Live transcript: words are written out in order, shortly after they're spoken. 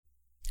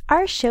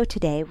Our show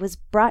today was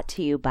brought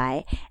to you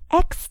by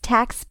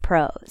X-Tax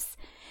Pros.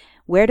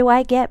 Where do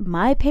I get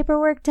my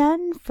paperwork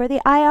done for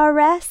the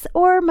IRS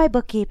or my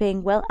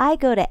bookkeeping? Well, I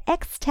go to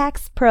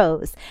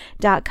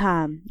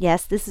xtaxpros.com.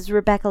 Yes, this is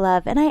Rebecca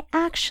Love, and I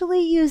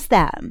actually use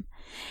them.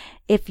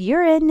 If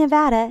you're in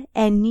Nevada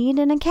and need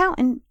an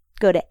accountant,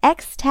 go to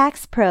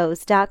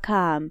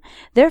xtaxpros.com.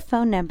 Their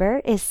phone number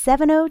is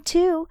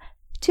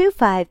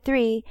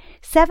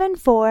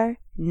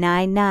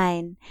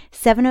 702-253-7499.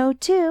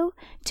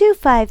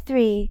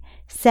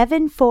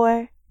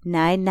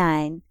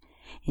 702-253-7499.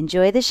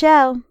 Enjoy the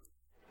show.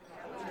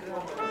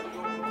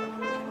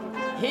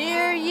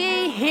 Hear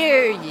ye,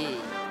 hear ye.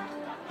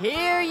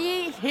 Hear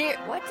ye, hear.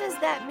 What does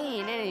that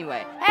mean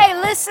anyway? Hey,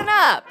 listen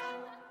up!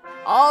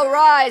 All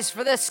rise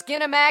for the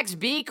Skinamax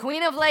B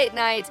Queen of Late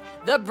Night,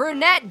 the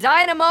brunette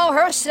dynamo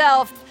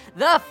herself,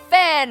 the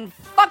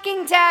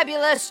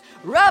fan-fucking-tabulous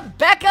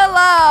Rebecca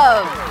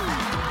Love!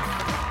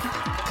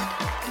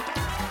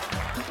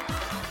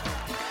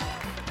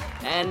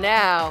 And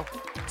now,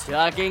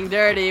 Talking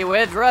Dirty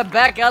with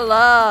Rebecca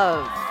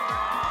Love.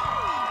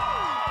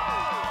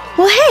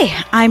 Well, hey,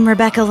 I'm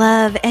Rebecca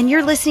Love, and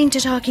you're listening to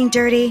Talking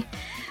Dirty.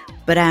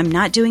 But I'm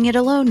not doing it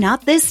alone,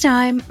 not this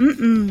time.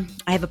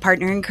 I have a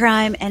partner in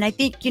crime, and I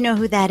think you know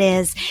who that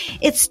is.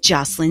 It's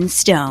Jocelyn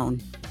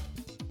Stone.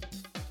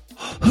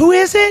 Who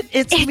is it?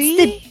 It's me?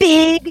 It's the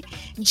big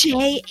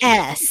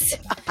JS.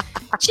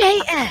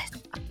 JS.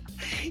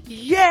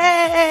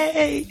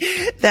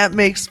 Yay! That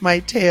makes my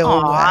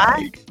tail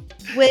wag.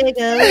 Wiggle.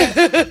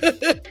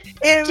 It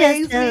makes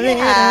Just a me little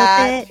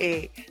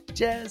happy.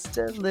 Just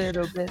a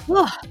little bit.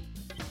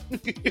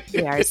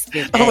 We are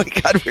stupid. Oh my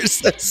God, we're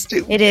so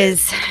stupid. It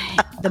is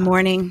the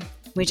morning.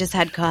 We just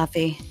had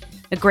coffee,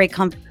 a great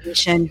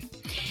conversation.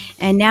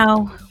 And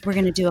now we're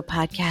going to do a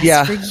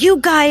podcast for you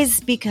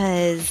guys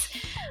because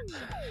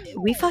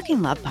we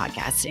fucking love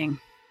podcasting.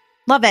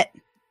 Love it.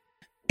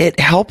 It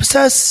helps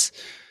us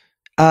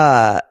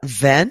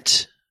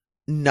vent,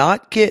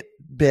 not get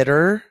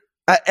bitter.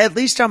 At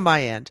least on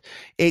my end,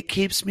 it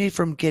keeps me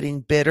from getting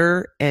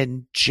bitter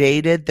and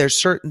jaded.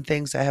 There's certain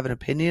things I have an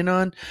opinion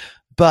on,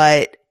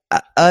 but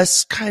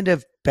us kind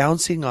of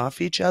bouncing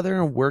off each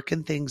other and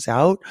working things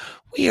out,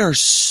 we are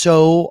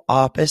so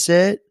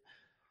opposite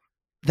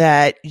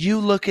that you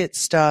look at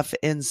stuff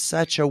in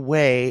such a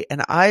way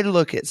and I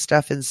look at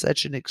stuff in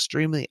such an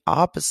extremely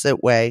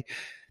opposite way.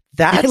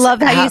 I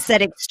love how you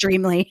said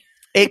extremely.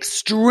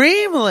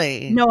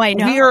 Extremely. No, I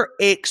know. We are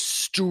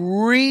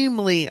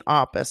extremely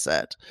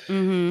opposite.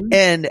 Mm-hmm.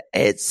 And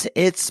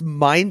it's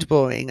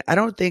mind-blowing. I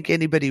don't think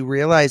anybody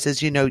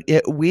realizes,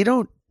 we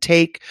don't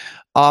take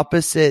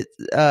opposite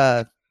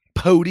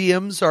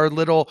podiums, our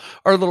little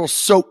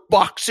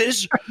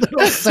soapboxes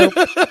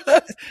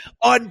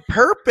on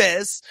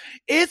purpose.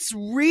 It's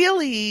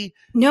really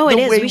no, it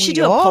is. We should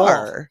do a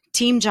poll.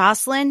 Team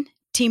Jocelyn,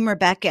 Team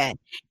Rebecca,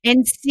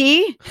 and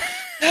see.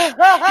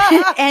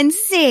 And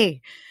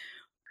see.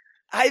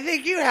 I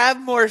think you have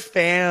more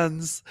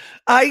fans.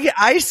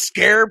 I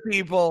scare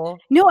people.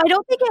 No, I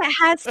don't think it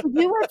has to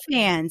do with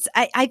fans.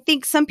 I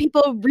think some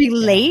people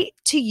relate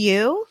to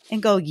you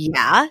and go,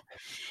 yeah.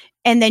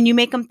 And then you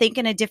make them think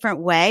in a different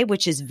way,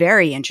 which is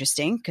very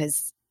interesting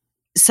because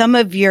some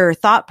of your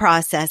thought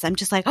process, I'm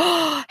just like,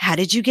 oh, how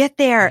did you get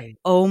there? Right.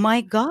 Oh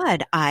my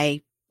God,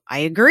 I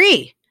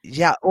agree.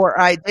 Yeah, or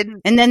I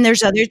didn't. And then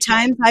there's other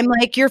times I'm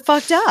like, you're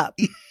fucked up.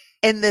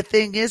 And the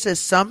thing is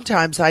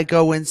sometimes I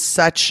go in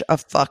such a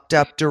fucked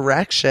up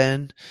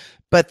direction,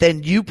 but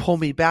then you pull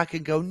me back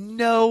and go,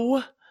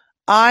 no,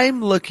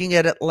 I'm looking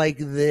at it like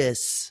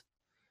this.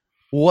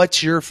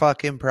 What's your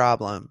fucking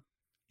problem?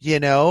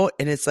 And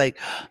it's like,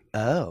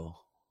 oh,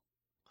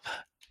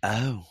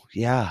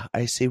 yeah,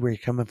 I see where you're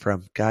coming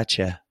from.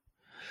 Gotcha.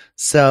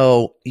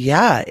 So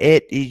yeah,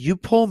 you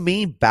pull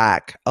me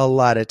back a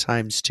lot of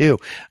times too.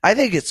 I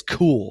think it's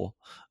cool.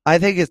 I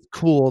think it's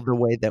cool the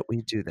way that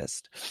we do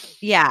this.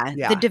 Yeah.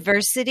 The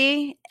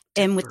diversity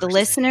and with the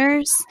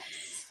listeners,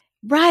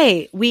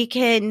 right. We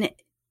can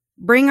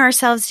bring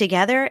ourselves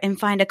together and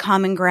find a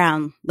common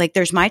ground. Like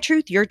there's my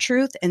truth, your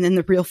truth, and then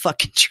the real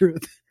fucking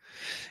truth.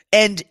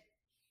 And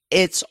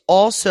it's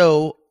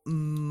also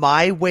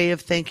my way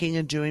of thinking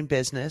and doing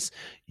business,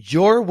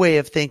 your way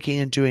of thinking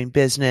and doing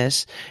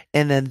business.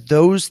 And then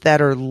those that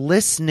are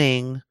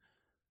listening,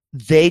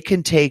 they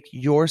can take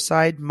your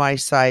side, my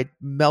side,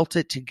 melt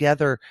it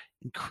together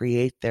and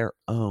create their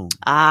own.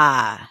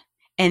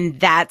 And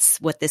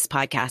that's what this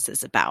podcast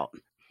is about.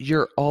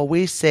 You're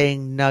always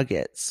saying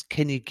nuggets.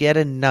 Can you get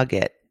a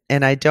nugget?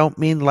 And I don't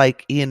mean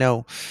like,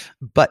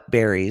 butt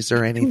berries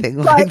or anything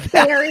like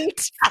that.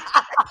 Berries.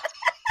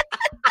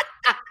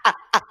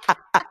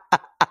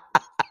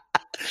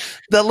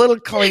 The little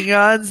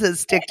Klingons that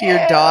stick to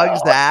your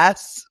dog's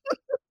ass.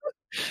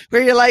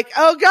 Where you're like,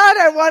 oh God,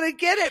 I want to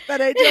get it,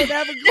 but I don't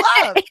have a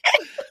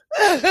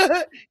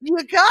glove. You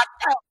got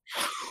that.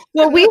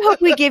 Well, we hope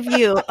we give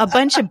you a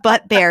bunch of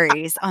butt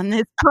berries on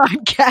this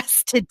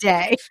podcast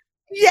today.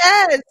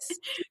 Yes.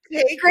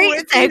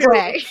 Great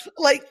segue.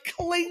 Like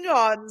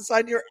Klingons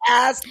on your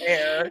ass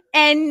hair.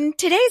 And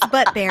today's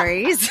butt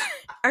berries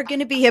are going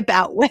to be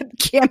about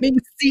webcamming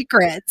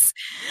secrets.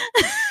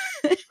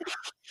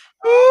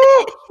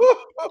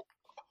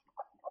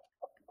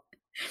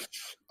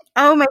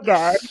 Oh my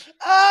God.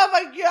 Oh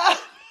my God.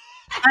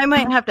 I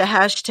might have to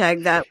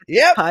hashtag that with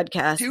Yep. this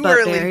podcast. Too butt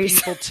early, berries.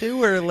 people.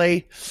 Too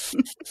early.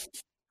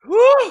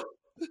 Woo.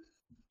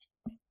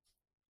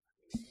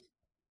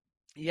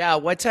 Yeah,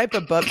 what type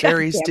of butt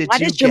berries Goddamn, did why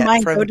you does your get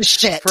mind go to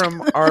shit?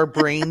 from our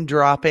brain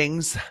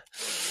droppings?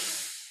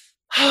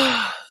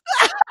 I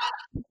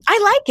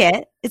like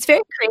it. It's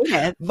very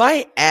creative.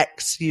 My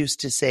ex used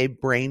to say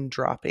brain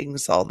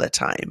droppings all the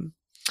time.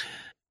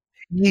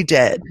 He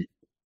did.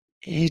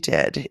 He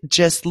did.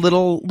 Just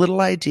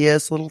little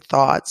ideas, little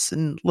thoughts,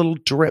 and little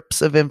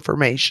drips of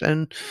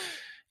information,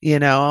 you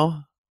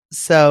know?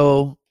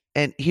 So,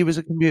 and he was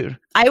a commuter.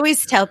 I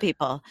always tell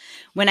people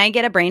when I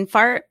get a brain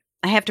fart,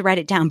 I have to write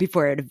it down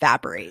before it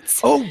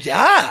evaporates. Oh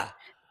yeah.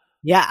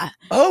 Yeah.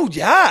 Oh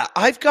yeah.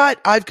 I've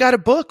got a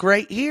book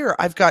right here.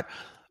 I've got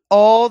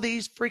all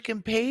these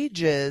freaking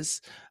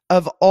pages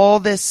of all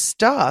this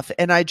stuff,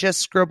 and I just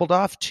scribbled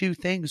off 2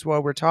 things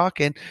while we're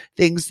talking,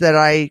 things that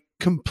I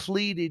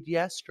completed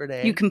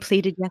yesterday. You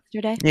completed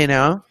yesterday? You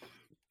know?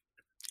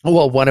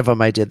 Well, one of them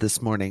I did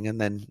this morning,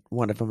 and then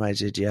one of them I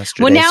did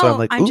yesterday. Well, now so I'm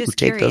like, I'm ooh, just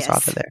take curious. those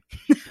off of there.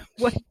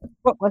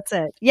 What's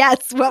it?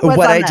 Yes. What was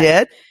What on I that?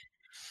 did?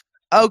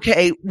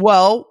 Okay,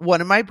 well,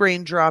 one of my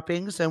brain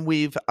droppings, and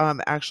we've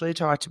actually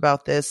talked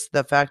about this,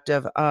 the fact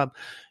of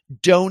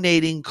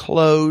donating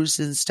clothes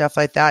and stuff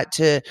like that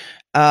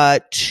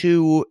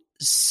to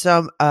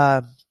some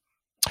I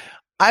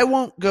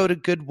won't go to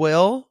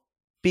Goodwill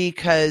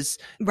because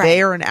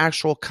they are an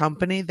actual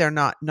company. They're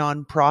not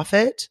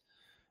nonprofit.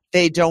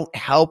 They don't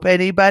help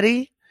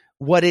anybody.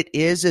 What it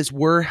is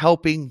we're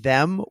helping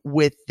them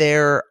with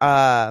their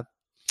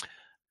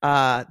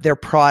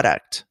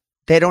product.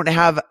 They don't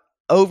have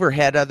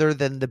overhead other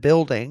than the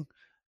building,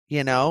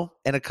 and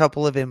a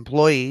couple of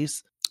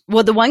employees.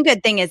 Well, the one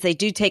good thing is they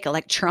do take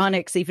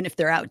electronics, even if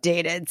they're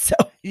outdated. So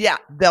yeah,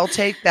 they'll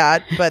take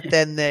that, but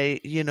then they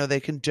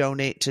can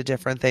donate to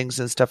different things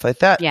and stuff like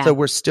that. Yeah. So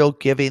we're still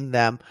giving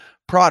them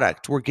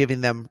product. We're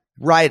giving them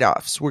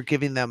write-offs. We're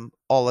giving them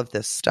all of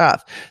this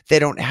stuff. They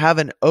don't have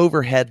an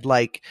overhead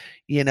like,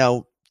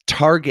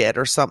 Target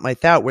or something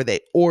like that, where they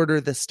order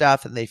the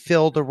stuff and they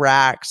fill the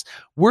racks.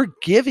 We're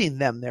giving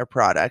them their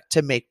product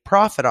to make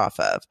profit off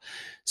of.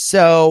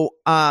 So,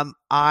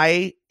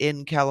 I,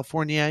 in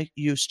California,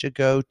 used to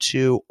go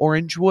to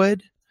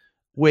Orangewood,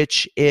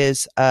 which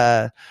is,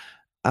 like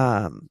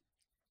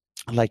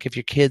if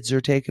your kids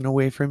are taken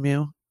away from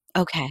you.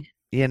 Okay.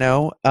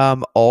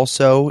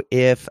 Also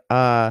if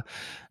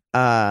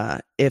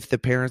the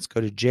parents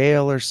go to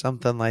jail or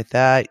something like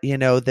that,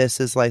 this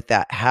is like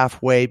that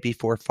halfway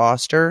before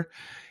foster.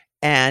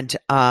 And,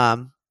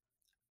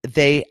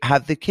 they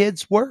have the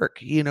kids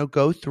work,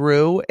 go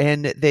through,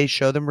 and they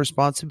show them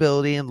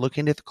responsibility and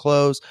looking at the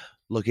clothes,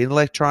 looking at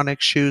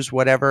electronic shoes,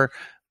 whatever.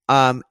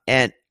 And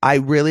I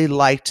really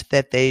liked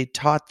that they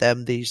taught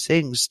them these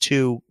things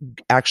to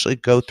actually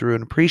go through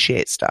and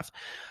appreciate stuff.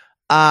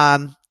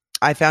 I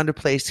found a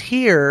place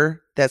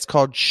here that's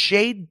called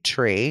Shade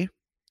Tree,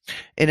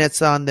 and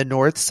it's on the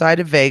north side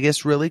of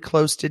Vegas, really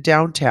close to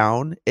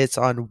downtown. It's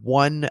on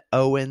 1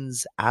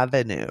 Owens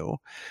Avenue.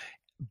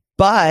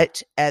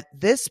 But at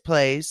this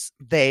place,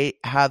 they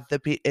have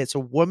it's a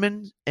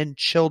woman and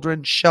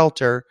children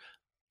shelter,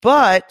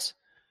 but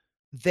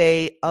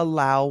they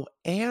allow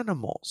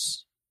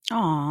animals.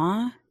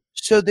 Aw.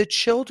 So the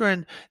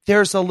children,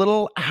 there's a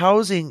little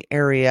housing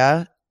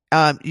area.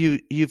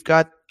 You've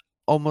got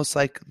almost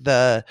like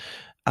the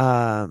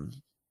where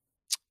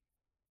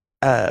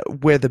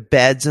the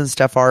beds and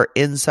stuff are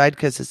inside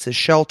because it's a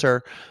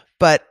shelter,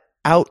 but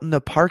out in the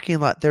parking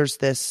lot, there's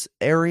this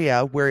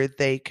area where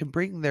they can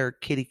bring their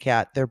kitty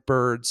cat, their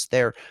birds,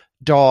 their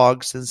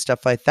dogs and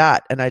stuff like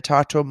that. And I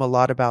talked to them a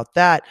lot about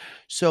that.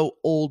 So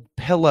old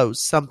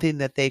pillows, something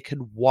that they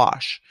can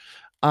wash,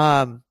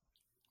 and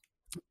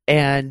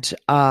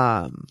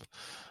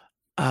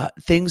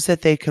things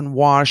that they can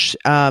wash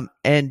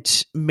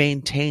and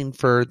maintain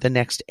for the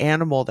next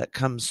animal that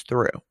comes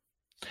through.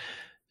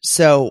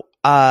 So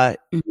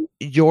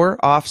your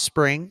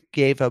offspring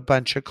gave a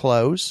bunch of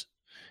clothes.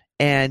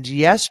 And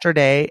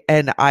yesterday,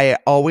 and I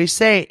always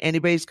say,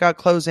 anybody's got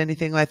clothes,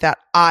 anything like that,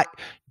 I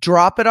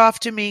drop it off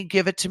to me,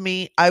 give it to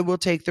me. I will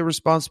take the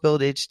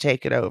responsibility to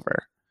take it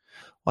over.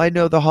 Well, I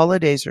know the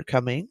holidays are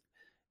coming,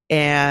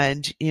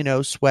 and,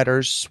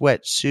 sweaters,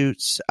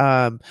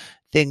 sweatsuits,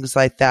 things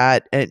like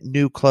that, and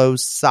new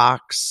clothes,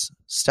 socks,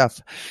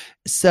 stuff.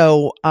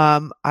 So,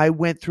 I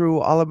went through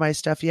all of my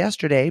stuff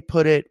yesterday,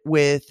 put it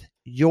with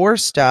your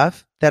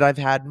stuff that I've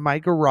had in my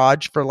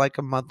garage for like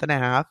a month and a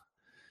half.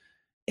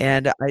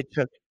 And I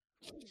took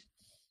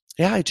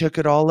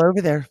it all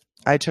over there.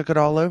 I took it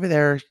all over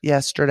there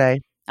yesterday.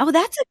 Oh,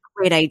 that's a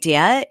great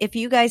idea. If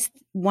you guys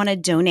want to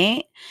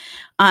donate,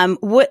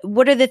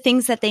 what are the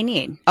things that they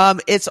need?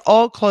 It's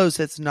all clothes.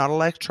 It's not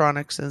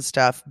electronics and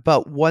stuff.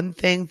 But one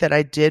thing that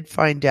I did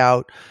find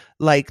out,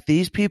 like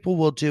these people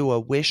will do a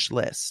wish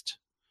list.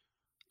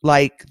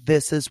 Like,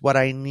 this is what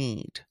I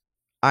need.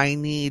 I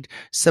need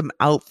some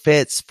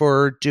outfits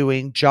for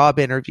doing job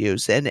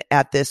interviews. And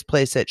at this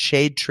place at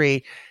Shade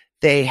Tree,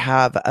 they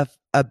have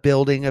a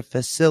building, a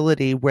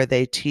facility where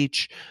they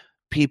teach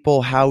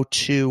people how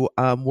to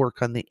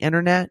work on the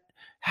internet,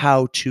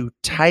 how to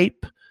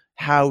type,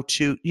 how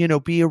to,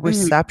 be a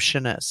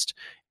receptionist,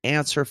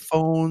 answer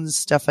phones,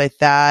 stuff like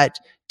that,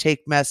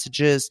 take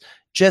messages,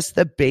 just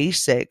the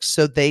basics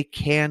so they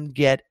can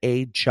get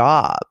a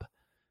job.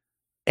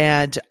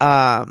 And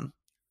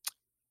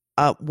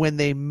when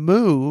they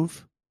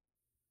move,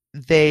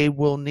 they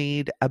will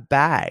need a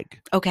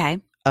bag, Okay.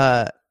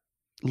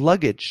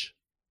 luggage,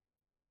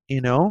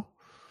 you know?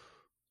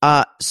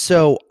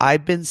 So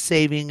I've been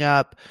saving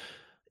up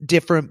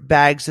different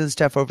bags and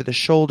stuff, over the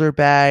shoulder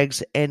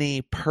bags,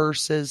 any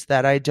purses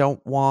that I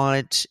don't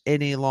want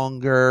any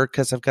longer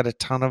because I've got a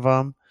ton of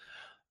them.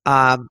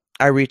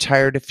 I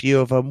retired a few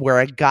of them where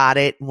I got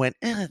it and went,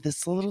 this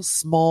is a little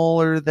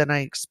smaller than I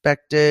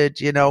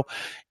expected,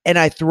 and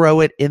I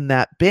throw it in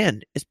that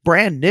bin. It's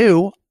brand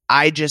new.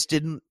 I just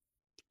didn't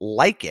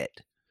like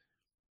it.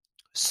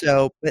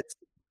 So,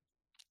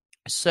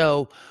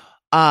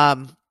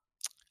 um,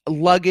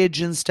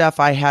 luggage and stuff.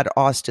 I had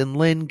Austin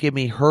Lynn give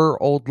me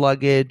her old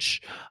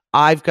luggage.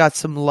 I've got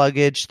some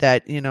luggage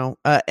that,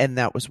 and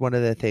that was one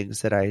of the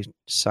things that I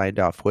signed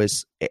off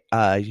was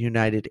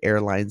United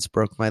Airlines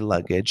broke my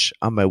luggage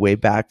on my way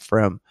back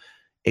from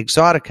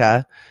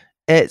Exotica.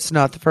 It's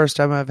not the first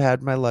time I've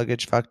had my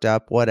luggage fucked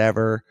up,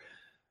 whatever.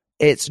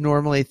 It's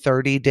normally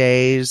 30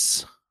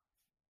 days.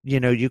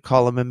 You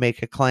call them and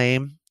make a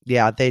claim.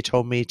 Yeah, they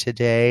told me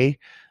today.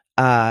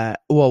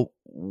 Well,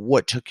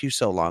 what took you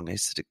so long? I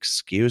said,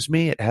 excuse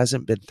me, it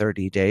hasn't been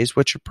 30 days.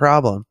 What's your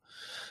problem?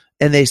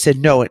 And they said,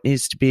 no, it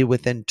needs to be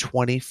within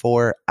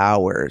 24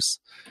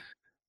 hours.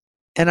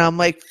 And I'm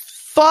like,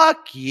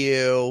 fuck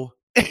you.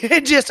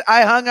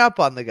 I hung up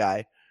on the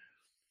guy.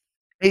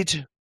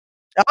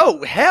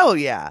 Oh, hell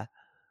yeah.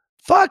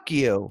 Fuck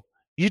you.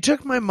 You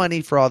took my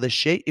money for all this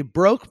shit. You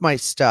broke my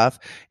stuff.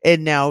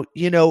 And now,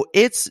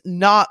 it's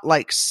not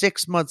like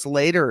 6 months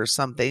later or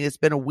something. It's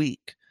been a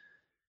week,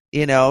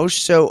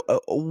 so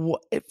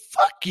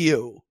fuck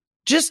you.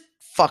 Just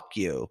fuck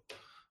you.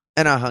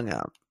 And I hung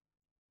up.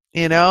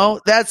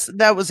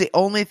 That was the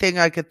only thing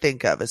I could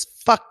think of is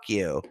fuck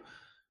you.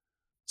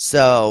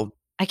 So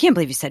I can't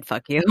believe you said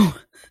fuck you.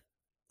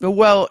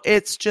 Well,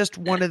 it's just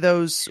one of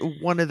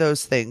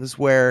those things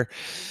where,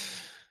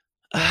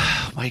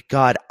 oh my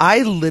God,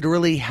 I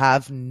literally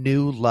have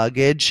new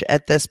luggage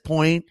at this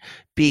point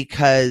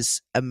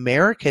because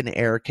American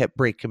Air kept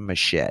breaking my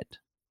shit.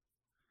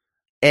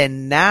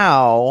 And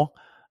now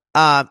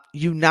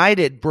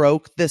United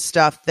broke the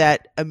stuff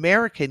that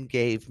American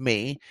gave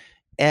me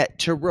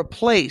to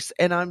replace.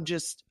 And I'm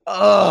just,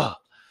 ugh.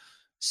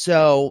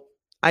 So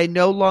I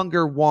no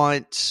longer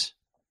want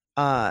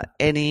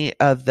any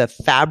of the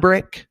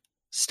fabric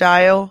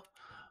style.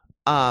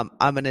 I'm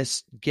going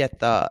to get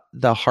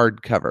the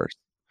hard covers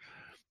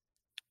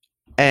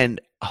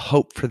and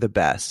hope for the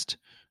best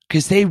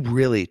because they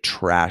really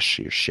trash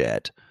your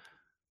shit.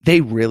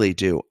 They really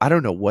do. I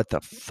don't know what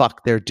the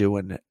fuck they're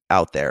doing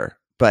out there,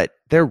 but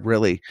they're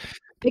really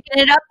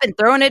picking it up and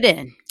throwing it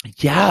in.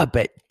 Yeah,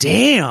 but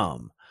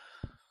damn.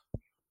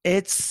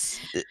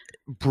 It's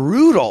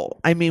brutal.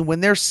 I mean,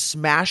 when they're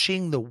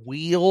smashing the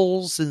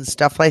wheels and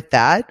stuff like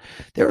that.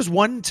 There was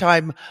one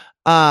time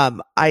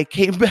I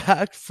came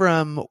back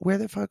from where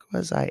the fuck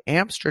was I?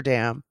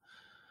 Amsterdam,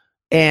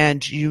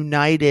 and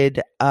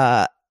United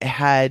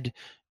had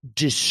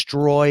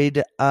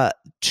destroyed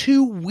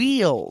 2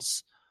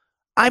 wheels.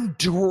 I'm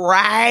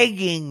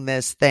dragging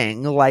this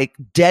thing like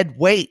dead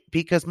weight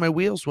because my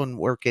wheels wouldn't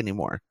work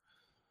anymore.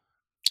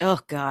 Oh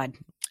God.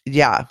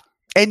 Yeah.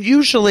 And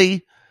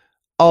usually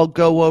I'll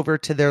go over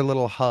to their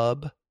little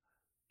hub.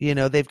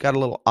 They've got a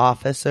little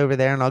office over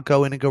there, and I'll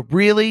go in and go,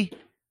 really?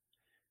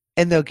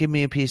 And they'll give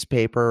me a piece of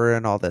paper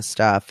and all this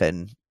stuff.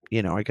 And,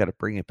 I got to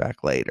bring it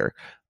back later.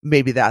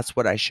 Maybe that's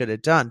what I should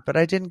have done, but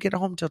I didn't get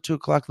home till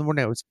 2:00 in the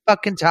morning. I was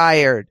fucking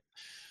tired.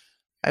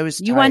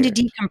 You wanted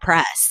to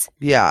decompress.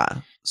 Yeah.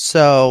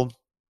 So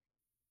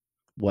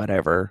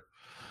whatever.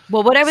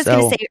 Well, what I was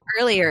going to say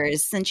earlier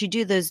is since you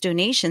do those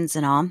donations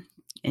and all,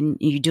 and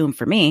you do them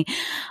for me,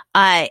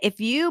 if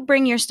you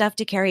bring your stuff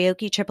to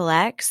Karaoke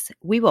XXX,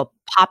 we will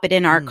pop it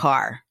in our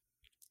car.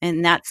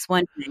 And that's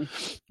one thing.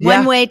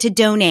 One way to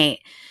donate.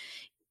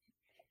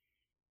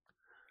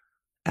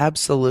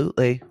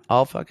 Absolutely.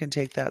 I'll fucking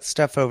take that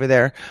stuff over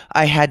there.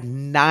 I had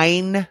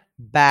 9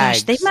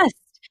 bags. Gosh, they must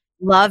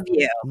love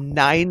you.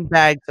 9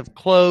 bags of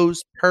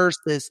clothes,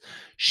 purses,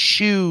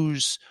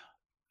 shoes,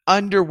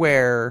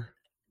 underwear.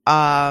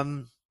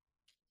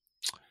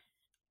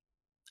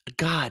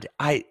 God,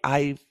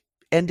 I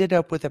ended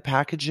up with a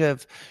package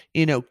of,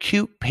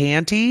 cute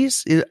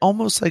panties,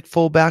 almost like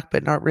full back,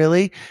 but not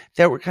really,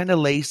 that were kind of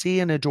lacy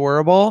and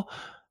adorable.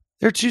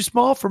 They're too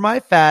small for my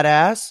fat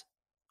ass.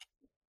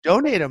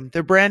 Donate them.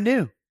 They're brand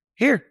new.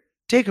 Here,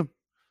 take them.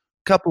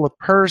 Couple of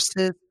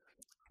purses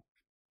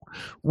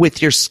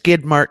with your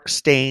skid mark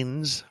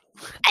stains.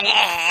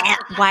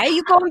 Why are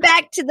you going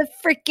back to the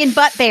freaking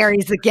butt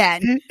berries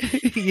again?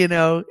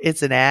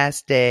 It's an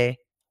ass day.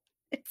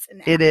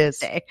 It is.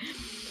 Day.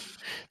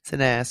 It's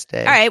an ass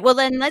day. All right. Well,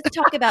 then let's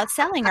talk about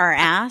selling our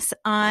ass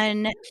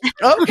on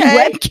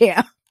Okay.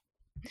 webcam.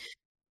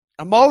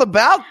 I'm all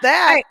about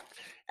that. All right.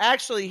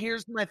 Actually,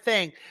 here's my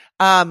thing.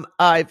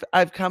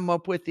 I've come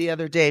up with the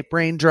other day,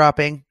 brain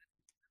dropping.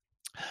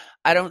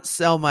 I don't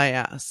sell my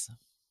ass.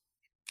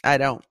 I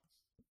don't.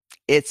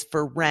 It's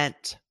for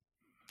rent.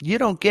 You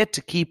don't get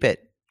to keep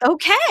it.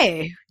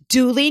 Okay.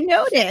 Duly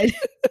noted.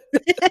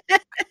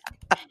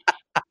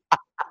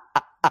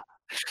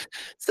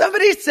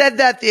 Somebody said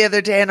that the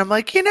other day, and I'm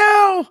like,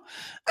 I'm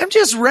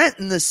just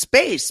renting the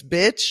space,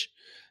 bitch.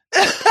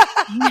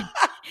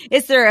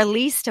 Is there a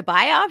lease to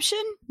buy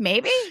option?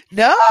 Maybe?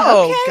 No,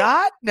 Okay.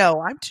 God,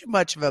 no. I'm too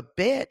much of a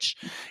bitch.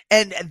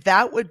 And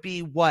that would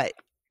be what?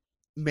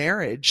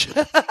 Marriage.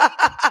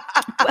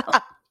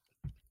 Well,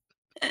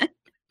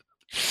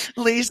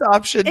 lease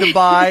option to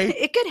buy.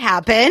 It could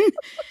happen.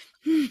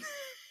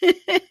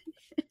 It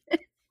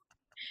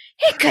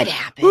could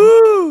happen.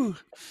 Woo!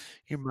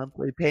 Your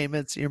monthly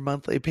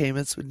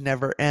payments would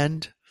never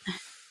end.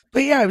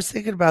 But yeah, I was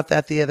thinking about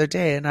that the other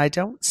day, and I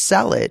don't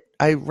sell it.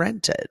 I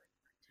rent it.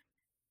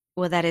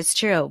 Well, that is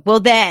true. Well,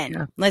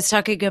 then let's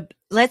talk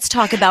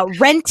about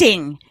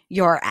renting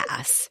your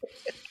ass.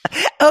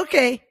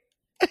 Okay.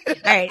 All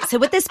right. So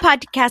what this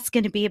podcast is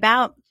going to be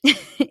about,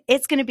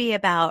 it's going to be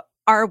about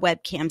our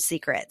webcam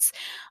secrets.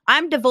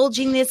 I'm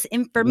divulging this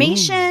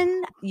information.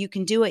 Ooh. You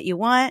can do what you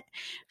want.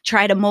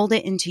 Try to mold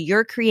it into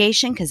your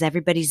creation because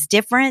everybody's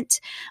different.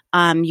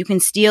 You can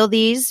steal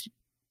these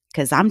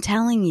because I'm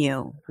telling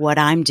you what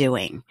I'm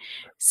doing.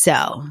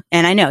 So,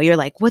 and I know you're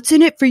like, what's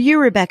in it for you,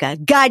 Rebecca?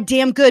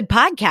 Goddamn good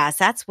podcast.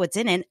 That's what's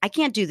in it. I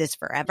can't do this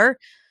forever.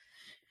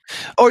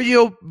 Or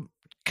you'll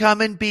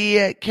come and be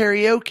at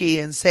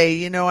karaoke and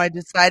say, I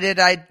decided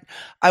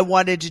I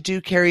wanted to do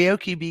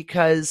karaoke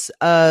because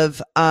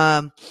of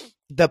the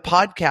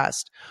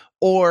podcast,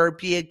 or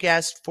be a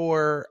guest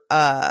for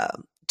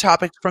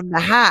topics from the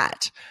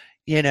hat,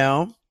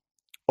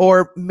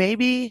 or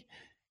maybe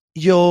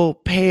you'll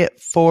pay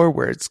it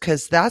forwards,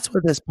 because that's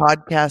what this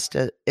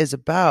podcast is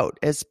about,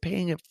 is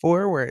paying it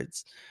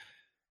forwards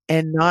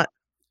and not.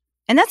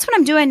 And that's what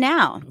I'm doing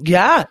now.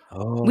 Yeah.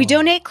 We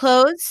donate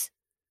clothes.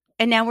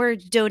 And now we're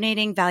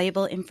donating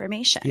valuable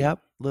information. Yep.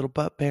 Little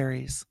butt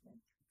berries.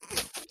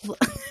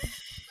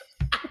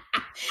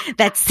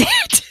 That's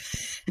it.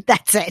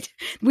 That's it.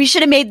 We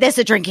should have made this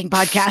a drinking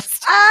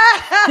podcast.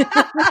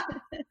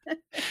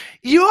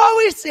 You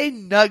always say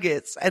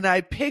nuggets, and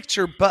I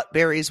picture butt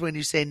berries when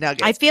you say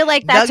nuggets. I feel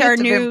like that's nuggets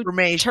our new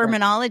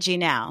terminology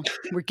now.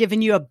 We're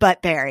giving you a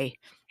butt berry.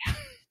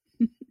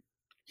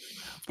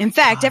 In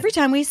fact, every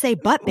time we say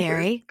butt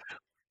berry,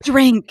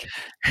 drink.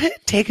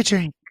 Take a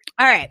drink.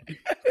 All right.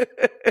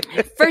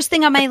 First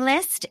thing on my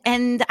list,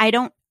 and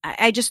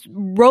I just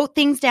wrote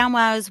things down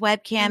while I was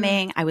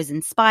webcamming. I was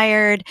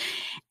inspired,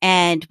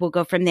 and we'll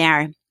go from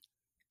there.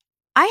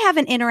 I have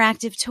an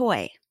interactive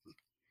toy.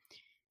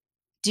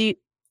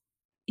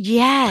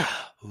 Yeah.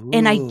 Ooh.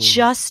 And I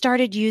just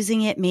started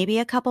using it maybe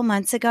a couple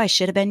months ago. I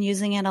should have been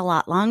using it a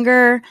lot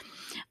longer.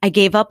 I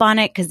gave up on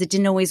it because it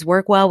didn't always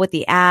work well with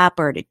the app,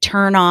 or to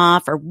turn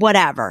off or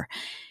whatever.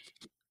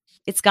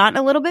 It's gotten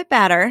a little bit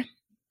better.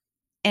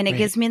 And it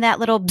gives me that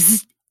little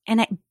bzz,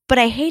 but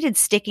I hated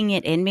sticking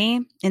it in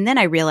me. And then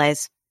I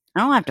realized I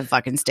don't have to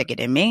fucking stick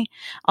it in me.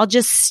 I'll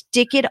just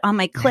stick it on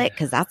my clit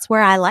because that's where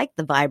I like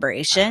the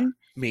vibration.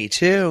 Me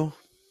too.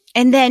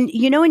 And then,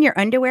 in your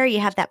underwear, you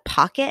have that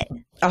pocket.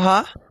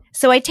 Uh-huh.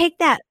 So I take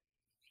that.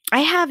 I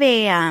have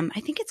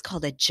I think it's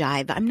called a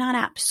jive. I'm not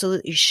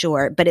absolutely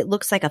sure, but it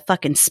looks like a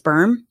fucking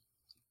sperm.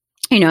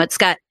 It's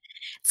got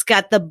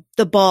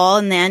the ball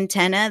and the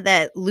antenna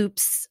that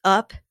loops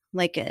up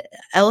like an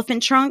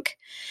elephant trunk.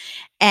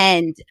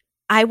 And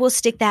I will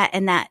stick that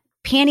in that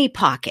panty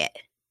pocket.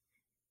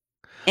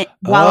 That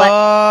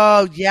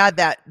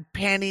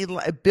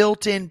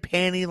built-in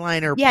panty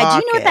liner pocket. Yeah, do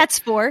you know what that's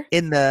for?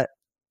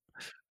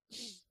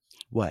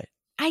 What?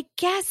 I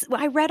guess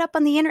I read up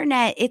on the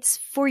internet. It's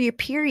for your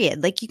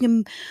period. Like, you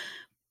can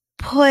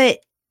put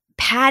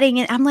padding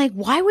in. I'm like,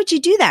 why would you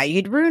do that?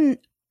 You'd ruin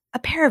a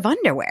pair of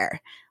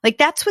underwear. Like,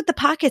 that's what the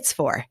pocket's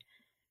for.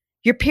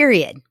 Your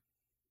period.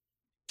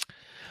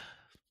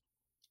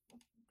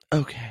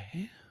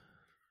 Okay.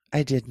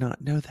 I did not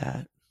know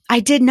that.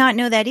 I did not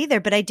know that either,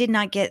 but I did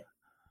not get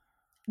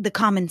the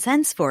common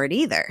sense for it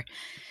either.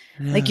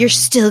 No. Like, you're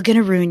still going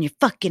to ruin your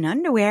fucking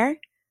underwear.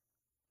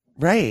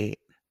 Right.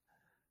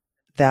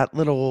 That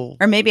little.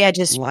 Or maybe I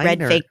just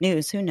liner. read fake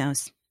news. Who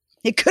knows?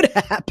 It could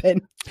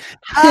happen.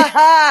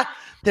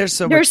 There's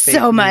so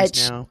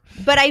much now.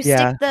 But I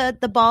stick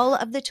the ball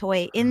of the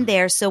toy in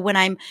there. So when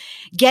I'm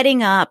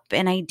getting up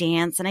and I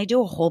dance and I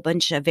do a whole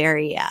bunch of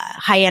very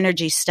high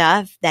energy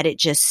stuff, that it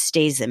just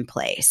stays in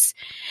place.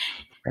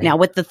 Right. Now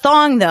with the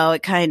thong though,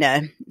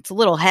 it's a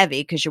little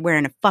heavy because you're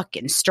wearing a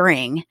fucking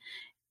string.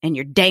 and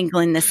you're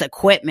dangling this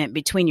equipment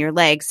between your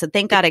legs. So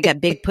thank God I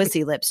got big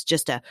pussy lips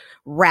just to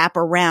wrap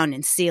around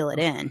and seal it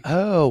in.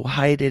 Oh,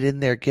 hide it in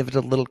there. Give it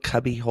a little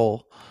cubby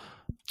hole.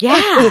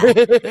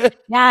 Yeah.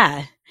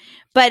 Yeah.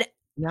 But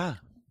Yeah.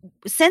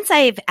 since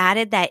I've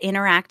added that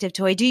interactive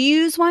toy, do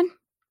you use one?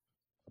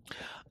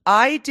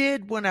 I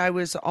did when I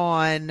was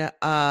on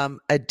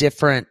a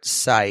different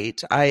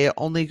site. I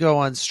only go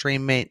on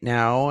StreamMate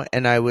now,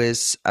 and I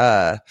was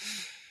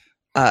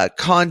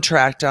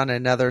contract on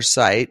another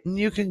site. And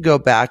you can go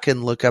back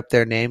and look up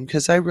their name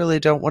because I really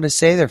don't want to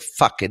say their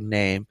fucking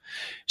name.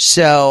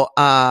 So,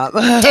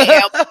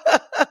 Damn.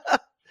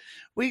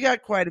 we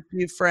got quite a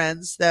few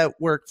friends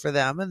that work for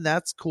them, and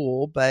that's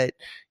cool. But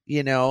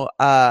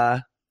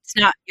it's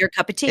not your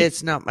cup of tea.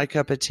 It's not my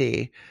cup of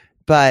tea.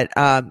 But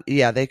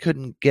yeah, they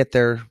couldn't get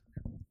their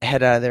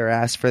head out of their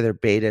ass for their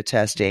beta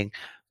testing.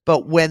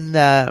 But when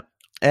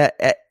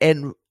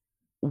and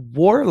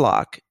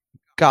Warlock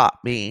got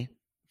me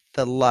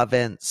the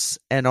Lovense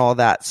and all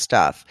that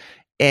stuff,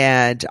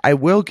 and I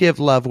will give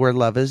love where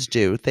love is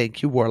due.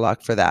 Thank you,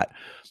 Warlock, for that.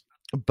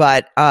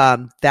 But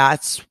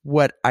that's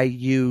what I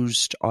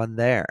used on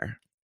there.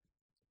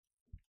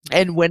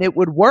 And when it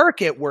would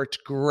work, it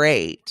worked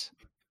great.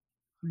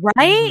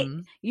 Right?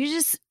 Mhm. You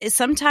just,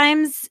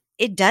 sometimes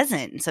it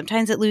doesn't.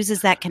 Sometimes it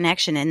loses that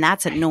connection, and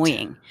that's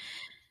annoying.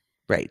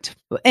 Right.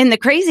 And the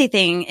crazy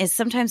thing is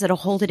sometimes it'll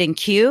hold it in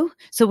queue.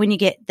 So when you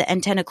get the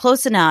antenna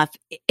close enough,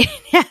 it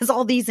has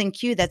all these in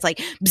queue that's like,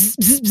 bzz,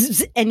 bzz,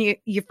 bzz, and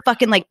you're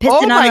fucking like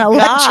pissing on an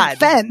electric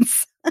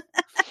fence.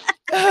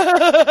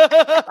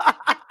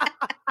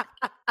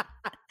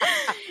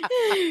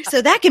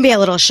 So that can be a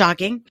little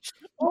shocking.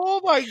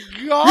 Oh my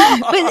God.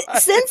 But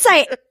since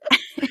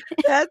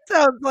that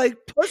sounds like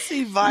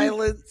pussy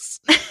violence.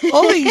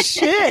 Holy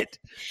shit.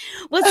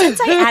 Well,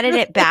 since I added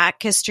it back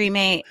because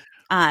StreamMate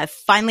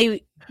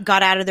finally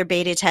got out of their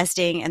beta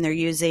testing and they're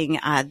using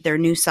their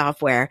new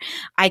software,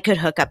 I could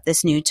hook up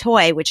this new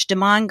toy, which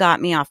Damon got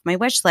me off my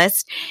wish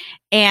list.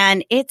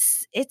 And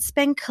it's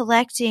been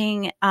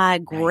collecting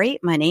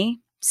great money,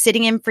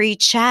 sitting in free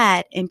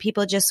chat, and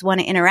people just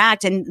want to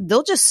interact. And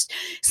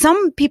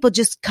some people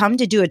just come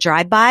to do a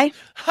drive-by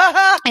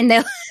and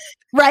they'll,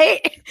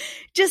 right?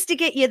 Just to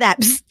get you that.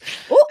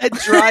 A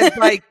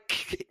drive-by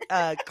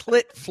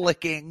clit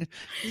flicking.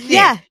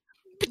 Yeah.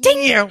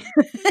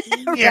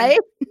 Right?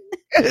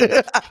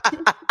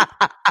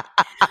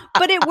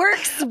 But it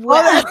works well.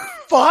 Oh, that's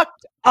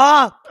fucked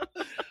up.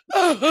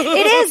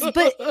 It is,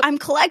 but I'm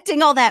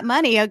collecting all that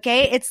money,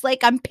 okay? It's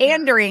like I'm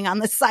pandering on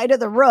the side of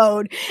the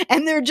road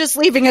and they're just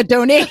leaving a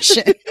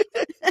donation.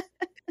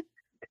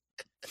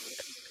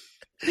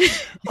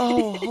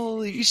 Oh,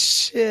 holy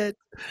shit.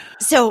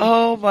 So,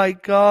 oh my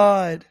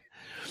God.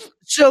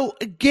 So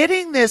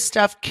getting this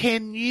stuff,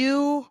 can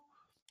you,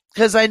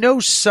 because I know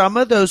some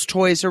of those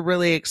toys are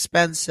really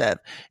expensive,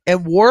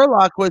 and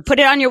Warlock was put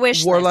it on your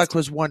wish Warlock list.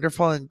 was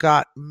wonderful and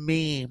got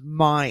me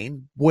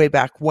mine way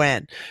back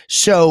when.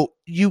 So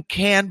you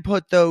can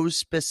put those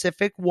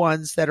specific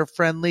ones that are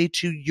friendly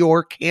to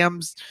your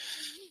cam's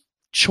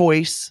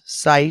choice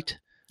site.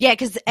 Yeah,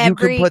 because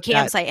every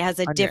campsite has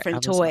a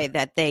different toy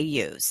that they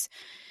use.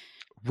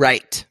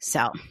 Right.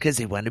 So, because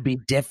they want to be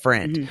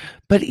different. Mm-hmm.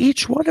 But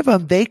each one of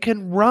them, they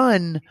can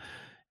run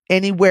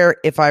anywhere,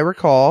 if I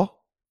recall,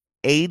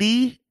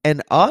 $80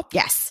 and up.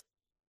 Yes.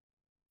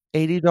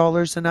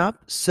 $80 and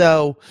up.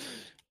 So,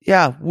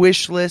 yeah,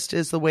 wish list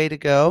is the way to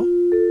go.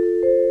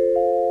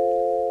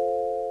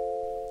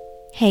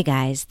 Hey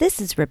guys, this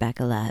is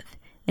Rebecca Love.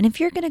 And if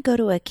you're going to go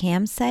to a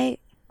cam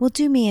site, well,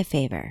 do me a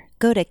favor.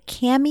 Go to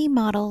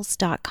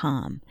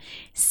cammymodels.com.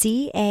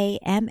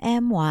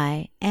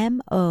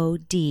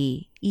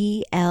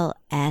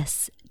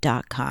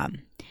 CAMMYMODELS.com.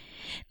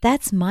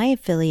 That's my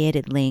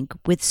affiliated link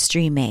with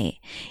StreamMate.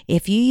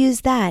 If you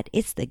use that,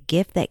 it's the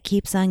gift that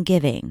keeps on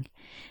giving.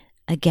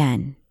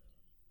 Again,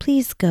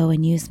 please go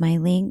and use my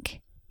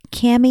link,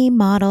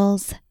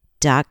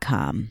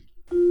 cammymodels.com.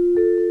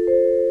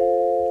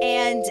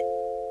 And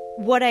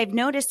what I've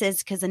noticed is,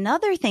 because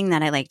another thing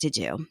that I like to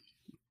do,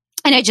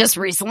 and I just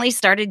recently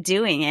started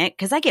doing it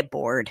because I get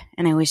bored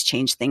and I always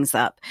change things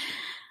up.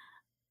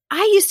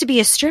 I used to be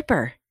a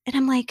stripper and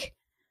I'm like,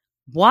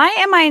 why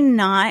am I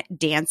not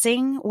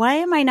dancing? Why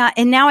am I not?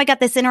 And now I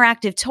got this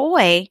interactive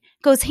toy,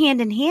 goes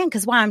hand in hand,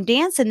 because while I'm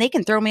dancing, they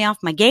can throw me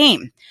off my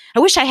game. I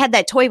wish I had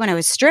that toy when I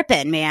was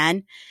stripping,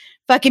 man.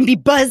 Fucking be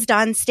buzzed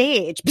on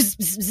stage. Bzz,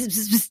 bzz, bzz,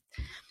 bzz, bzz.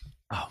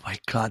 Oh my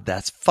God,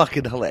 that's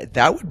fucking hilarious.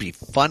 That would be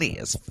funny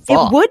as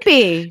fuck. It would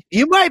be.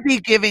 You might be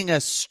giving a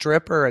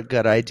stripper a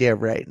good idea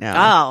right now.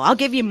 Oh, I'll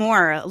give you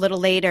more a little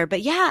later.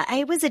 But yeah,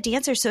 I was a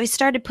dancer, so I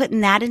started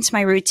putting that into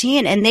my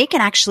routine, and they can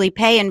actually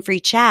pay in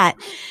free chat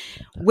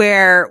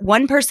where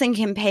one person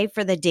can pay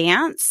for the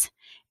dance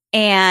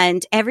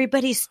and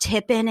everybody's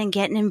tipping and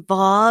getting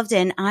involved,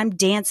 and I'm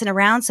dancing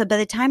around. So by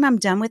the time I'm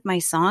done with my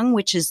song,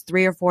 which is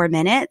 3 or 4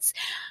 minutes,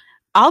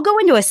 I'll go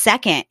into a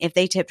second if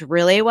they tipped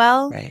really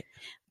well. Right.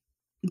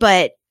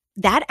 But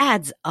that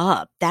adds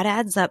up. That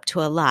adds up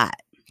to a lot.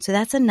 So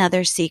that's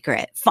another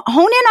secret.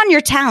 Hone in on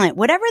your talent,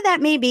 whatever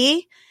that may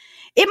be.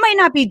 It might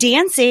not be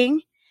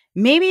dancing.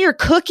 Maybe you're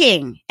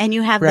cooking and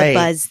you have the Right.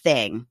 buzz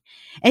thing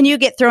and you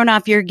get thrown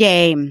off your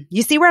game.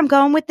 You see where I'm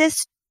going with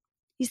this?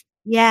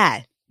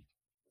 Yeah.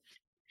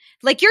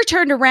 Like you're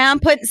turned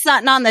around putting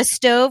something on the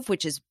stove,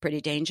 which is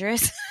pretty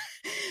dangerous.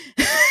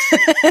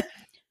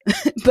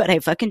 But I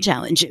fucking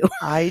challenge you.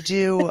 I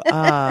do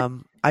a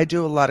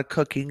lot of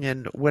cooking,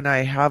 and when I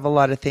have a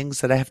lot of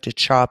things that I have to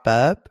chop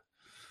up,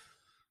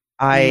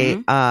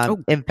 in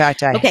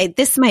fact, Okay,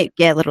 this might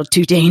get a little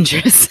too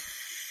dangerous.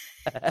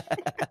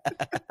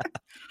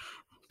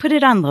 Put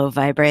it on low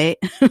vibrate.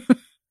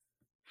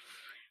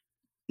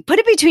 Put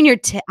it between your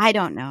I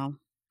don't know.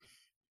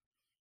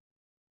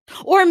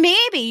 Or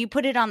maybe you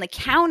put it on the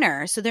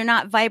counter so they're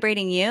not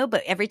vibrating you,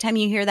 but every time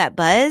you hear that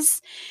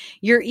buzz,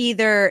 you're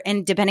either,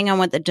 and depending on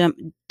what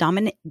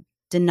the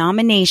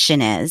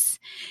denomination is,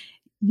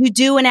 you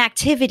do an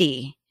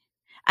activity.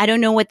 I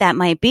don't know what that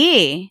might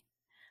be,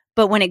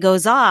 but when it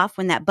goes off,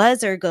 when that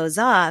buzzer goes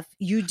off,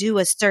 you do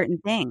a certain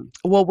thing.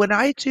 Well, when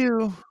I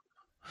do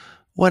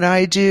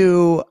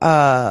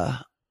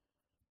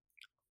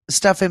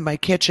stuff in my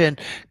kitchen,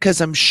 because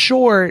I'm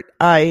short,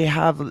 I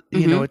have, a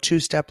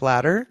 2-step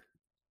ladder.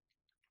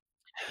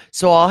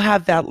 So I'll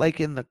have that like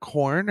in the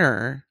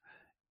corner,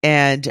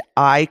 and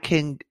I'll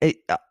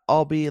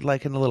be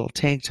like in a little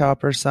tank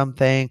top or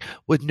something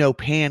with no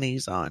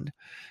panties on.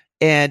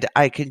 And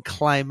I can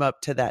climb up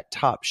to that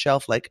top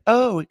shelf like,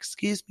 oh,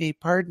 excuse me,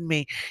 pardon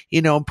me,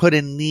 and put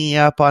a knee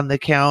up on the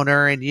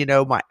counter, and,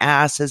 my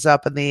ass is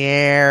up in the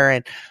air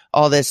and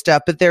all this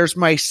stuff. But there's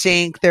my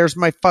sink, there's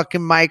my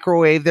fucking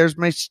microwave, there's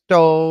my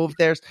stove,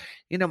 there's,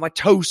 my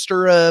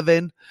toaster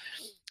oven.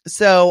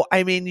 So,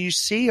 I mean, you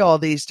see all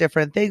these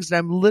different things, and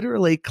I'm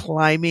literally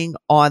climbing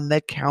on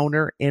the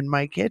counter in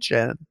my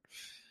kitchen.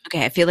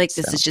 Okay, I feel like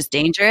this is just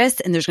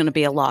dangerous, and there's going to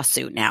be a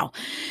lawsuit now.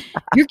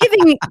 You're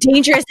giving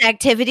dangerous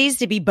activities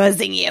to be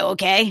buzzing you,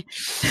 okay?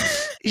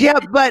 Yeah,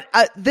 but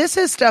this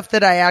is stuff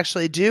that I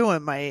actually do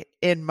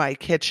in my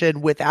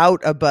kitchen without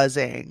a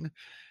buzzing.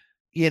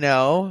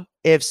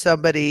 If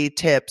somebody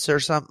tips or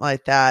something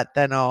like that,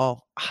 then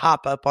I'll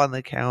hop up on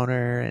the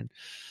counter and,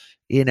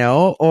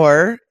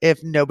 or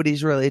if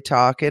nobody's really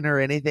talking or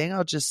anything,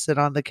 I'll just sit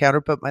on the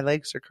counter, but my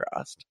legs are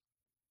crossed.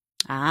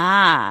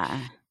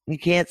 Ah. You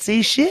can't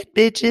see shit,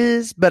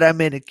 bitches, but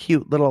I'm in a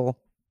cute little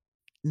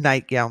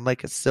nightgown,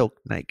 like a silk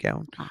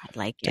nightgown. I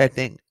like it. I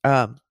think,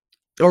 or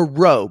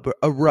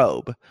a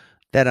robe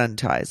that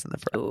unties in the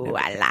front. Ooh,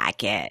 I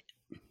like it.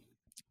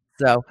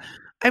 So,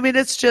 I mean,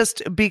 it's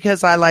just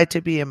because I like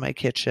to be in my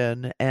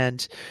kitchen,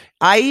 and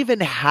I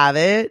even have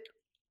it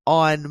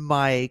on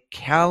my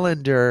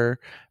calendar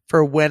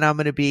for when I'm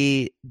going to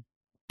be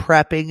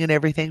prepping and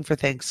everything for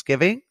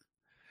Thanksgiving.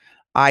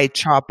 I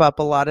chop up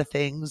a lot of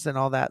things and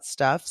all that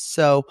stuff.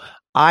 So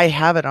I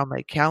have it on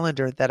my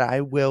calendar that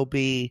I will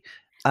be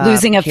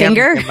losing a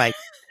finger,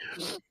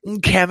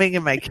 camming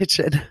in my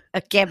kitchen.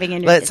 Camping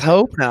in your Let's kitchen.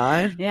 hope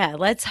not. Yeah,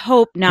 let's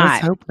hope not.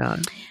 Let's hope not.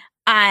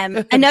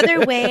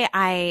 Another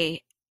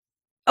way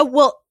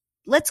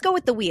let's go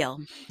with the wheel.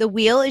 The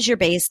wheel is your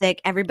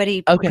basic.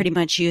 Everybody pretty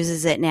much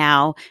uses it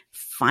now.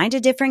 Find a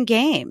different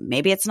game.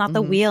 Maybe it's not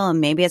the wheel, and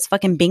maybe it's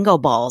fucking bingo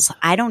balls.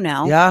 I don't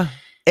know. Yeah.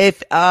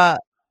 If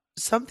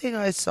something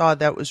I saw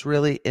that was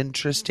really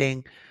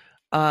interesting,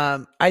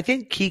 I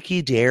think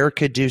Kiki Dare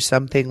could do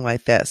something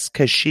like this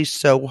because she's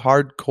so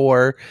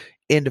hardcore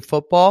into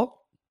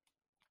football.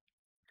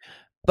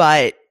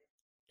 But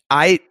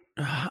I'm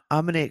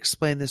going to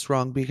explain this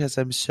wrong because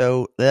I'm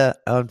so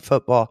on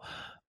football.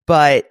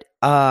 But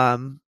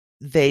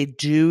they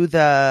do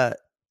the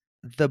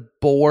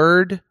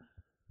board,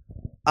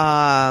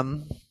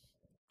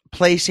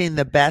 placing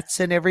the bets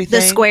and everything,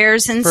 the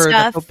squares and for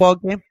stuff. the football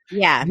game.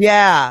 Yeah.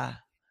 Yeah.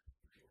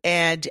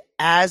 And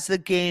as the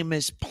game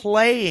is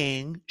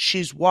playing,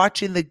 she's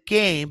watching the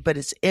game, but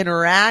it's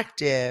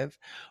interactive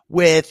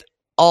with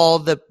all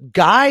the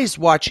guys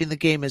watching the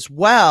game as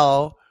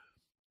well.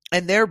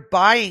 And they're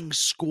buying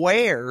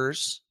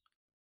squares,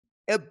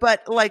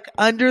 but like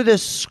under the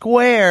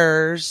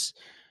squares,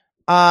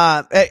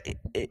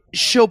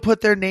 she'll put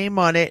their name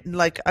on it, and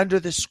like under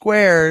the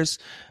squares,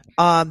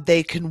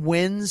 they can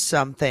win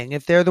something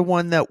if they're the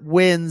one that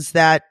wins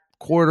that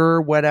quarter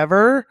or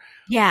whatever.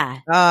 Yeah.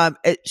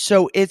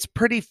 So it's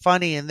pretty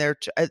funny, and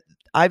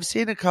I've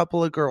seen a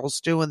couple of girls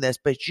doing this,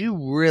 but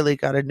you really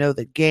got to know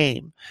the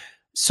game.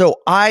 So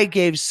I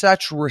gave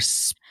such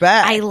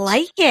respect. I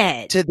like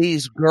it to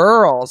these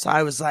girls.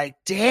 I was like,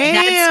 damn,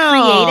 that's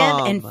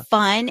creative and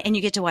fun, and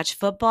you get to watch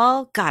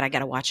football. God, I got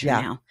to watch her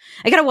now.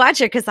 I got to watch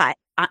her because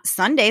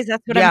Sundays,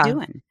 that's what I'm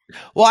doing.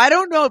 Well, I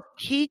don't know if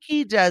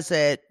Kiki does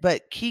it,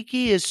 but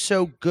Kiki is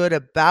so good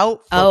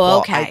about football. Oh,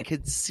 okay. I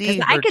could see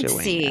her I could doing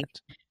see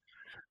it.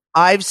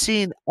 I've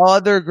seen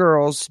other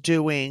girls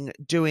doing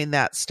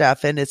that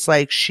stuff, and it's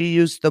like she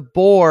used the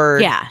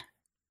board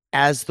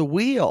as the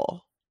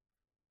wheel.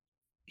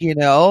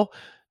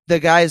 The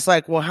guy's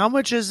like, well, how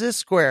much is this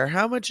square?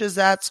 How much is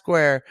that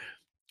square?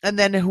 And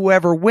then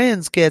whoever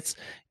wins gets,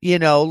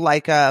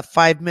 like a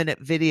 5-minute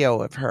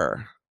video of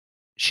her.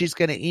 She's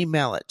going to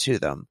email it to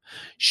them.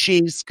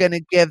 She's going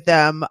to give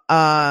them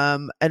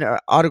an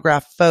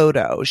autographed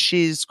photo.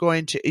 She's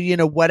going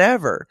to,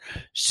 whatever.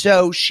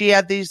 So she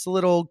had these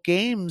little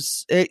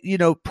games,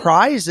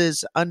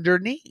 prizes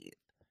underneath.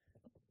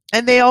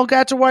 And they all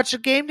got to watch the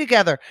game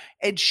together.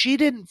 And she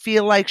didn't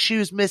feel like she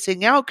was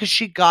missing out because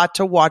she got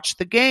to watch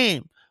the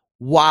game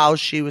while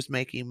she was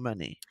making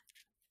money.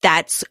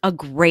 That's a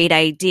great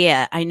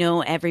idea. I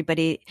know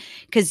everybody,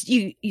 because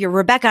you're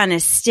Rebecca on a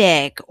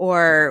stick,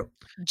 or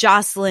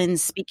Jocelyn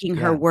speaking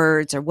her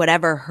words, or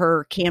whatever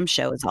her cam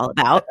show is all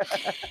about.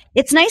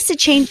 It's nice to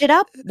change it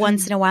up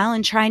once in a while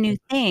and try new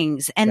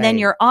things. And then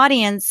your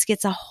audience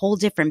gets a whole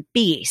different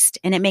beast,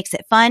 and it makes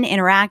it fun,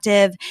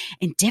 interactive,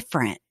 and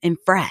different and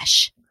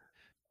fresh.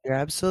 You're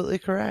absolutely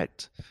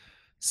correct.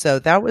 So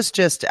that was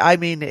just, I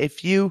mean,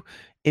 if you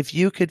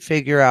could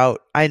figure out,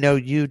 I know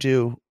you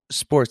do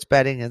sports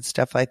betting and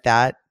stuff like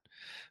that,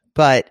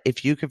 but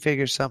if you could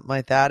figure something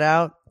like that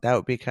out, that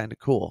would be kind of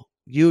cool.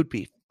 You'd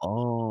be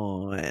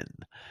fun.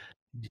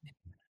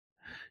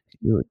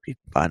 You would be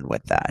fun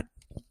with that.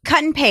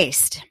 Cut and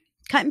paste.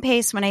 Cut and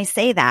paste. When I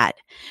say that,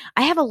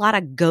 I have a lot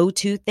of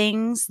go-to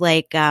things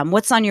like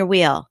what's on your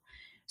wheel.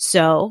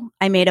 So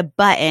I made a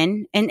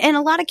button, and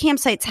a lot of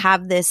campsites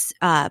have this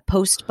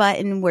post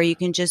button where you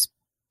can just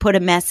put a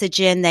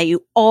message in that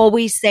you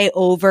always say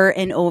over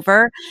and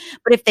over.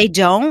 But if they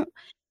don't,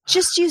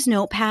 just use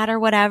Notepad or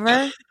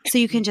whatever, so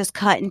you can just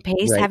cut and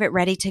paste, have it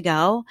ready to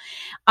go.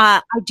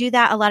 I do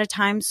that a lot of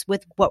times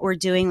with what we're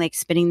doing, like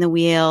spinning the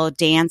wheel,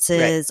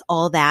 dances,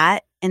 all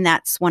that. And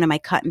that's one of my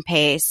cut and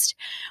paste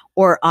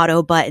or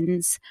auto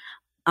buttons.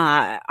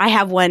 I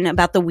have one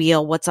about the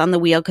wheel, what's on the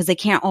wheel, because they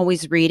can't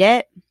always read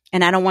it.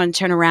 And I don't want to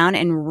turn around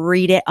and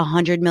read it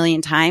 100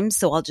 million times.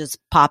 So I'll just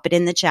pop it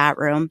in the chat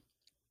room.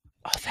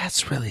 Oh,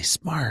 that's really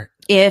smart.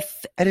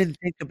 If I didn't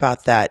think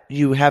about that,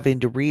 you having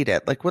to read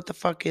it. Like, what the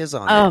fuck is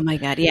on it? Oh my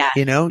God. Yeah.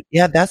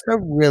 Yeah, that's a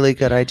really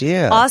good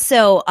idea.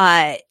 Also,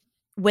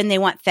 when they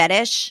want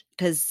fetish,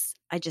 because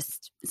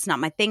it's not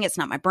my thing. It's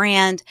not my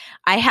brand.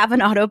 I have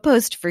an auto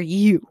post for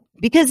you,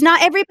 because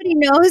not everybody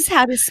knows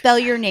how to spell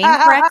your name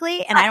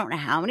correctly. And I don't know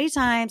how many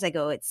times I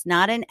go, it's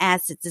not an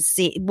S, it's a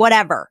C,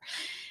 whatever.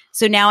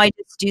 So now I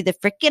just do the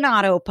freaking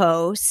auto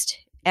post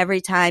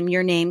every time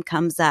your name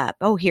comes up.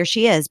 Oh, here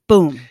she is.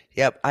 Boom.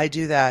 Yep, I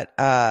do that.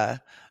 I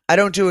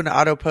don't do an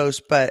auto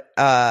post, but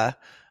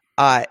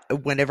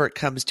whenever it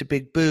comes to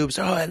big boobs,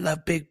 oh, I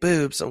love big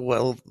boobs.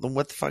 Well,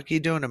 what the fuck are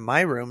you doing in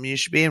my room? You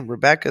should be in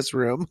Rebecca's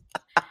room.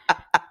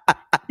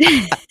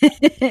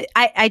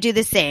 I do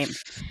the same.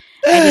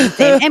 I do the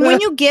same. And when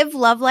you give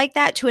love like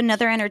that to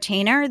another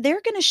entertainer,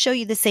 they're going to show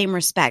you the same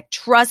respect.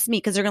 Trust me,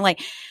 because they're going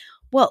to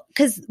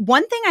because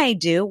one thing I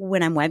do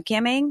when I'm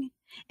webcamming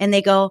and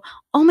they go,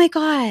 oh my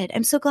God,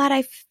 I'm so glad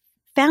I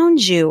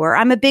found you, or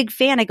I'm a big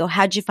fan. I go,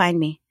 how'd you find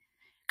me?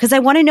 Because I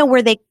want to know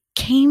where they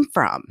came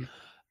from.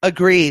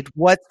 Agreed.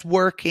 What's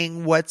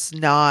working, what's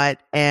not,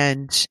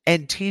 and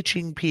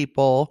teaching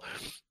people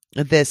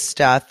this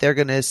stuff. They're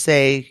going to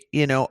say,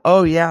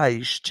 oh yeah,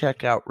 you should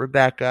check out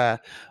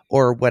Rebecca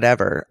or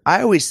whatever.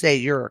 I always say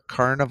you're a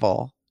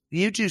carnival.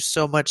 You do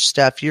so much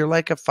stuff. You're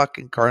like a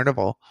fucking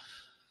carnival.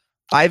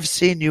 I've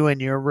seen you in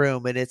your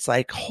room and it's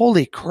like,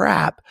 holy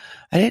crap.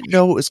 I didn't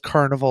know it was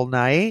carnival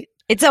night.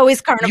 It's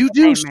always carnival you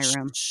do night in my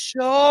room.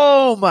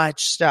 So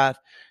much stuff.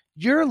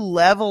 Your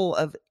level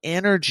of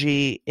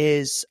energy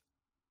is,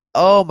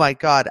 oh my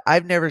God,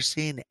 I've never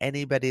seen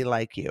anybody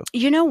like you.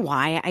 You know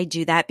why I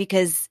do that?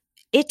 Because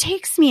it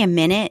takes me a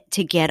minute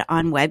to get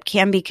on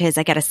webcam, because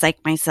I got to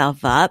psych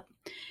myself up.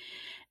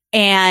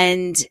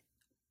 And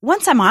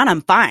once I'm on,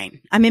 I'm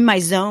fine. I'm in my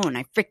zone.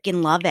 I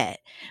freaking love it.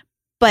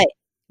 But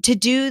to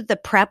do the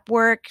prep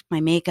work, my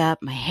makeup,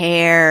 my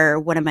hair,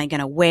 what am I going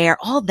to wear,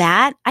 all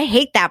that, I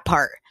hate that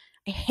part.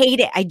 I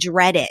hate it. I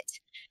dread it.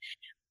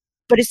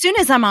 But as soon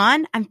as I'm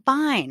on, I'm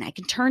fine. I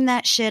can turn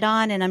that shit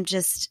on and I'm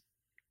just,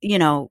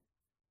 I'm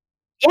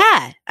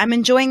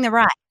enjoying the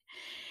ride.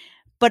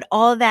 But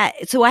all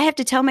that, so I have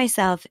to tell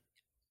myself,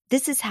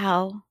 this is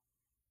how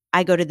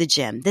I go to the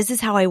gym. This is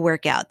how I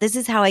work out. This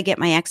is how I get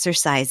my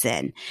exercise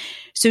in.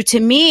 So to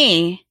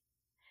me,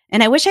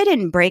 and I wish I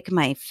didn't break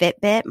my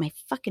Fitbit. My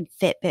fucking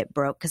Fitbit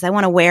broke because I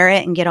want to wear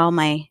it and get all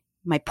my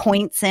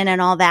points in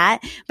and all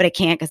that, but I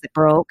can't because it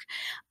broke.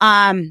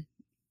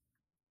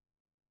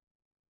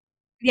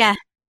 Yeah,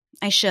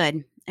 I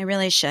should. I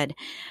really should.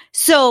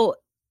 So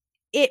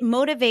it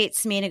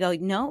motivates me to go,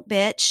 no,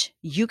 bitch,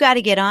 you got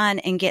to get on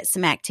and get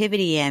some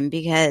activity in,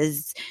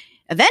 because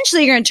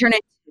eventually you're going to turn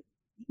it.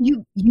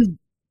 You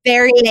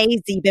very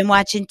lazy, been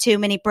watching too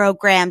many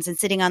programs and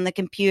sitting on the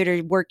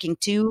computer, working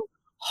too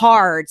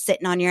hard,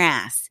 sitting on your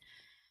ass.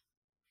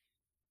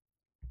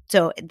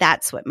 So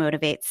that's what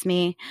motivates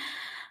me.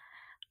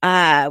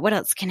 What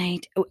else can I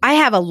do? I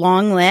have a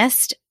long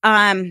list.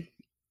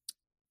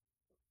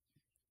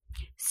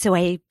 So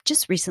I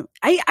just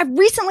I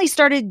recently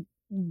started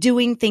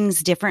doing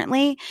things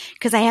differently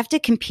because I have to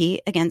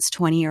compete against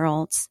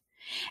 20-year-olds.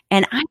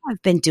 And I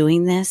have been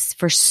doing this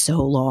for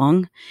so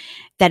long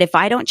that if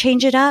I don't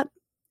change it up,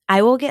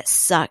 I will get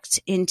sucked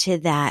into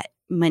that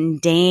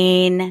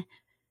mundane,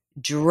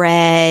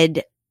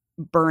 dread,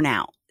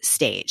 burnout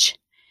stage.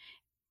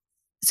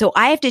 So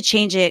I have to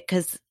change it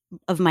because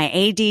of my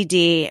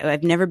ADD.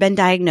 I've never been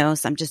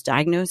diagnosed. I'm just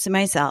diagnosing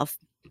myself,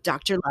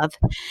 Dr. Love,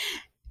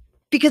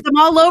 because I'm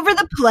all over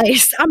the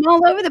place. I'm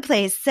all over the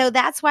place. So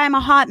that's why I'm a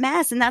hot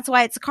mess. And that's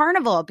why it's a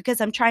carnival, because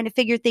I'm trying to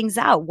figure things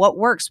out. What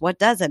works, what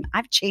doesn't.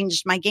 I've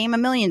changed my game a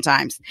million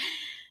times.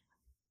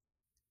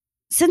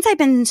 Since I've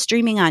been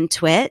streaming on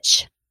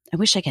Twitch, I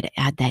wish I could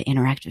add that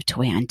interactive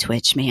toy on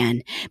Twitch,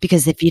 man,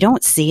 because if you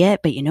don't see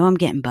it, but you know I'm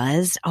getting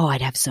buzzed,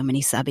 I'd have so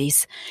many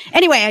subbies.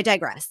 Anyway, I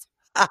digress.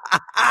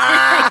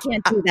 I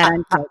can't do that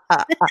on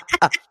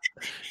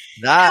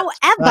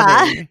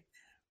Twitch.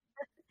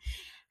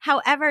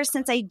 However,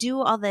 since I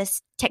do all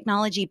this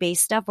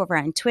technology-based stuff over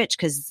on Twitch,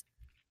 because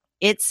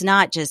it's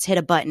not just hit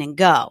a button and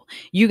go.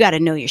 You got to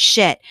know your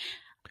shit.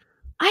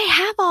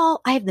 I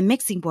have the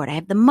mixing board. I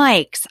have the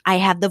mics. I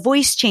have the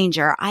voice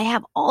changer. I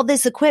have all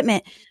this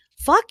equipment.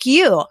 Fuck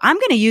you. I'm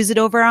going to use it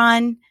over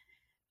on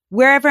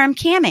wherever I'm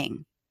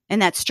camming.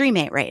 And that's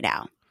StreamMate right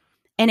now.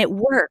 And it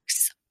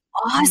works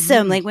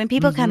awesome. Like when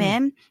people come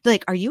in, they're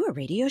like, are you a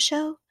radio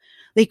show?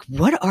 Like,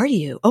 what are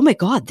you? Oh my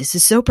God, this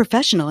is so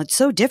professional. It's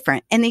so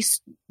different. And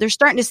they're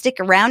starting to stick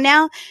around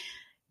now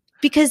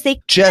because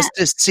they just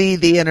to see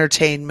the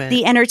entertainment,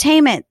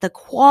 the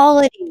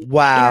quality,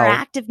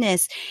 wow,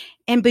 interactiveness.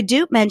 And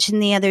Badoop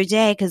mentioned the other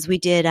day, because we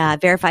did a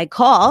verified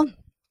call,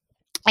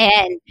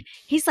 and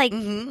he's like,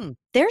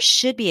 there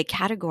should be a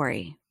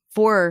category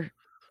for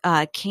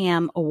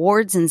cam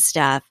awards and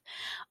stuff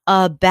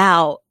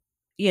about,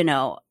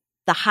 the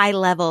high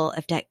level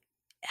of tech.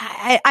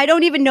 I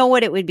don't even know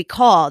what it would be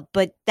called,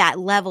 but that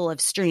level of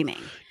streaming.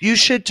 You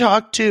should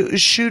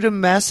shoot a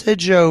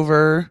message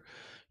over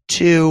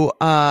to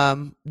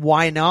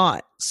Why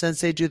Not,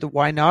 since they do the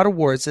Why Not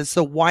Awards. It's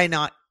the Why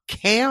Not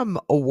Cam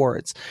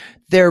Awards.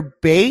 They're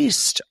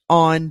based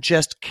on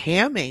just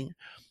camming,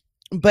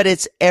 but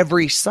it's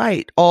every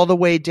site all the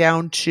way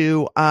down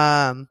to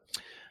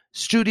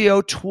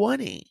Studio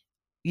 20.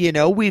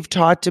 We've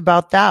talked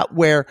about that,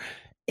 where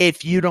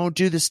if you don't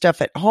do the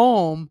stuff at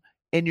home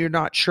and you're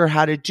not sure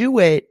how to do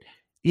it,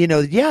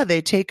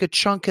 they take a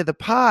chunk of the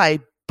pie,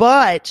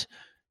 but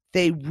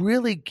they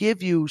really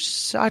give you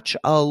such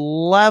a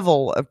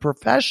level of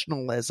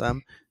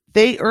professionalism.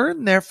 They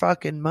earn their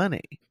fucking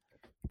money.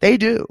 They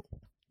do.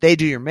 They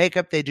do your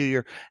makeup. They do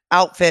your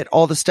outfit,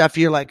 all the stuff.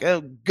 You're like,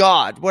 oh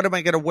God, what am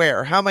I going to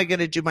wear? How am I going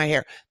to do my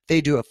hair?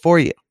 They do it for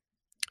you.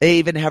 They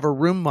even have a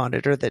room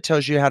monitor that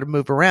tells you how to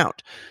move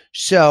around.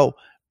 So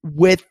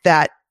with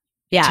that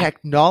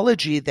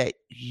technology that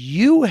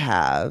you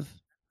have,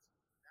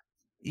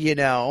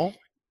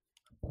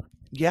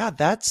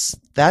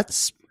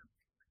 that's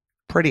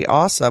pretty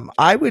awesome.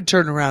 I would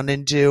turn around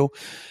and do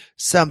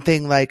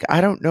something like,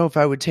 I don't know if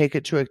I would take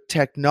it to a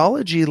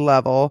technology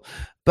level,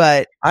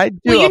 but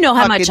I'd do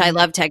how much I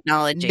love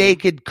technology.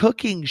 Naked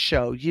cooking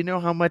show. You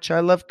know how much I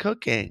love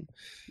cooking.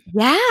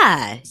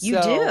 Yeah,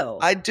 you do.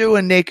 I'd do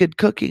a naked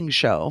cooking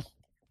show.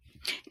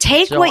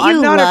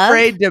 I'm not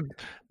afraid to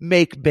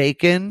make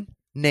bacon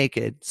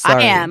naked.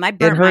 Sorry. I am. I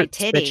burnt my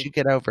titty. But you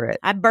get over it.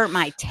 I burnt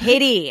my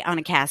titty on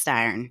a cast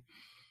iron.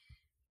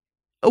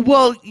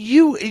 Well,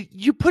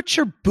 you put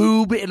your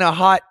boob in a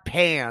hot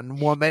pan,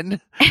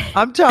 woman.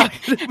 I'm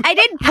talking. I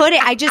didn't put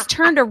it. I just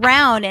turned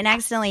around and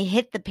accidentally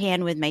hit the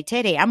pan with my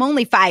titty. I'm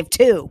only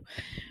 5'2".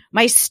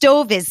 My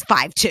stove is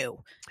 5'2".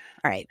 All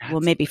right.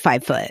 Well, maybe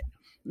 5 foot.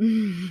 Oh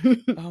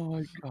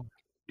my God.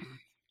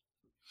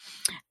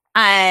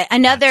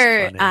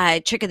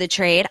 Another trick of the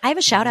trade. I have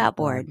a shout out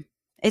board.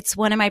 It's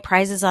one of my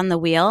prizes on the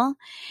wheel.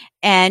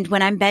 And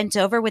when I'm bent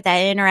over with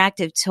that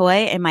interactive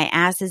toy and my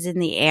ass is in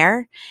the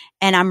air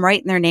and I'm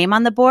writing their name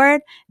on the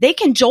board, they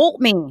can jolt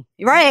me.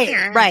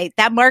 Right.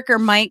 That marker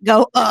might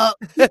go up.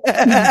 But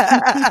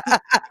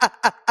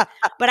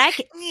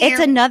it's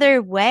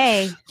another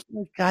way. Oh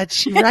my God,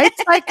 she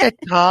writes like a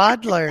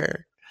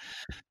toddler.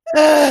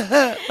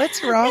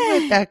 What's wrong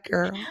with that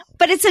girl?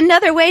 But it's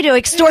another way to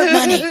extort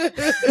money.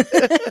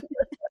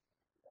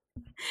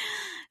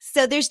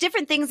 So there's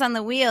different things on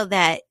the wheel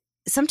that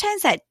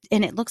sometimes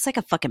and it looks like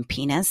a fucking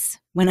penis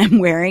when I'm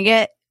wearing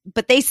it,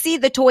 but they see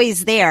the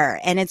toys there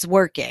and it's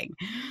working.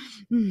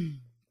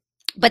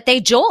 But they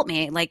jolt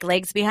me, like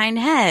legs behind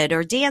head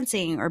or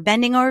dancing or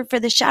bending over for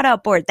the shout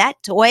out board.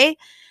 That toy,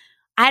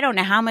 I don't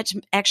know how much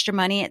extra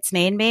money it's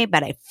made me,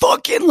 but I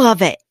fucking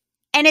love it.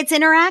 And it's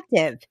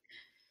interactive.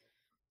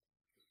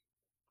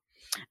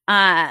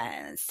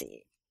 Let's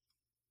see.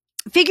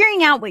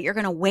 Figuring out what you're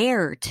going to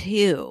wear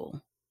too.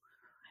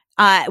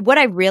 What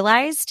I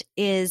realized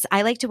is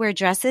I like to wear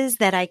dresses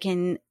that I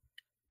can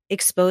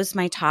expose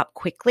my top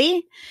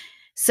quickly.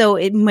 So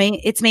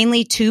it's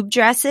mainly tube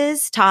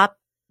dresses, top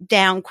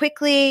down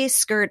quickly,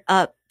 skirt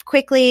up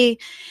quickly,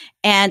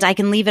 and I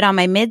can leave it on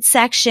my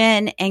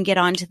midsection and get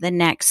on to the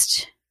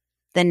next,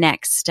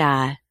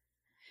 I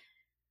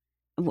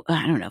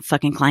don't know,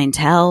 fucking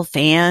clientele,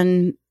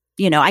 fan,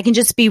 I can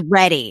just be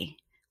ready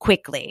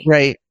quickly.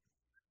 Right.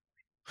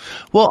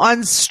 Well,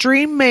 on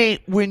StreamMate,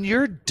 when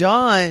you're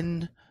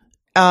done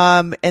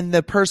and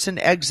the person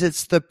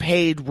exits the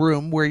paid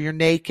room where you're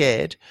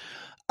naked,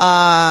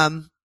 they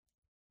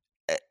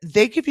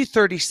give you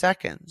 30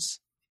 seconds.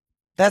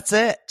 That's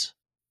it.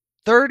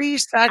 30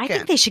 seconds. I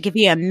think they should give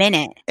you a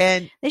minute.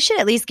 And they should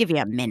at least give you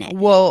a minute.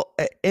 Well,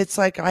 it's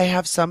like I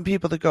have some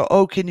people that go,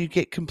 "Oh, can you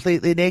get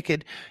completely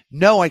naked?"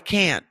 No, I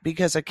can't,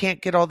 because I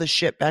can't get all this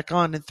shit back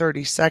on in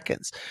 30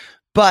 seconds.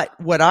 But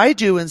what I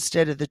do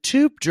instead of the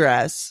tube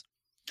dress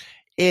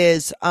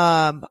is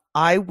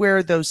I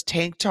wear those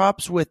tank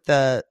tops with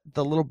the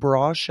little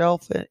bra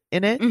shelf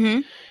in it.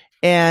 Mm-hmm.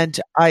 And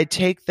I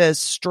take the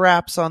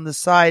straps on the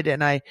side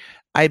and I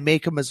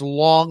make them as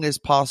long as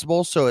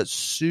possible, so it's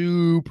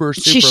super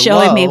She's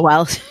showing low. me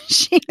while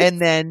and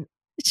then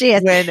she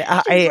is. when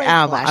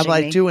I'm flashing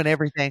like me. doing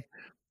everything.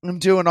 I'm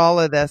doing all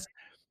of this.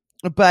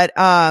 But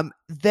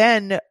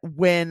then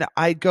when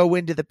I go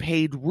into the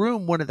paid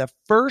room, one of the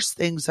first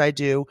things I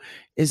do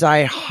is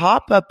I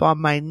hop up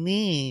on my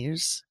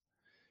knees,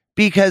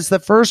 because the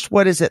first,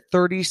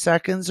 30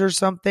 seconds or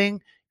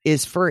something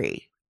is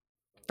free.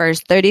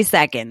 First 30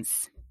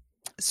 seconds.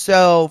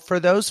 So for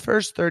those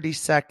first 30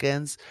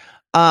 seconds,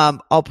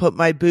 I'll put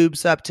my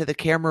boobs up to the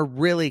camera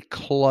really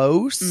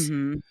close.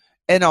 Mm-hmm.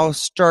 And I'll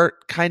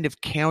start kind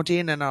of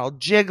counting, and I'll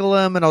jiggle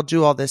them, and I'll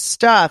do all this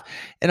stuff,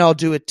 and I'll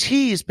do a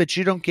tease, but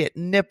you don't get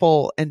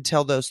nipple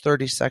until those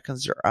 30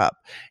 seconds are up.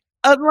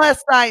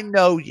 Unless I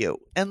know you.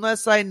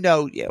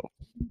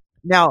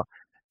 Now,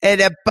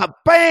 and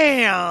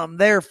bam,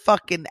 they're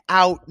fucking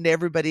out, and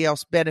everybody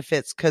else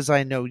benefits because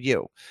I know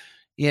you,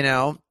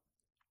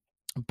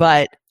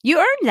 But you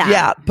earned that.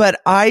 Yeah, but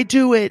I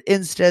do it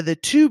instead of the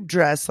tube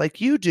dress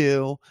like you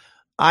do.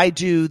 I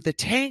do the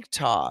tank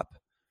top.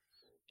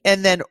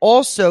 And then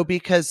also,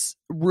 because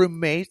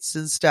roommates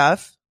and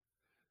stuff,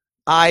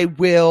 I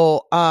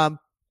will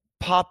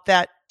pop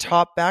that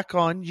top back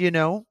on,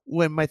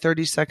 when my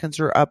 30 seconds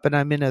are up and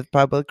I'm in a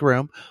public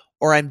room,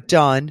 or I'm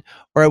done,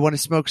 or I want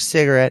to smoke a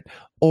cigarette,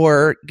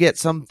 or get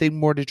something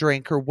more to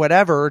drink, or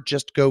whatever, or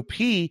just go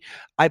pee.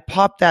 I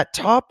pop that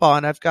top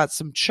on. I've got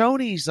some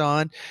chonies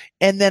on,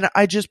 and then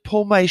I just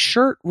pull my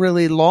shirt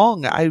really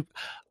long.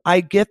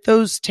 I get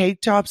those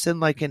tank tops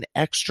in like an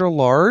extra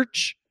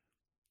large.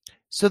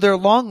 So they're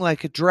long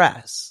like a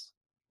dress.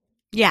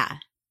 Yeah.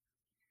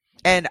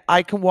 And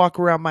I can walk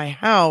around my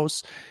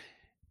house.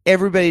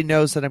 Everybody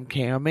knows that I'm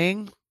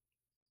camming.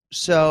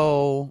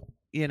 So,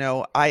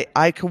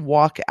 I can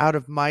walk out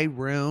of my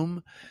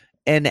room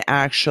and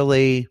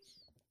actually,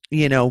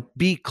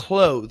 be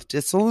clothed.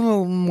 It's a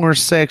little more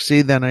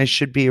sexy than I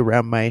should be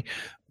around my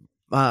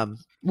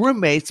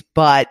roommates,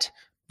 but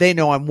they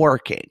know I'm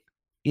working,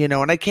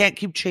 and I can't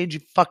keep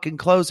changing fucking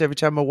clothes every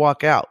time I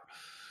walk out.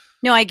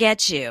 No, I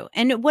get you.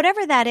 And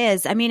whatever that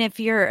is, I mean, if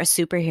you're a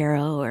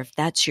superhero, or if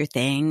that's your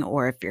thing,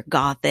 or if you're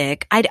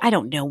gothic, I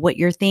don't know what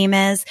your theme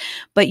is,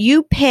 but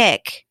you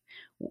pick.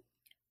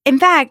 In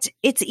fact,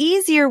 it's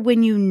easier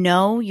when you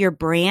know your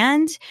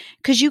brand,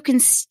 because you can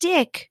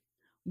stick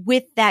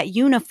with that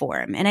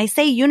uniform. And I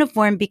say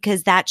uniform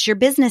because that's your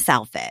business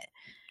outfit.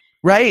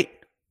 Right.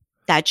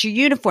 That's your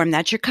uniform.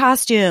 That's your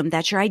costume.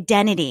 That's your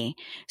identity.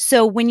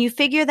 So when you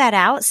figure that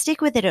out, stick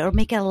with it. It'll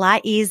make it a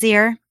lot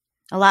easier.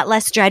 A lot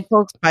less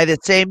dreadful. Buy the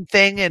same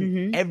thing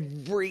in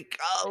every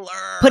color.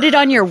 Put it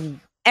on your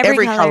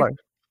every color.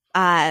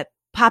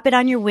 Pop it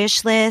on your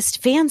wish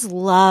list. Fans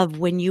love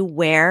when you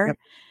wear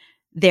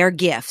their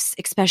gifts,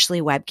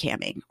 especially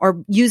webcamming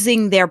or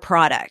using their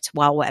product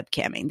while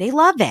webcamming. They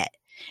love it.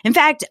 In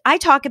fact, I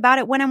talk about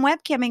it when I'm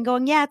webcamming,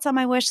 going, yeah, it's on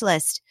my wish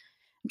list.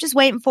 I'm just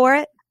waiting for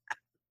it.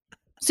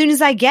 As soon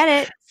as I get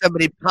it.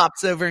 Somebody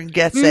pops over and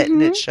gets it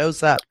and it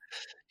shows up.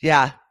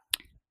 Yeah.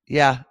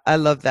 Yeah, I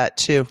love that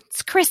too.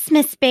 It's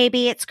Christmas,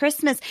 baby. It's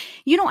Christmas.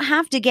 You don't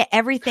have to get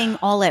everything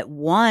all at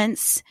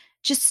once.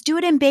 Just do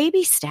it in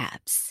baby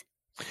steps.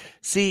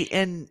 See,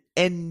 in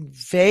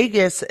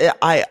Vegas,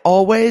 I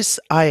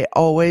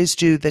always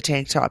do the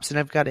tank tops, and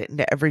I've got it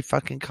in every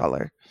fucking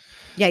color.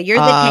 Yeah, you're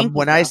the tank.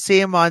 When I see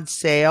them on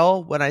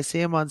sale,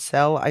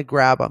 I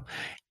grab them.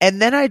 And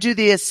then I do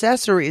the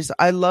accessories.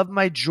 I love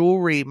my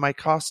jewelry, my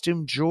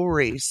costume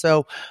jewelry.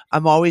 So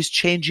I'm always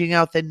changing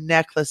out the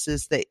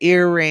necklaces, the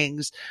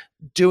earrings,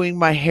 doing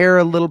my hair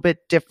a little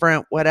bit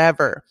different,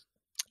 whatever.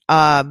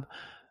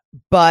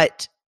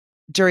 But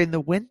during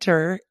the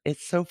winter,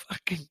 it's so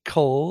fucking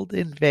cold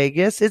in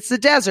Vegas. It's the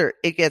desert.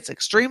 It gets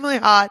extremely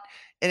hot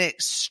and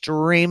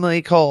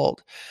extremely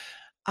cold.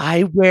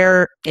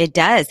 It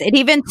does. It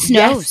even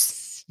snows.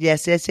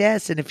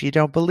 Yes. And if you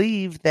don't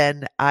believe,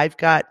 then I've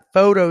got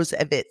photos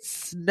of it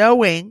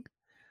snowing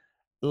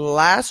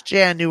last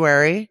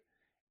January,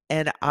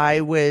 and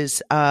I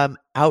was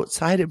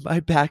outside of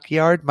my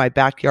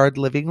backyard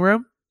living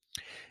room,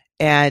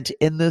 and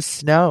in the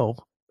snow,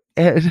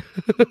 and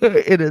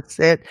in a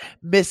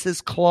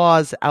Mrs.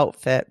 Claus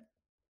outfit.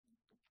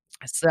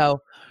 So,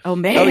 oh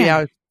man,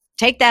 yeah,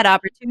 Take that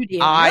opportunity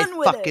and I run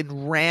with it.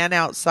 fucking ran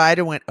outside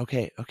and went,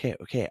 okay,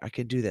 I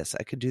can do this.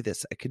 I can do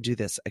this. I can do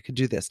this. I can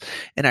do this.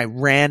 And I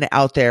ran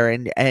out there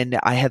and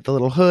I had the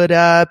little hood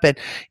up and,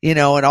 and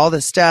all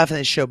this stuff. And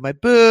I showed my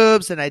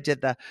boobs and I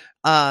did the,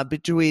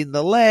 between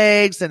the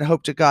legs and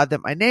hope to God that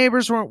my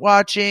neighbors weren't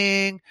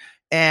watching.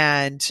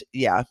 And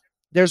yeah,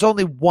 there's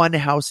only one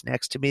house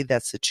next to me.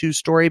 That's a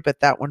 2-story,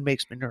 but that one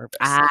makes me nervous.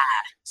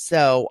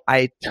 So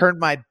I turned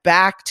my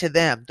back to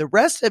them. The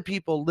rest of the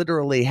people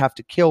literally have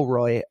to kill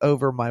Roy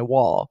over my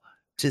wall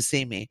to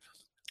see me.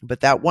 But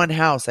that one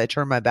house, I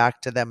turn my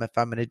back to them if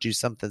I'm going to do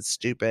something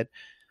stupid.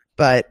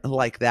 But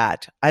like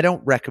that, I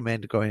don't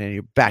recommend going in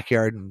your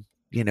backyard and,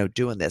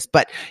 doing this.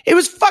 But it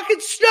was fucking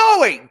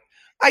snowing.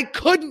 I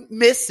couldn't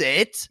miss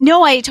it.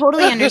 No, I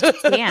totally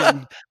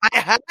understand. I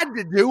had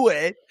to do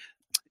it.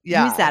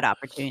 Yeah. Use that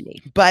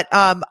opportunity. But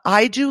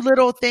I do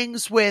little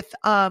things with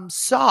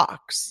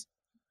socks.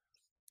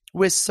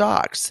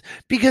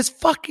 Because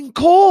fucking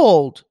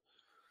cold.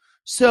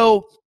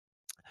 So,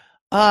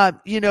 and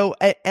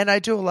I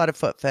do a lot of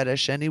foot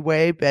fetish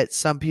anyway, but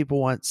some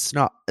people want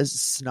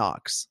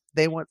snocks.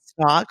 They want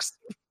snocks.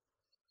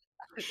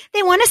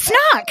 They want a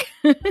snock.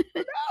 No.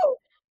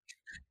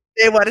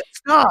 They want a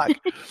snock.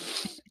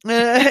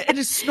 It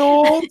is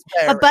snowberry.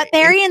 A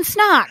buttberry and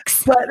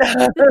snocks.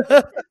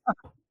 But,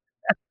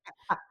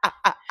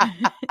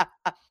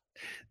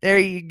 there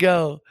you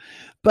go.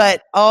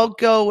 But I'll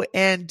go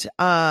and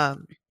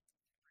I've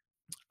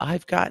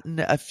gotten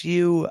a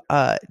few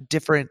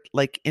different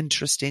like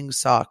interesting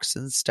socks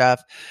and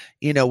stuff,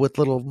 with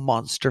little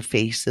monster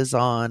faces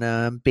on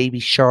them, baby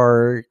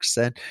sharks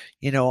and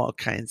all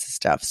kinds of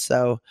stuff.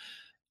 So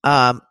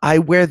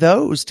I wear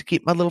those to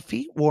keep my little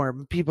feet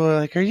warm. People are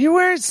like, "Are you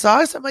wearing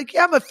socks?" I'm like,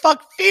 "Yeah, my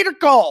fucking feet are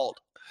cold."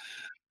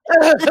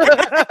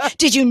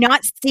 Did you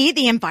not see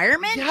the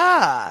environment?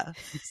 Yeah.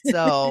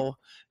 So,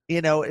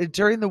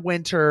 during the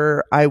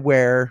winter, I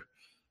wear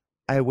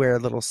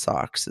little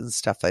socks and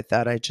stuff like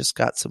that. I just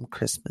got some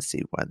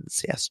Christmassy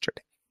ones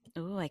yesterday.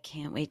 Oh, I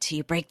can't wait till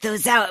you break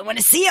those out. I want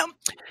to see them.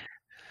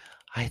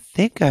 I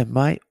think I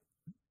might.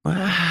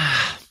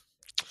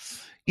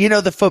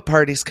 The foot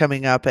party's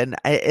coming up, and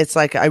it's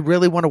like I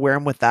really want to wear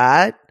them with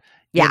that.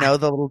 Yeah.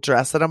 The little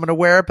dress that I'm going to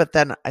wear. But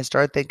then I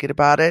started thinking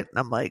about it, and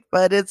I'm like,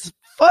 but it's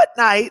foot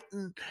night,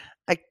 and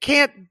I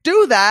can't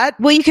do that.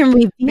 Well, you can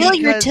reveal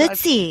your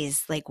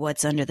tootsies, like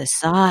what's under the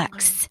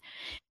socks.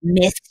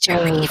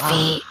 Mystery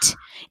feet.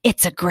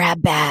 It's a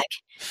grab bag.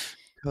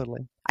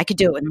 Totally. I could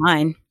do it with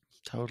mine.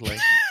 Totally.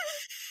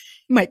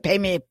 Might pay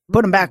me to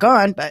put them back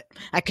on, but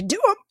I could do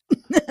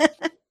them.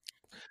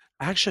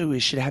 Actually, we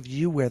should have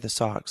you wear the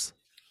socks.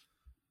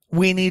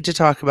 We need to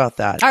talk about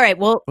that. All right.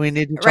 Well, we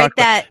need to talk write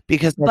that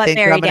because I think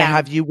I'm going to down.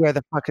 have you wear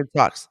the fucking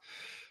socks.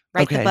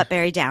 Write the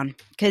buttberry down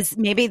because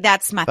maybe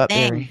that's my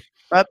thing.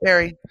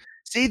 Buttberry.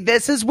 See,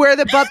 this is where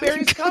the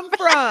buttberries come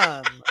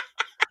from.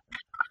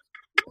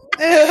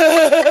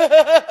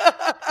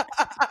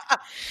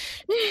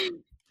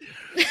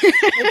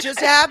 It just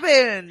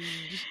happened.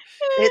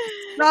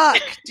 It stuck.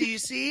 Do you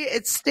see?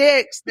 It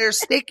sticks. They're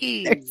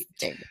sticky.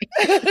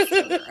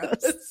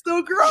 It's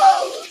so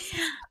gross.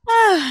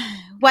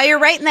 While you're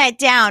writing that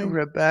down,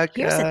 Rebecca,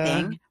 here's the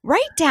thing.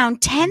 Write down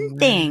 10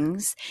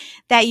 things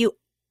that you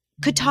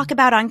could talk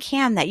about on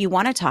cam that you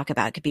want to talk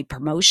about. It could be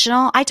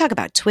promotional. I talk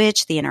about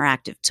Twitch, the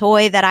interactive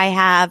toy that I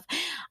have.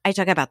 I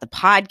talk about the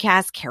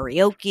podcast,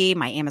 karaoke,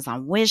 my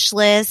Amazon wish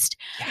list.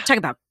 I talk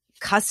about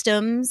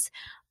customs.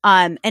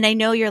 And I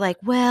know you're like,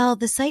 well,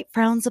 the site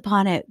frowns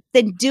upon it.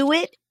 Then do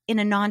it in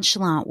a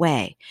nonchalant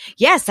way.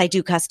 Yes, I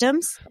do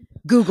customs.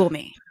 Google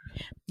me.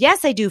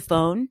 Yes, I do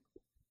phone.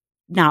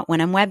 Not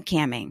when I'm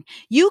webcamming.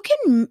 You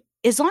can,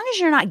 as long as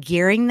you're not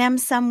gearing them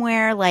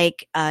somewhere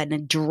like a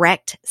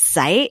direct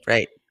site.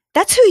 Right.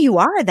 That's who you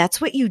are.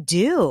 That's what you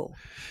do.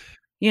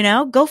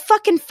 Go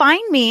fucking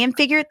find me and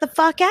figure it the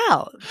fuck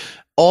out.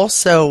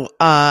 Also,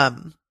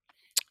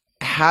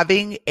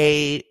 having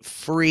a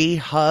free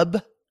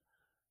hub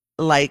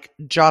like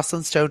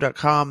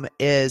jocelynstone.com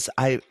is,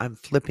 I'm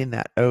flipping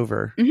that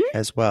over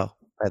as well,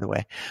 by the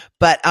way.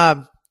 But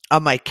on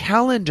my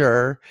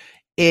calendar,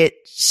 it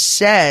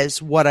says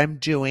what I'm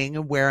doing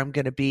and where I'm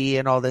going to be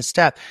and all this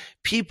stuff.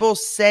 People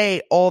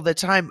say all the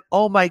time,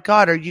 "Oh my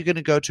God, are you going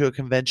to go to a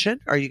convention?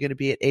 Are you going to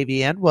be at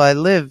AVN?" Well, I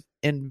live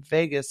in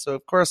Vegas, so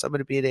of course I'm going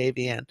to be at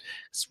AVN.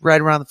 It's right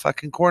around the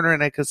fucking corner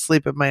and I could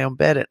sleep in my own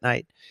bed at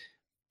night.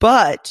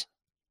 But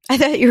I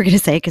thought you were going to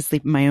say I could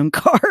sleep in my own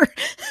car.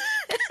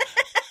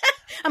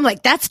 I'm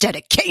like, that's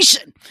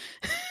dedication.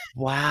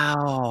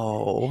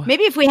 Wow.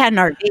 Maybe if we had an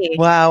RV,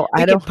 wow,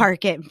 we could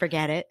park it and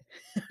forget it.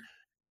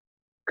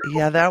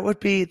 Yeah, that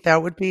would be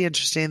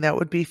interesting. That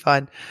would be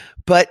fun.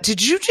 But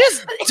did you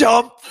just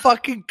dump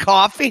fucking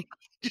coffee?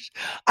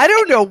 I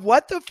don't know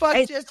what the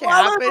fuck just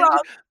happened,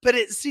 but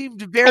it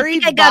seemed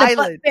very I got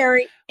violent. A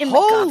buttberry in my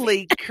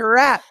Holy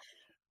crap.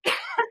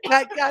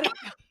 Excuse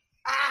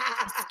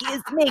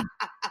me.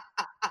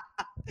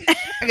 I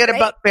got a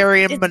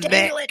buttberry in my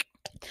neck.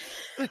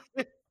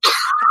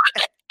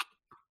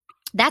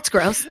 That's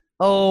gross.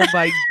 Oh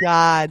my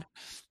God.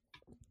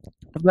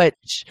 but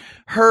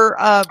her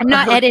I'm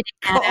not her editing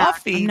that out.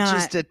 coffee I'm not.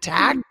 just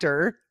attacked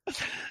her.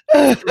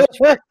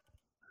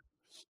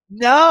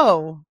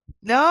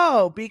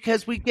 No,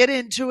 because we get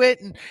into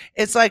it and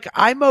it's like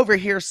I'm over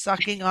here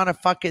sucking on a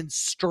fucking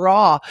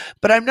straw,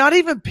 but I'm not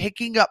even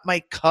picking up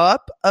my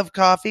cup of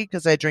coffee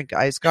because I drink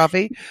iced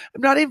coffee.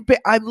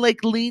 I'm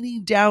like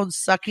leaning down,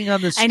 sucking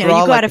on the I know, you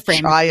straw go like out a of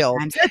frame child,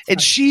 sometimes. That's and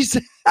fine. she's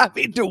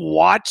having to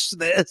watch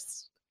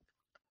this.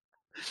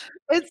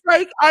 It's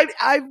like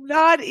I'm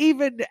not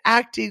even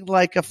acting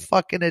like a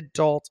fucking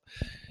adult.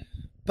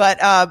 But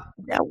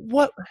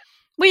what?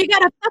 Well, you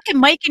got a fucking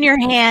mic in your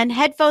hand,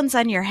 headphones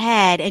on your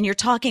head, and you're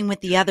talking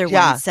with the other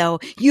Yeah. one. So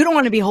you don't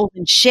want to be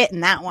holding shit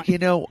in that one. You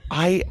know,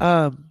 I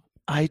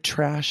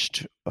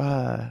trashed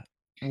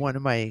one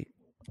of my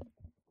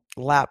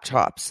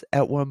laptops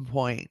at one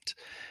point,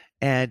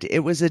 and it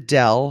was a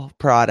Dell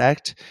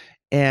product,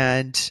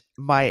 and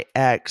my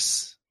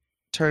ex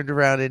turned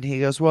around and he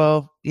goes,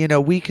 "Well, you know,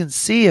 we can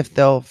see if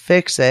they'll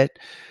fix it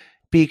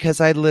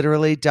because I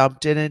literally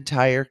dumped an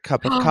entire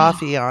cup of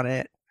coffee on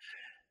it."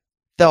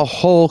 The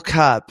whole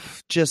cup,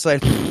 just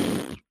like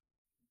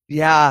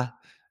yeah.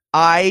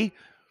 I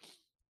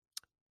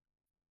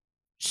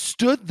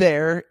stood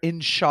there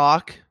in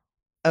shock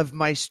of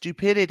my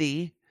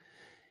stupidity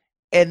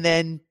and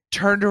then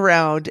turned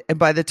around, and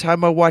by the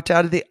time I walked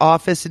out of the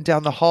office and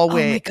down the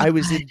hallway, I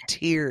was in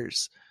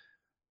tears.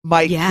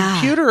 My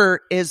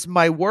computer is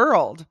my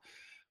world.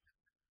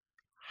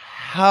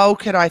 How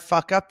could I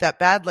fuck up that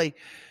badly?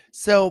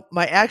 So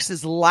my ex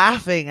is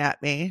laughing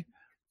at me.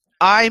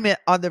 I'm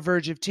on the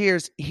verge of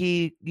tears.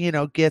 He,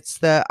 gets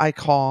I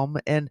call him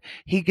and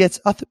he gets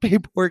all the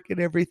paperwork and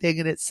everything.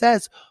 And it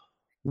says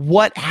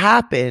what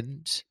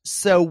happened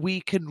so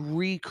we can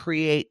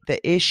recreate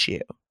the issue.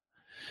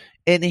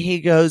 And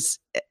he goes,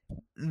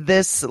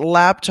 "This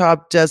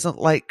laptop doesn't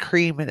like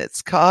cream in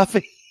its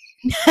coffee."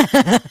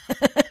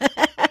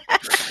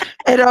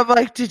 And I'm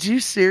like, "Did you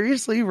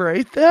seriously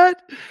write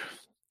that?"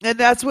 And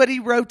that's what he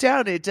wrote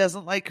down. It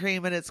doesn't like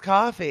cream in its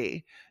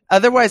coffee.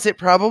 Otherwise, it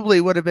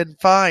probably would have been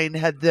fine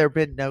had there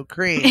been no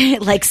cream.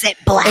 It likes it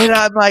black. And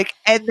I'm like,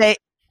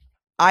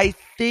 I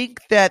think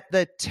that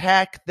the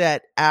tech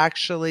that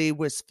actually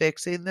was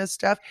fixing this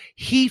stuff,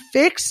 he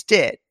fixed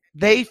it.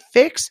 They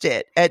fixed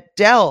it at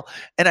Dell.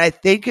 And I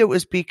think it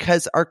was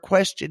because our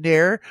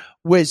questionnaire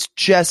was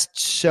just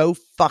so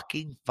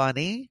fucking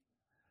funny.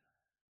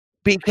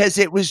 Because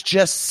it was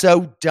just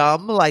so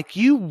dumb. Like,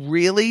 you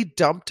really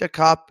dumped a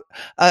cup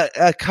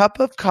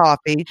of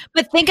coffee.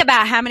 But think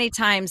about how many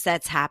times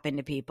that's happened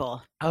to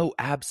people. Oh,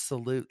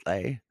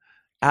 absolutely.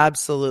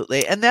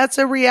 Absolutely. And that's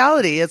a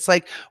reality. It's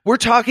like, we're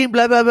talking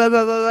blah, blah, blah,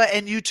 blah, blah, blah,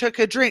 and you took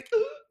a drink.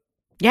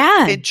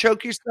 Yeah. And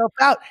choke yourself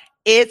out.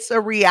 It's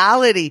a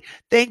reality.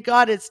 Thank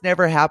God it's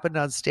never happened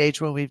on stage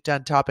when we've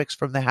done topics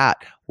from the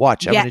hat.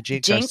 Watch, I'm going to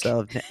jinx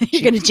ourselves.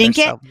 You're going to jink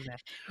it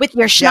with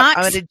your schnapps?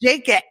 Yep, I'm going to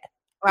jink it.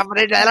 I'm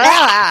going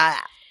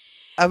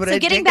So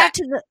getting back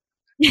to the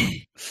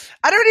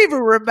I don't even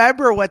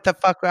remember what the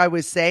fuck I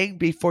was saying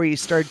before you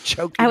started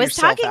choking. I was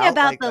yourself talking out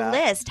about like the that.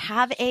 list.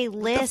 Have a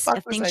list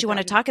of things you want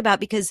to talking talk about,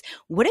 because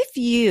what if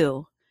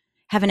you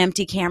have an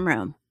empty cam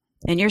room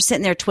and you're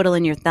sitting there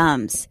twiddling your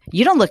thumbs?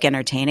 You don't look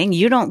entertaining.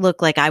 You don't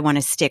look like I want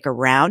to stick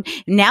around.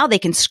 Now they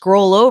can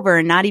scroll over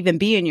and not even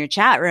be in your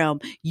chat room.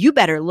 You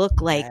better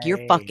look like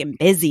you're fucking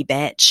busy,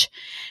 bitch.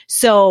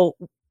 So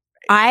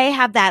I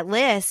have that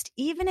list,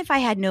 even if I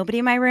had nobody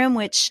in my room,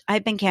 which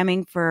I've been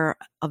camming for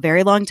a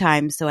very long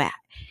time, so it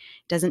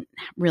doesn't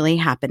really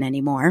happen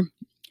anymore.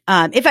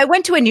 If I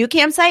went to a new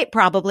campsite,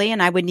 probably,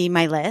 and I would need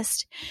my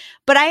list.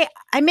 But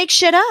I make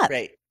shit up.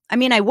 Right. I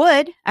mean, I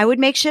would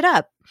make shit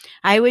up.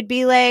 I would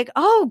be like,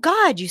 "Oh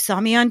God, you saw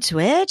me on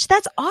Twitch?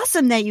 That's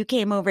awesome that you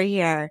came over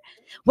here.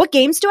 What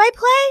games do I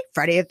play?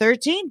 Friday the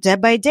 13th,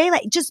 Dead by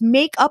Daylight." Just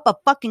make up a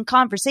fucking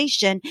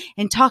conversation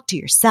and talk to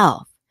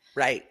yourself.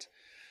 Right.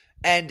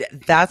 And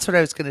that's what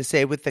I was going to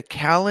say with the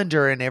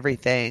calendar and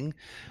everything.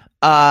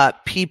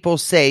 People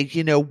say,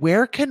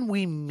 where can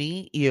we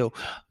meet you?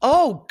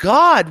 Oh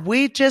God,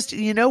 we just,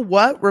 you know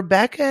what?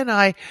 Rebecca and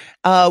I,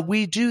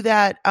 we do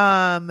that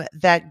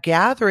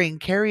gathering,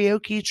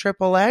 karaoke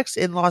XXX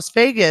in Las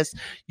Vegas.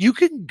 You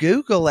can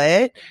Google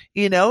it.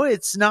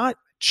 It's not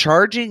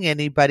charging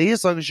anybody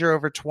as long as you're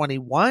over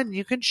 21.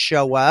 You can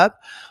show up.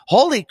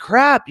 Holy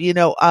crap.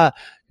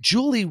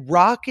 Julie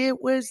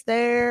Rocket was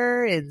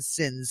there and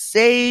Sin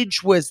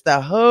Sage was the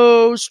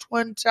host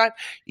one time,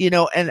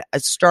 and I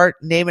start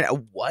naming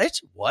it. What?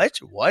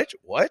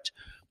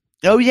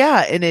 Oh yeah.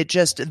 And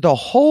the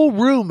whole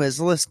room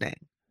is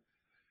listening.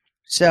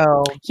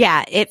 So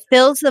yeah, it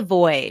fills the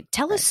void.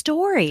 Tell a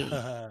story.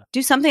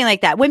 Do something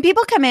like that. When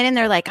people come in and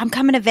they're like, "I'm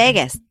coming to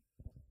Vegas,"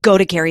 go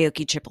to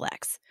karaoke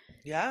XXX.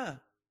 Yeah.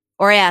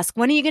 Or I ask,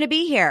 "When are you going to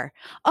be here?"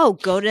 "Oh,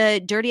 go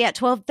to Dirty at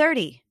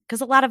 12:30. Because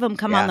a lot of them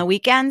come on the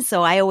weekends,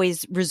 so I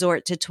always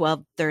resort to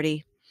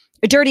 12:30,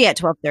 Dirty at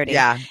 12:30.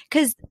 Yeah,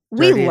 because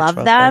we love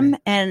them,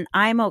 and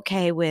I'm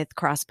okay with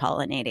cross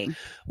pollinating.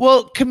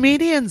 Well,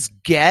 comedians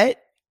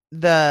get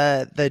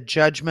the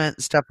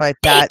judgment, stuff like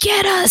They that.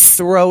 get us.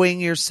 Throwing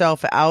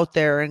yourself out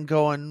there and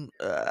going,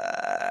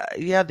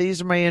 yeah,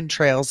 these are my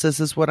entrails. This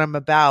is what I'm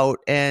about.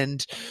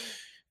 And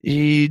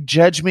you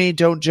judge me,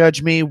 don't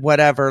judge me,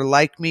 whatever.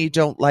 Like me,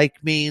 don't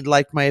like me,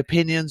 like my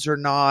opinions or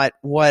not,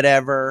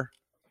 whatever.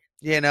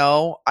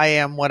 I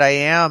am what I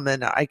am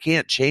and I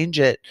can't change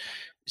it.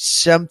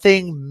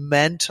 Something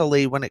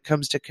mentally when it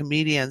comes to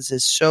comedians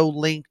is so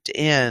linked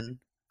in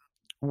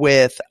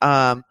with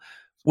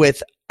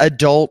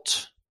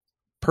adult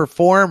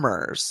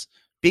performers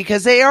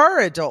because they are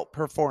adult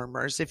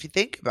performers if you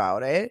think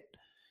about it.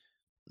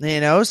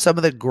 Some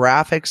of the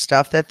graphic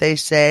stuff that they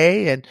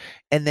say and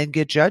then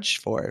get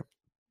judged for it.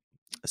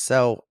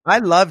 So I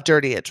love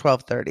Dirty at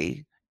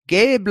 12:30.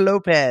 Gabe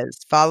Lopez,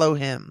 follow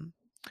him.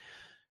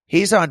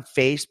 He's on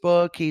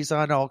Facebook. He's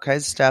on all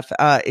kinds of stuff.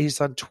 He's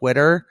on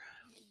Twitter,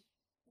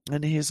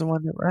 and he's the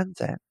one that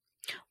runs it.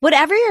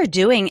 Whatever you're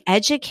doing,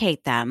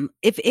 educate them.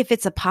 If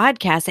it's a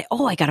podcast, say,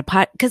 I got a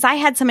pod. Because I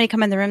had somebody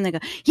come in the room, they go,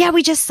 yeah,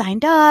 we just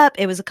signed up.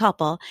 It was a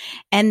couple.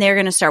 And they're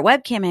going to start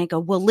webcamming. I go,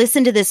 well,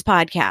 listen to this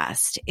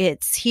podcast.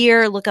 It's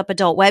here. Look up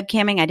adult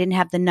webcamming. I didn't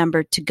have the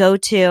number to go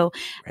to.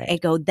 Right. I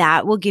go,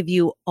 that will give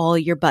you all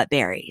your butt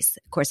berries.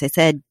 Of course, I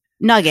said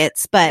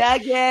nuggets,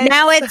 but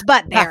now it's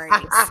butt berries.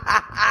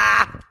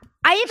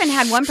 I even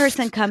had one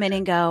person come in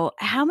and go,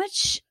 how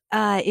much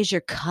is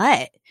your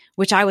cut?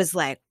 Which I was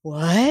like,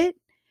 what?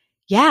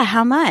 Yeah,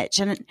 how much?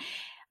 And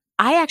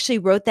I actually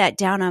wrote that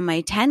down on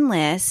my 10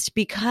 list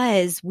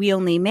because we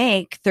only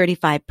make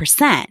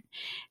 35%.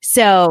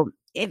 So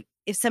if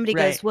somebody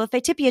goes, well, if I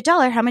tip you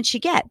 $1, how much you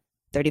get?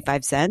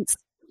 35 cents.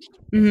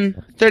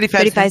 Mm-hmm.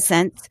 35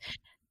 cents.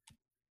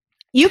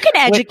 You can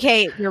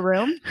educate your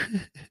room.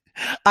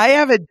 I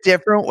have a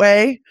different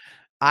way.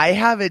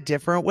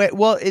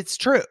 Well, it's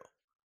true.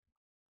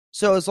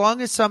 So as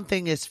long as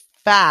something is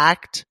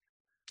fact.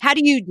 How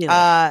do you do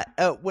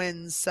it?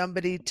 When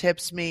somebody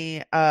tips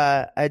me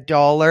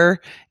 $1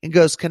 and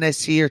goes, can I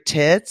see your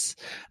tits?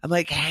 I'm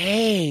like,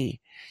 hey,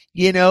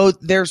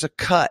 there's a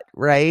cut,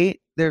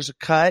 right? There's a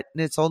cut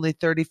and it's only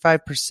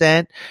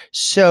 35%.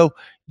 So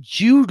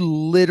you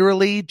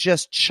literally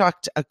just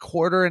chucked a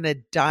quarter and a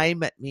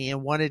dime at me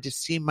and wanted to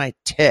see my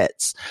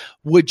tits.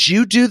 Would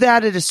you do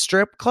that at a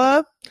strip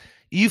club?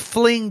 You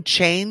fling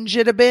change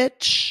at a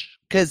bitch?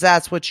 Because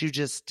that's what you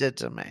just did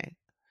to me.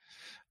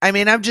 I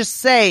mean, I'm just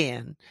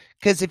saying,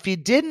 because if you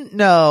didn't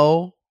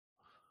know,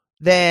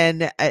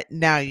 then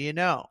now you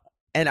know.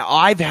 And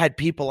I've had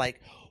people like,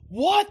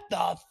 what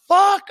the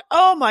fuck?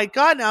 Oh my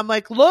God. And I'm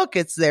like, look,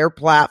 it's their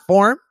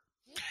platform.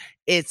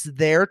 It's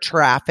their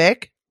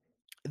traffic.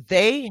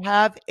 They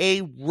have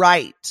a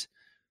right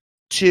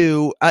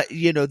to,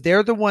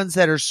 they're the ones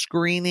that are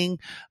screening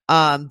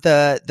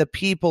the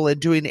people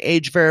and doing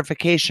age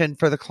verification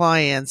for the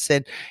clients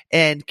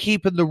and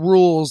keeping the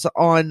rules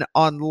on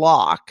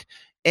lock.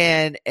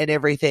 And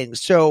everything.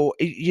 So,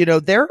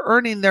 they're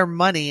earning their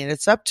money and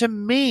it's up to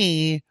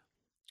me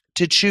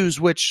to choose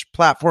which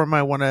platform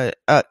I want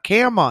to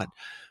cam on.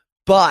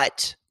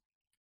 But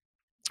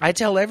I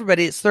tell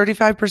everybody it's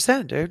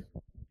 35%, dude.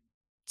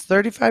 It's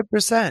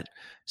 35%.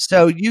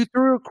 So you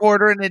threw a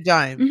quarter and a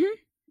dime. Mm-hmm.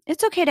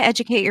 It's okay to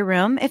educate your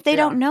room. If they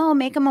don't know,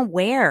 make them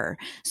aware.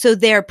 So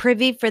they're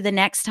privy for the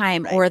next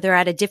time or they're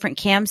at a different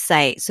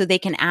campsite so they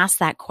can ask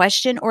that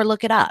question or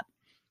look it up.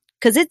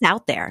 Because it's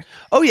out there.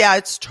 Oh, yeah.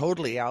 It's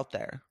totally out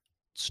there.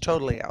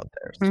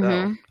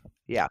 So,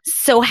 yeah.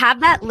 So have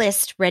that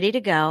list ready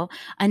to go.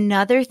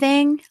 Another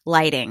thing,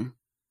 lighting.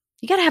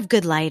 You got to have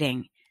good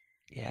lighting.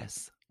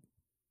 Yes.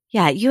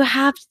 Yeah. You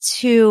have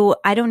to,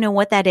 I don't know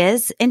what that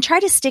is. And try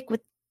to stick with,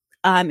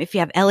 if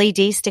you have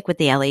LED, stick with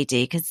the LED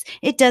because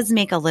it does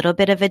make a little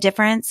bit of a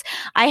difference.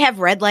 I have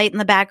red light in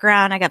the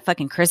background. I got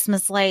fucking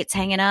Christmas lights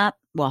hanging up.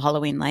 Well,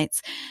 Halloween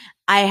lights.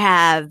 I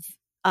have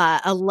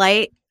a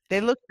light. They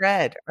look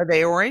red. Are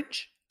they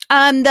orange?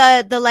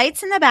 The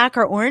lights in the back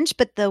are orange,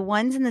 but the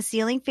ones in the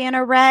ceiling fan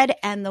are red,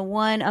 and the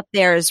one up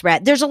there is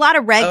red. There's a lot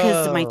of red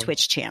because of my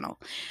Twitch channel,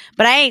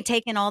 but I ain't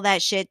taking all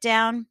that shit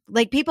down.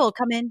 Like people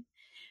come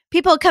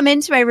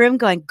into my room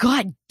going,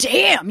 "God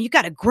damn, you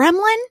got a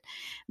gremlin?"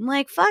 I'm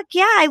like, "Fuck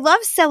yeah, I love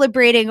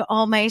celebrating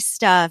all my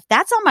stuff.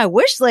 That's on my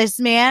wish list,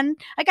 man.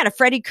 I got a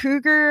Freddy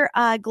Krueger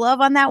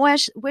glove on that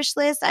wish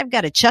list. I've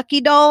got a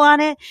Chucky doll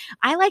on it.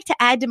 I like to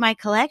add to my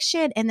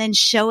collection and then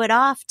show it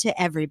off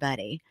to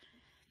everybody."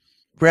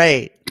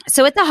 Right.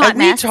 So it's a hot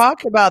mess. We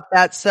talked about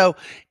that. So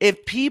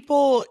if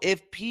people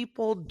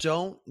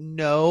don't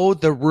know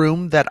the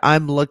room that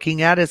I'm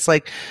looking at, it's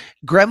like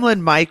Gremlin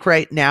Mike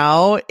right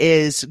now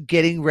is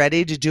getting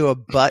ready to do a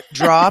butt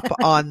drop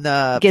on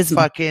the Gizmo.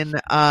 Fucking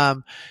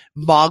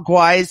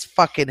Mogwai's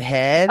fucking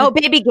head. Oh,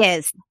 baby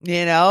Giz.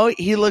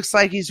 He looks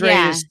like he's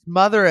ready to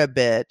smother a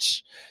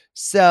bitch.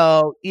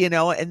 So,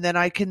 and then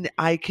I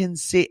can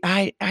see,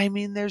 I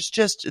mean, there's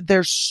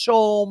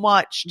so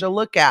much to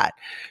look at.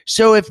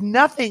 So if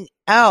nothing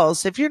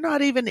else, if you're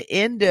not even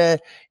into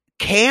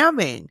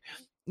camming,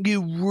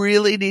 you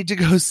really need to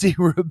go see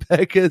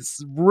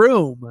Rebecca's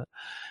room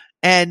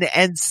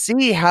and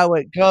see how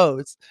it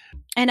goes.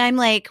 And I'm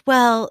like,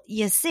 well,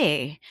 you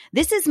see,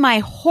 this is my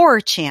horror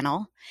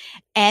channel.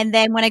 And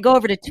then when I go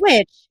over to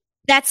Twitch,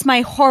 that's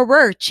my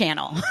horror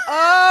channel.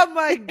 Oh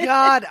my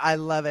God. I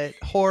love it.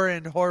 Horror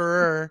and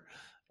horror.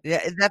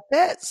 Yeah, that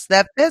fits.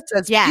 That fits.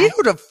 That's Yeah. It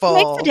beautiful.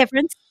 makes a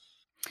difference.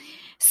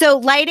 So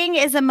lighting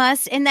is a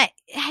must in that.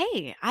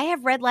 Hey, I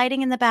have red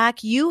lighting in the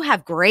back. You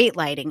have great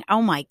lighting.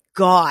 Oh my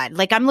God.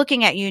 Like I'm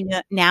looking at you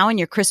now and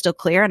you're crystal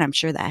clear. And I'm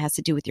sure that has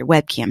to do with your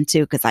webcam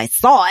too, because I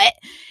saw it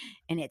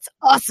and it's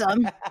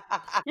awesome.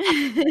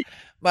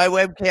 My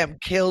webcam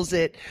kills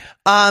it.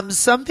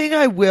 Something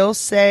I will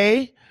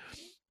say,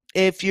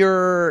 if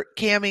you're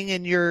camming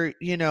and you're,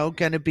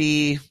 going to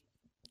be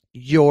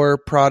your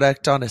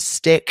product on a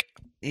stick,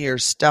 you're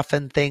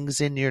stuffing things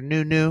in your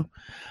noo-noo,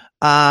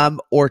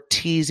 or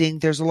teasing.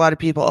 There's a lot of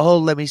people, oh,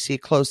 let me see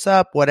close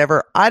up,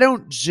 whatever. I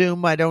don't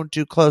zoom. I don't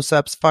do close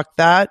ups. Fuck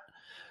that.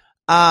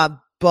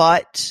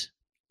 But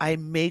I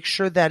make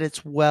sure that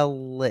it's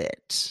well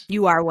lit.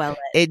 You are well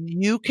lit. And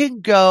you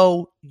can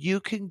go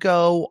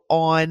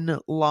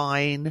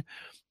online.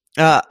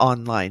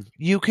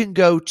 You can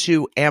go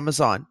to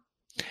Amazon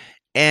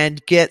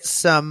and get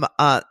some,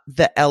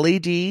 the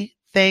LED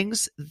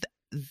things.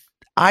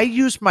 I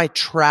use my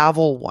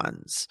travel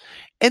ones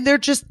and they're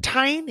just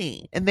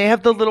tiny and they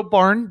have the little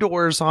barn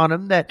doors on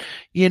them that,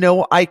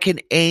 I can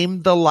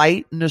aim the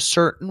light in a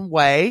certain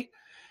way.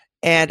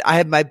 And I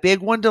have my big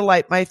one to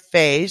light my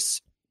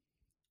face,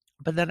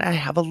 but then I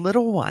have a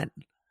little one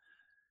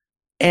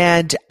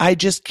and I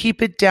just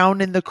keep it down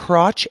in the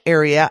crotch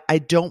area. I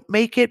don't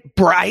make it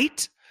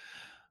bright,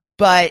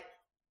 but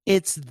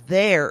it's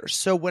there.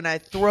 So when I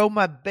throw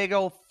my big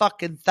old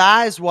fucking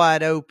thighs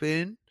wide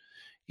open,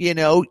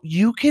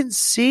 you can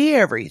see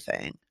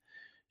everything.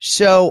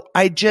 So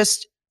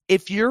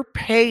if you're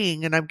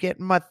paying and I'm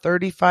getting my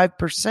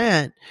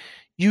 35%,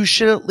 you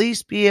should at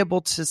least be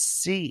able to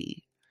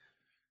see.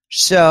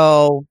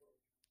 So,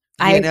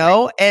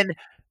 and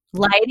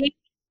lighting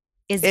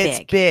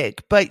is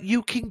big, but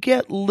you can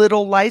get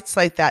little lights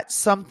like that.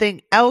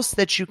 Something else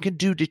that you can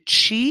do to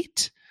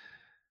cheat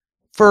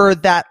for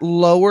that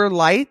lower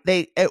light,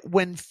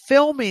 when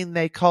filming,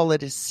 they call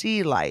it a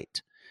C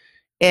light.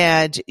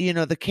 And,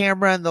 the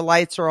camera and the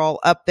lights are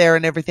all up there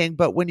and everything.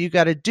 But when you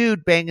got a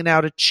dude banging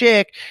out a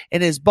chick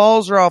and his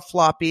balls are all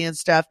floppy and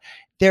stuff,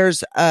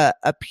 there's a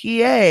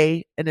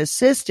PA, an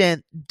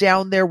assistant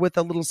down there with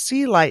a little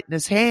C light in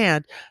his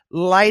hand,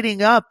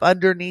 lighting up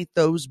underneath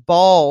those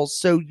balls.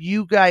 So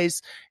you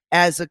guys,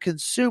 as a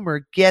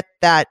consumer, get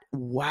that,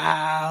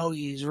 wow,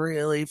 he's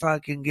really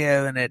fucking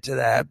giving it to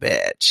that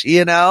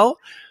bitch,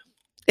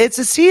 It's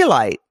a C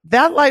light.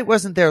 That light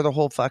wasn't there the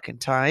whole fucking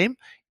time.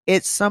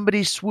 It's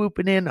somebody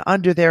swooping in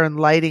under there and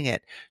lighting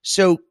it.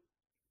 So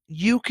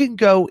you can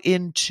go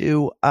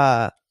into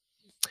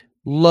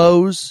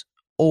Lowe's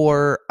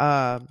or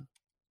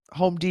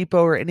Home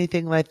Depot or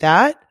anything like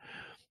that,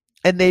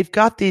 and they've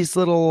got these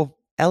little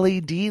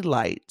LED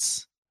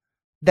lights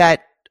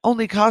that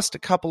only cost a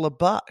couple of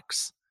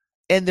bucks,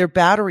 and they're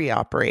battery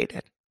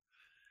operated.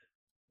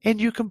 And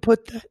you can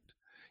put that.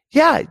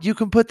 Yeah, you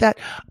can put that.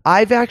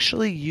 I've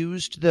actually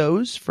used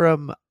those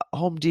from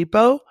Home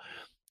Depot.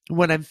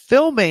 When I'm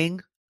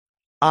filming,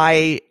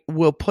 I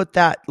will put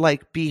that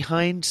like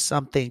behind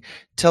something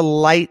to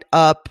light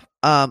up,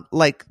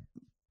 like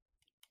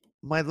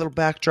my little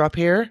backdrop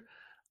here.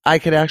 I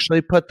could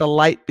actually put the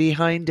light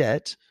behind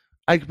it.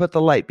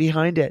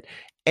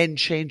 And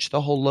change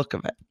the whole look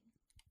of it.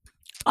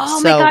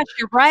 Oh my gosh,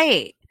 you're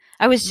right.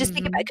 I was just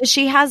thinking about, because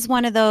she has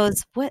one of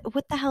those.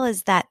 What the hell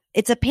is that?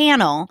 It's a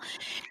panel.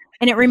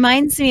 And it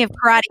reminds me of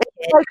Karate Kid.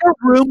 It's like a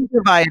room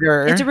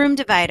divider. It's a room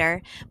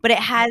divider, but it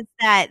has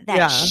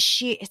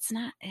it's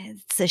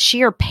a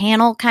sheer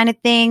panel kind of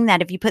thing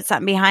that if you put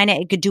something behind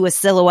it, it could do a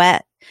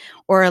silhouette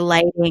or a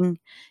lighting.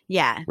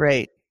 Yeah.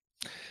 Right.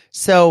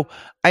 So,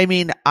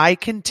 I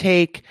can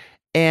take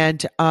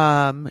and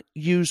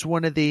use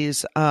one of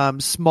these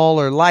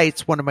smaller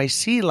lights, one of my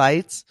C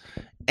lights,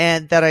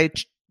 and that I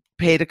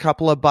paid a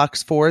couple of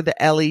bucks for, the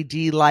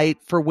LED light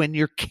for when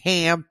you're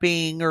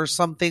camping or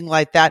something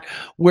like that,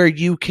 where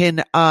you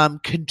can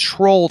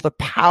control the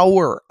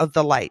power of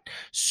the light.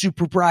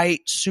 Super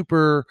bright,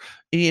 super,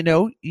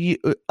 a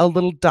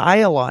little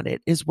dial on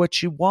it is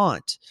what you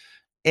want.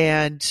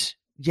 And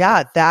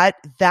yeah,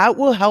 that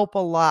will help a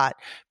lot,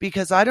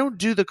 because I don't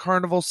do the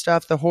carnival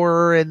stuff, the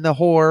horror and the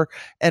whore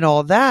and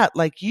all that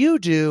like you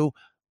do,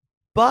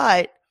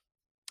 but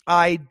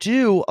I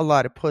do a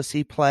lot of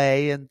pussy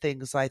play and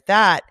things like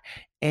that.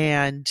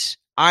 And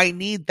I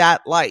need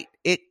that light.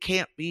 It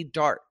can't be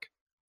dark.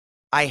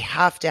 I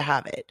have to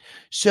have it.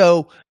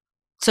 So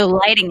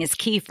lighting is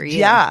key for you.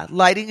 Yeah,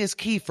 lighting is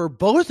key for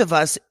both of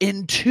us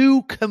in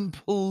two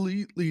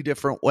completely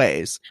different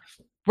ways.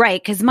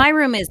 Right, because my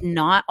room is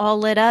not all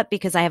lit up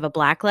because I have a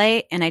black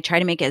light and I try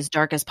to make it as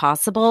dark as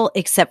possible,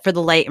 except for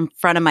the light in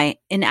front of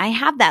and I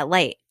have that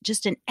light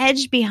just an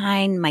edge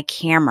behind my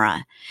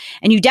camera.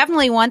 And you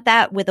definitely want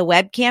that with a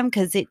webcam,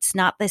 because it's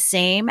not the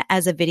same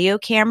as a video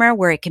camera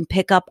where it can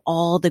pick up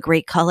all the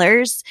great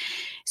colors.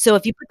 So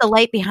if you put the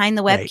light behind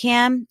the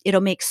webcam,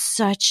 it'll make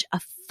such a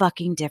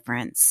fucking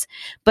difference.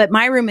 But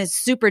my room is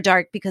super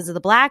dark because of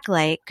the black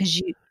light, because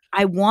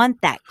I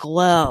want that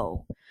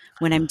glow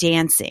when I'm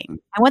dancing.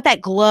 I want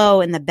that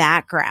glow in the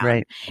background.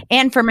 Right.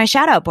 And for my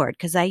shout out board,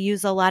 because I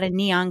use a lot of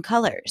neon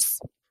colors.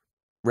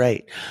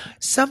 Right.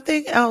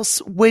 Something else,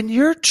 when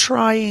you're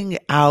trying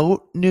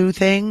out new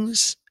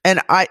things, and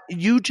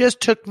you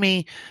just took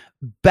me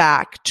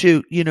back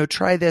to,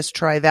 try this,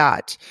 try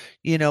that,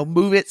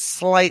 move it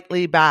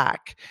slightly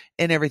back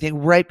and everything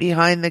right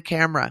behind the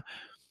camera.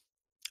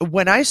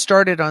 When I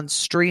started on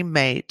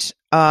StreamMate,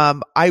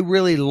 I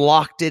really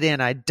locked it in.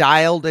 I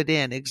dialed it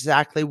in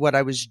exactly what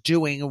I was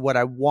doing and what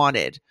I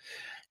wanted.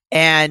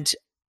 And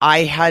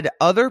I had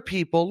other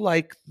people,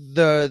 like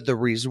the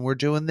reason we're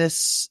doing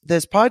this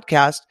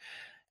podcast,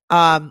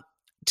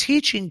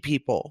 teaching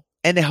people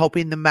and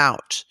helping them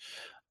out.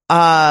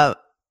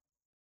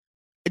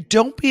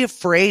 Don't be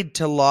afraid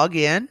to log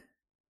in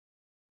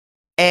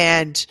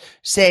and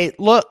say,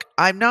 look,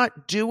 I'm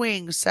not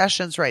doing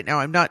sessions right now.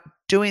 I'm not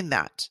doing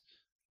that.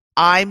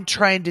 I'm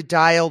trying to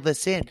dial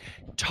this in.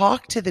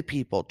 Talk to the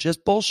people.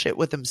 Just bullshit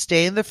with them.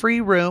 Stay in the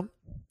free room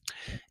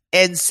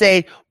and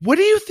say, what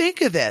do you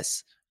think of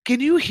this?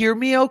 Can you hear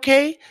me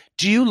okay?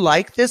 Do you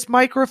like this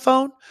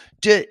microphone?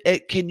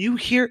 Can you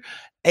hear?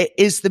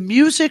 Is the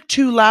music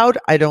too loud?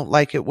 I don't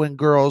like it when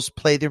girls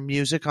play their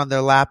music on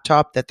their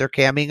laptop that they're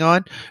camming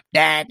on.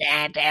 Da,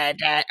 da, da,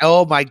 da.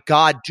 Oh my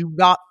God. Do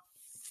not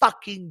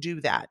fucking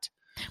do that.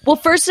 Well,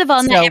 first of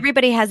all, not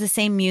everybody has the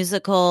same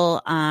musical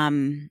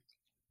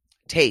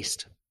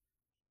taste.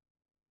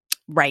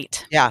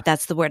 Right. Yeah.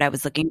 That's the word I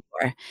was looking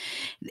for.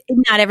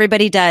 Not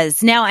everybody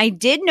does. Now, I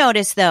did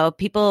notice though,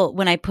 people,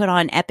 when I put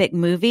on Epic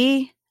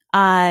movie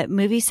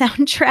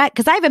soundtrack,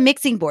 because I have a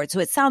mixing board, so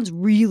it sounds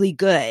really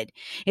good.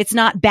 It's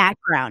not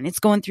background. It's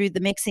going through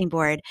the mixing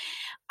board.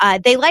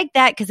 They like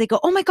that because they go,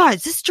 oh my God,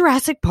 is this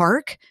Jurassic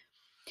Park?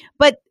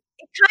 But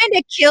it kind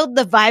of killed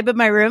the vibe of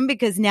my room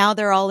because now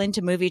they're all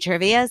into movie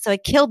trivia. So I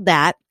killed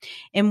that.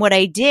 And what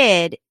I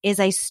did is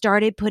I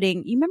started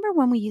putting, you remember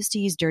when we used to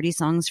use dirty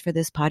songs for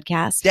this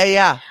podcast? Yeah,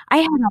 yeah. I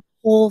had a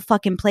whole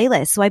fucking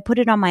playlist. So I put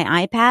it on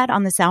my iPad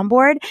on the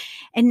soundboard,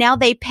 and now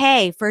they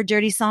pay for a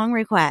dirty song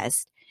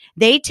request.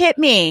 They tip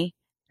me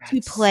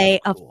to play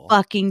a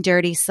fucking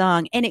dirty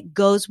song, and it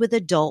goes with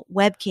adult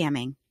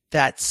webcamming.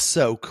 That's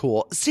so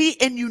cool. See,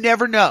 and you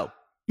never know.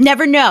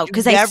 Never know.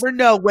 You never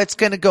know what's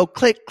going to go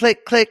click,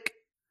 click, click.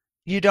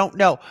 You don't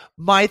know.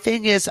 My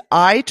thing is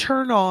I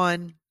turn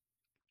on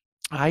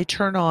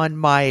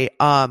my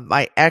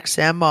my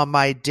XM on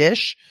my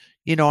dish,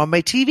 on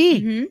my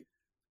TV. Mm-hmm.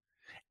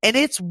 And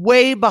it's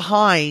way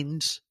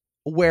behind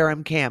where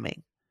I'm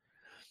camming.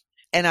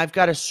 And I've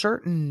got a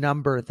certain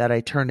number that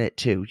I turn it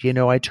to.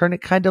 I turn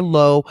it kind of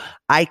low.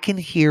 I can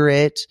hear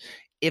it.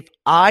 If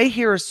I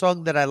hear a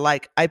song that I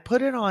like, I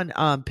put it on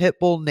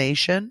Pitbull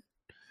Nation.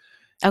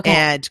 Okay.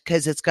 And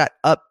because it's got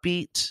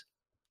upbeat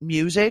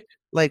music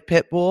like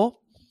Pitbull.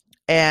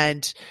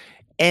 And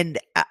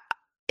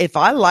if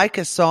I like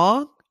a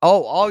song,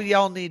 all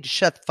y'all need to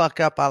shut the fuck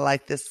up. I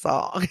like this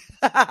song.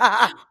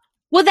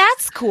 Well,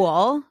 that's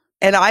cool.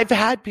 And I've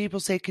had people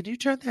say, can you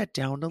turn that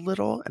down a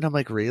little? And I'm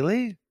like,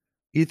 really?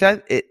 You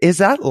thought, is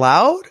that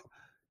loud?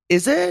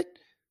 Is it?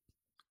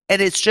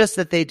 And it's just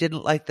that they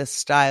didn't like the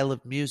style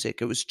of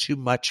music. It was too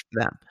much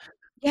for them.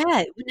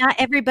 Yeah. Not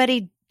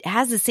everybody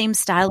has the same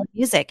style of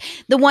music.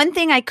 The one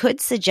thing I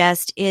could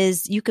suggest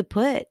is you could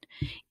put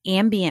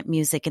ambient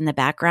music in the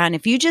background.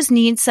 If you just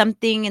need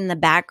something in the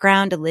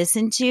background to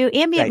listen to,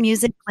 ambient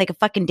music like a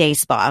fucking day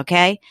spa,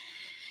 okay?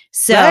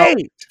 So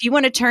if you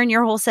want to turn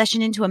your whole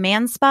session into a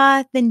man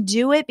spa, then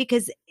do it,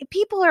 because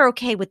people are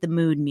okay with the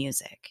mood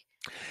music.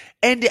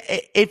 And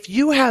if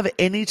you have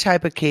any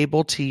type of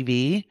cable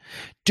TV,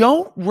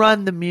 don't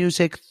run the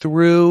music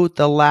through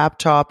the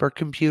laptop or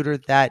computer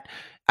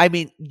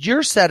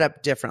you're set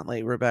up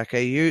differently,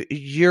 Rebecca.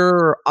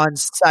 You're on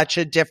such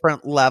a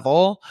different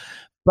level,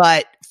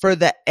 but for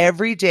the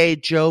everyday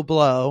Joe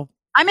Blow,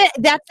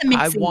 that's a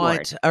mixing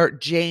board. Or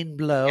Jane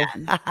Blow.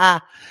 Yeah.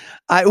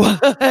 I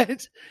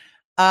want,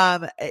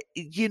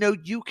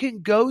 you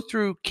can go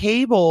through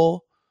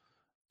cable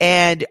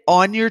and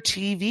on your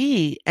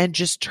TV and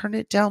just turn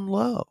it down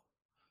low.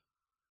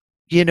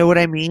 You know what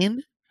I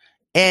mean?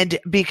 And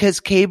because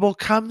cable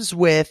comes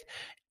with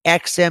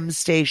XM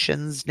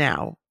stations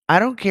now. I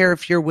don't care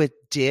if you're with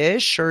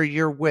Dish or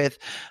you're with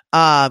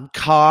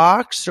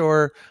Cox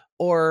or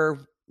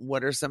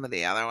what are some of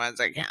the other ones?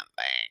 I can't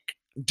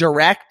think.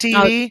 Direct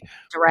TV. Oh,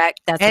 Direct.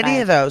 That's any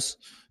of those.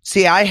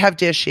 See, I have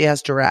Dish. She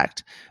has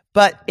Direct.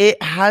 But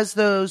it has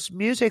those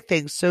music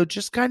things. So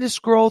just kind of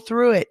scroll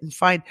through it and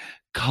find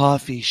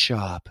coffee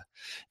shop,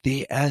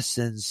 the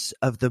essence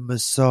of the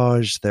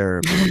massage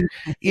therapy.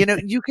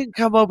 You can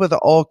come up with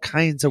all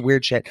kinds of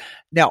weird shit.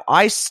 Now,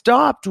 I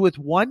stopped with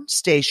one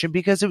station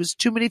because it was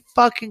too many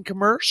fucking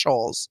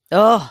commercials.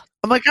 Oh,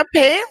 I'm like, I'm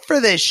paying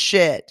for this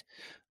shit.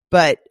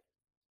 But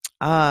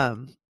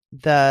the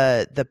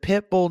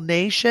Pitbull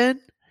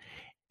Nation,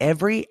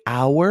 every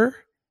hour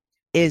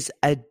is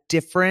a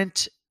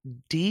different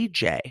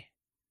DJ.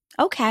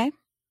 Okay.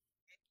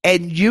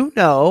 And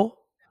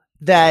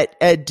that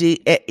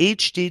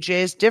each DJ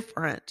is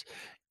different.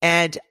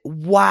 And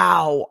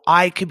wow,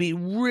 I could be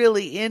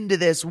really into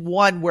this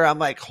one where I'm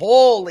like,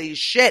 holy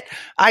shit,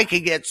 I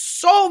could get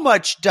so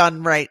much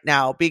done right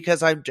now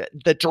because I'm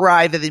the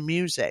drive of the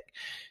music,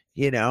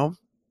 you know?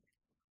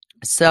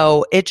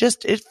 So it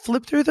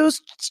flipped through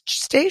those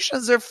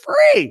stations. They're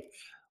free,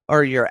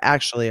 or you're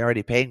actually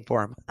already paying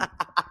for them.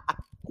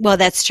 Well,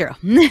 that's true.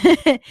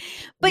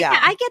 But Yeah.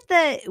 I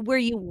get where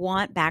you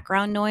want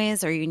background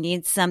noise or you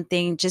need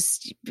something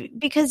just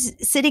because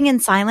sitting in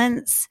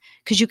silence,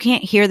 because you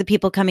can't hear the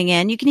people coming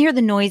in. You can hear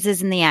the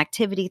noises and the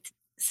activity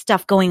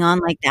stuff going on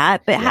like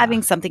that, but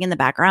having something in the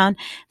background,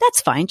 that's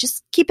fine.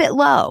 Just keep it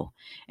low.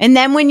 And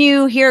then when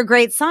you hear a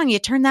great song, you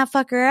turn that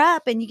fucker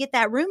up and you get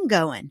that room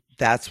going.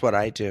 That's what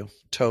I do.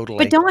 Totally.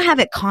 But don't have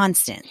it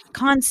constant.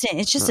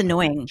 It's just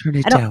annoying. Turn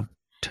it down.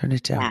 Turn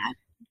it down.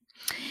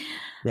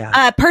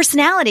 Yeah.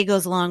 Personality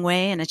goes a long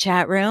way in a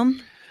chat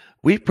room.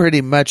 We've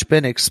pretty much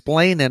been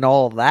explaining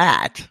all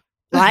that.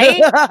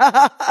 Right?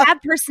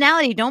 Have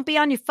personality. Don't be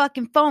on your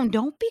fucking phone.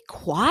 Don't be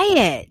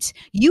quiet.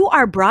 You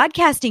are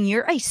broadcasting.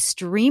 You're a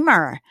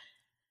streamer.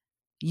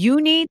 You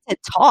need to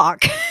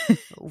talk.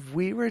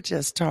 We were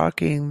just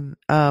talking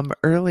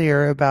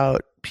earlier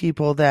about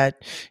people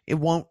that it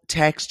won't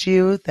text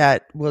you,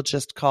 that will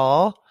just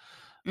call.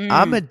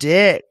 I'm a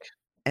dick.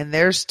 And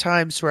there's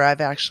times where I've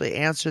actually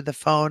answered the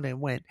phone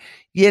and went,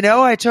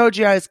 I told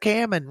you I was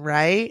camming,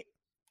 right?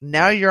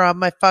 Now you're on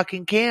my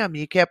fucking cam.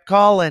 You kept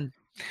calling.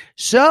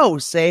 So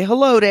say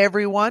hello to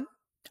everyone.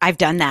 I've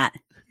done that.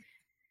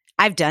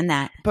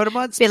 Put them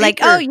on speaker. Be like,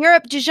 oh,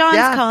 Europe,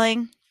 Dijon's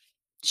calling.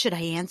 Should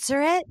I answer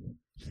it?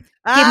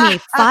 Give me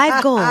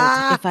 5 gold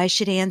if I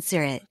should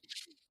answer it.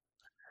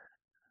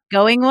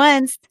 Going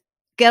once.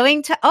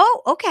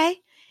 Oh, okay.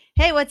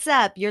 Hey, what's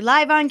up? You're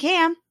live on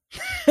cam.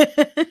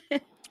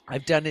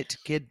 I've done it to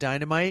Kid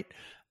Dynamite.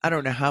 I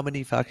don't know how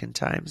many fucking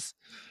times.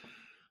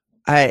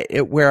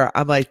 Where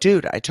I'm like,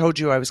 dude, I told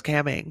you I was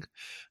camming.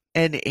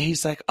 And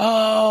he's like,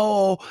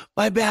 oh,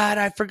 my bad.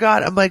 I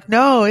forgot. I'm like,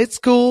 no, it's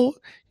cool.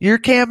 You're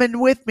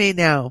camming with me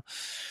now.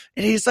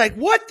 And he's like,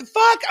 what the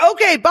fuck?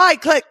 Okay, bye.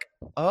 Click.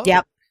 Oh,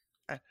 yep.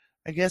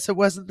 I guess it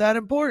wasn't that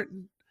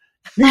important.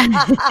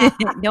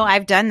 No,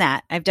 I've done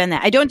that. I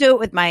don't do it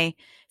with my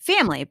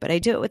family, but I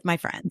do it with my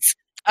friends.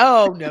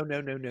 Oh, no.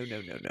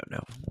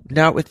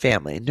 Not with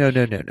family. No.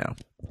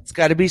 It's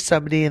got to be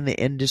somebody in the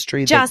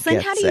industry.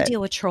 Jocelyn, how do you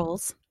deal with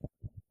trolls?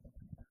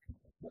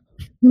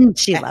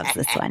 She loves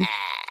this one.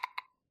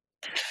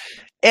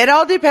 It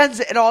all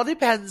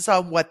depends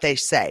on what they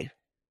say.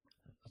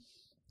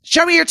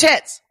 Show me your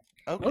tits.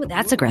 Okay. Oh,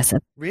 that's aggressive.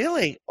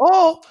 Really?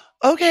 Oh,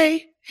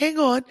 okay. Hang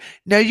on.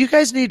 Now you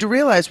guys need to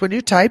realize when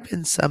you type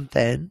in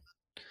something,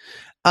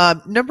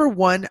 number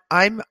one,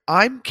 I'm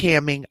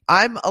camming.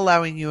 I'm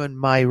allowing you in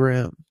my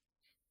room.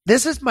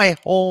 This is my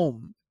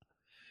home.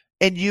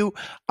 And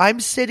I'm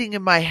sitting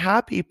in my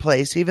happy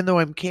place, even though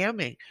I'm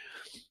camming.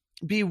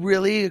 Be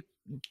really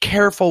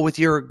careful with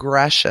your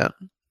aggression.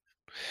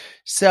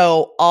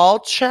 So I'll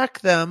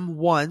check them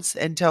once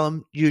and tell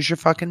them, use your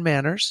fucking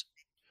manners.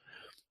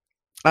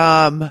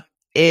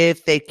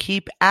 If they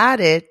keep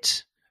at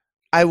it,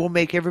 I will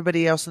make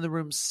everybody else in the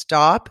room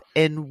stop,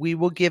 and we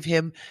will give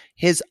him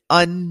his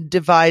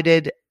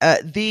the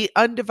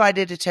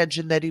undivided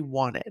attention that he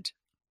wanted,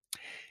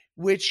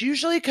 which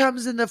usually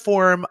comes in the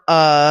form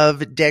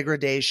of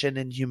degradation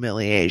and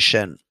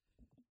humiliation.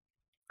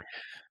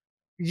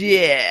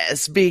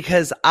 Yes,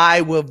 because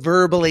I will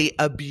verbally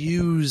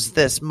abuse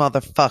this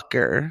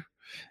motherfucker.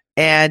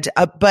 And,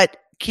 but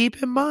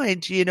keep in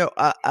mind,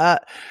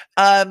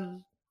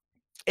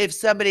 if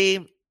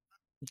somebody,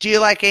 do you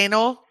like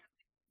anal?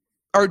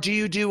 Or do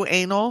you do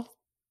anal,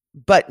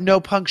 but no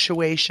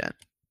punctuation?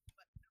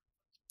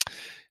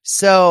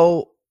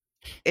 So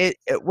it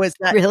was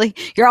that. Really?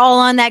 You're all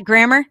on that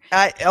grammar?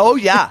 Oh,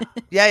 yeah.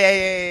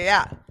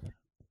 Yeah.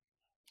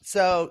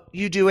 So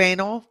you do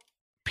anal,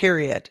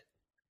 period.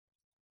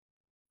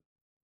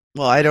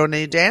 Well, I don't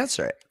need to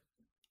answer it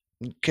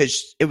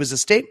because it was a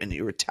statement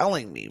you were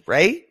telling me,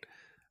 right?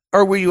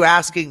 Or were you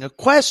asking a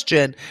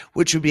question,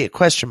 which would be a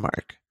question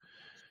mark?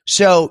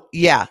 So,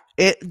 yeah,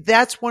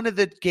 that's one of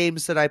the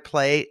games that I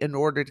play in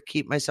order to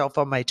keep myself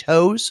on my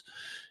toes.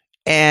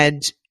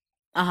 And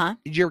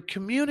you're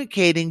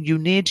communicating. You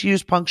need to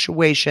use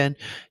punctuation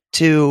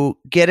to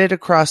get it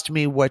across to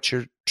me what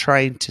you're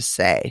trying to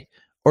say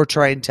or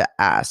trying to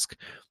ask.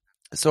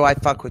 So I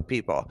fuck with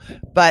people.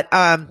 But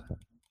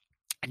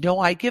no,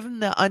 I give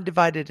them the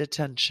undivided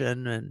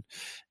attention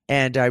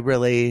and I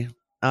really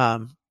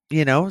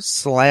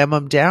slam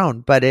them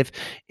down. But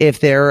if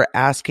they're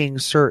asking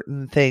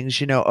certain things,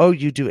 oh,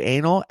 you do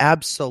anal?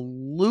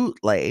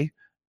 Absolutely.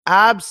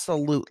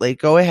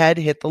 Go ahead,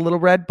 hit the little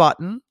red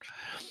button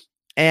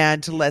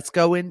and let's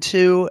go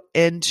into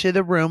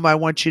the room. I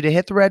want you to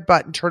hit the red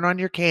button, turn on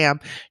your cam,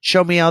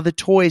 show me all the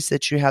toys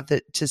that you have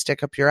to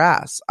stick up your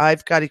ass.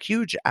 I've got a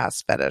huge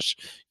ass fetish.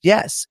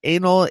 Yes,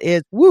 anal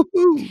is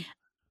woohoo.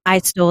 I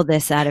stole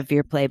this out of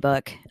your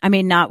playbook. I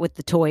mean, not with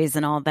the toys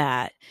and all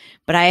that,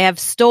 but I have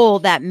stole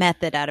that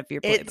method out of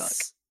your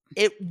playbook.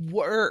 it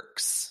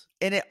works,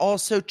 and it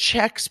also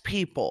checks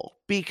people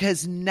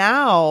because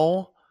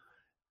now,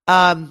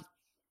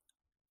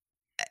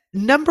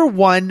 number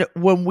one,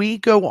 when we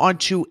go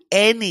onto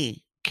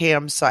any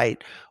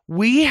campsite,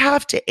 we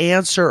have to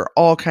answer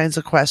all kinds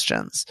of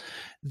questions.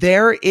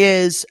 There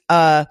is,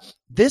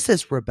 this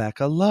is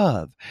Rebecca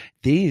Love.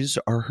 These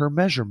are her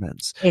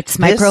measurements. It's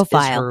my This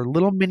profile. is her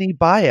little mini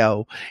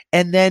bio.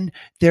 And then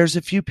there's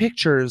a few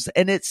pictures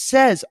and it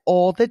says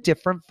all the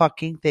different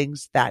fucking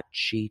things that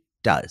she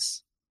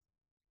does.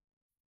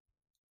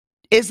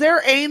 Is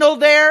there anal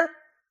there?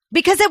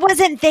 Because it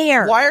wasn't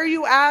there. Why are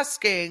you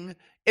asking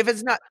if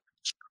it's not?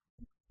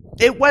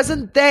 It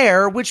wasn't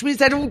there, which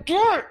means I don't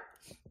care.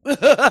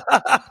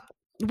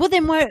 Well,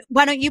 then why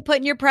don't you put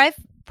in your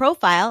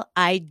profile,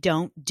 I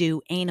don't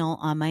do anal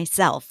on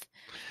myself.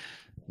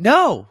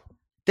 No,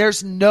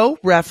 there's no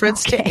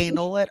reference to Okay.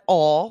 anal at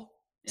all.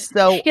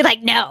 So You're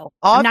like, no,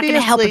 I'm not going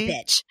to help a obviously-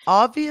 bitch.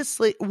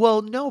 obviously,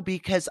 well, no,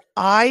 because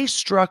I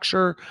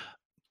structure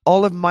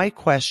all of my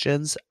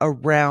questions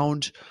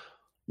around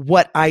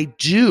what I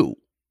do,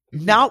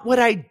 not what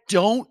I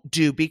don't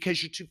do,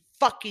 because you're too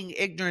fucking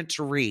ignorant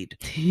to read.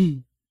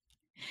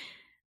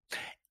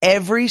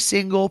 Every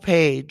single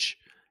page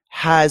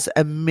has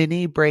a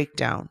mini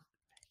breakdown.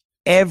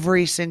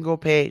 Every single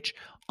page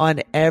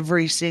on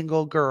every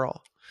single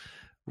girl.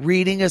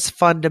 Reading is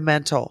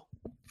fundamental.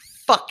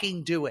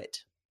 Fucking do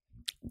it.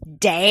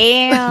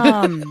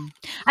 Damn.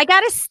 I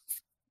got to.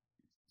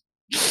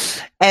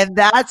 And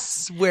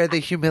that's where the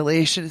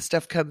humiliation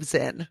stuff comes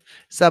in.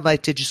 So I'm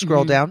like, did you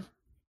scroll down?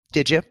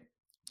 Did you?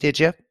 Did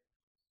you?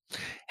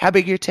 How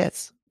big are your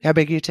tits? How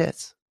big are your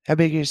tits? How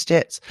big are your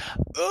tits?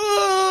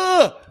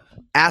 Ugh!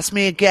 Ask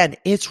me again.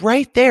 It's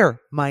right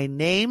there. My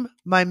name,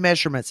 my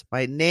measurements.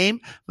 My name,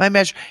 my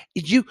measure.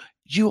 You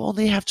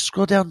only have to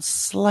scroll down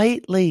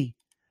slightly.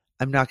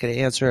 I'm not going to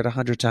answer it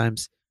 100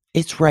 times.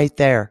 It's right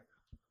there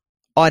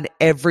on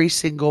every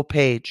single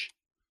page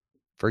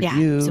for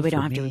you. So we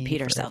don't for have to me, repeat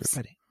for ourselves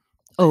everybody.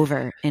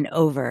 over and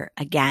over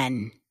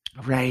again.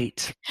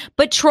 Right.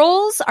 But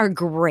trolls are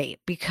great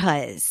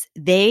because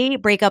they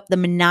break up the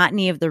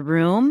monotony of the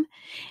room.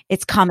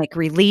 It's comic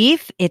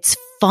relief. It's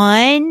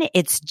fun.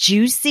 It's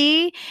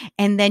juicy.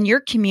 And then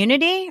your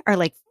community are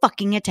like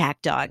fucking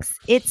attack dogs.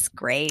 It's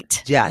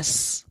great.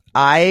 Yes.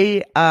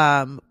 I,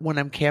 when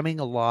I'm camming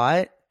a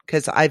lot,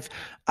 cause I've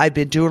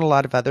been doing a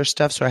lot of other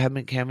stuff, so I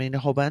haven't been camming a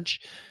whole bunch.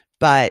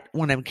 But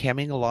when I'm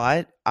camming a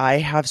lot, I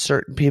have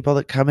certain people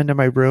that come into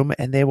my room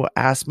and they will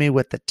ask me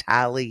what the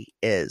tally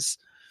is.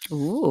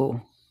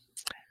 Ooh.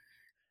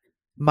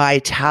 My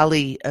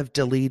tally of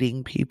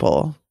deleting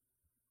people.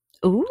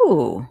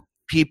 Ooh.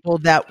 People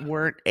that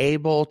weren't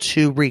able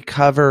to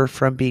recover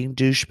from being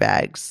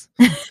douchebags.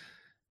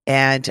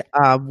 And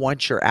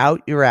once you're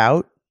out, you're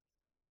out.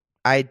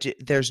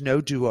 There's no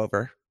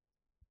do-over.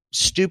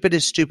 Stupid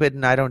is stupid,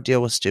 and I don't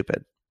deal with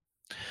stupid.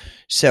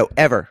 So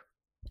ever.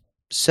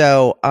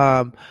 So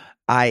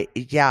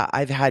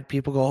I've had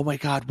people go, oh my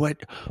God,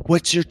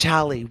 what's your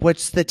tally?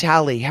 What's the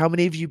tally? How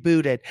many have you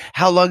booted?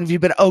 How long have you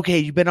been? Okay,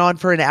 you've been on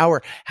for an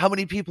hour. How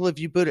many people have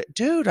you booted?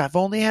 Dude, I've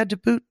only had to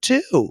boot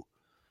 2.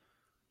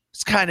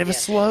 It's kind of a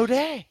slow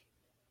day.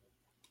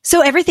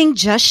 So everything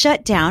just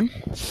shut down.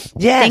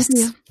 Yes. Thank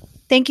you.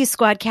 Thank you,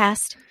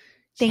 Squadcast.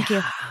 Thank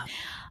you.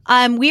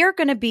 We are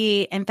going to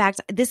be, in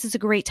fact, this is a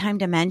great time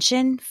to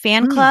mention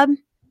fan club.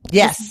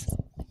 Yes.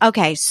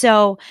 Okay.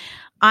 So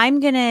I'm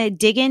going to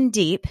dig in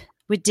deep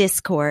with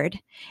Discord,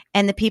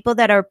 and the people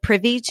that are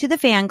privy to the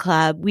fan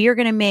club, we are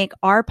going to make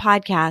our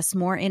podcast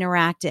more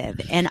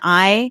interactive. And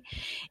I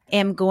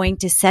am going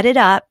to set it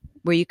up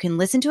where you can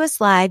listen to us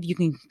live, you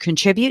can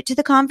contribute to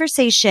the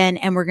conversation,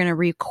 and we're going to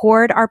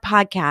record our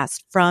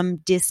podcast from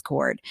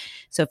Discord.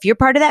 So if you're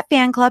part of that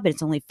fan club, and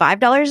it's only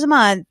 $5 a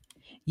month,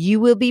 you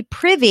will be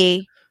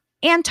privy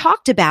and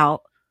talked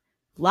about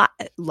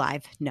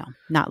live. No,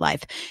 not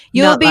live.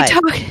 You'll Not be live.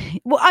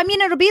 talking. Well, I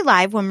mean, it'll be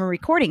live when we're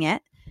recording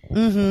it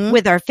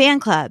with our fan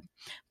club,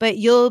 but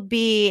you'll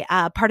be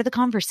part of the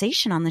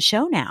conversation on the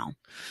show now.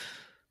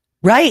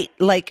 Right.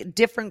 Like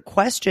different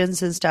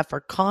questions and stuff or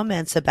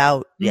comments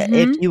about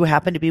if you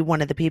happen to be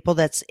one of the people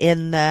that's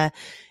in the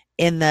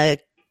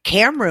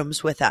cam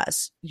rooms with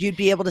us, you'd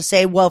be able to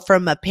say, well,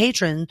 from a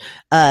patron,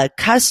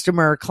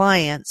 customer,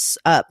 client's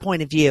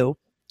point of view,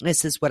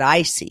 this is what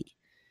I see,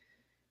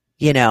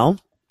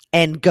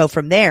 and go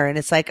from there. And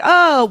it's like,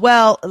 oh,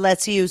 well,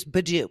 let's use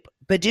Badoop.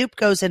 Badoop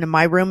goes into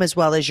my room as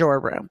well as your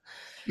room.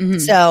 Mm-hmm.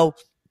 So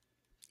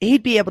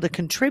he'd be able to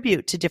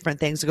contribute to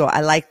different things and go,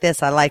 I like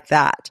this. I like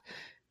that.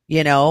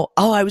 Oh,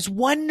 I was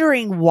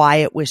wondering why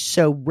it was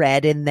so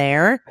red in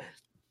there.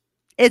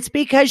 It's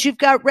because you've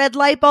got red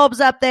light bulbs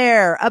up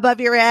there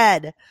above your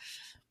head.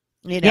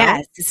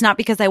 Yes, it's not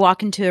because I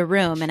walk into a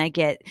room and I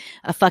get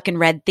a fucking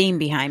red theme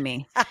behind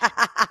me.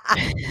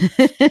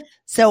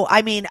 So,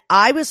 I mean,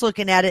 I was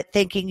looking at it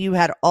thinking you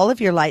had all of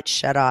your lights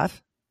shut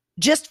off.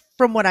 Just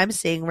from what I'm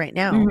seeing right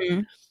now,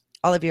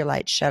 all of your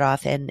lights shut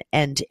off, and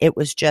it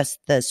was just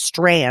the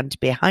strand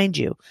behind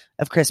you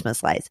of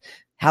Christmas lights,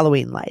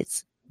 Halloween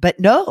lights. But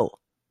no,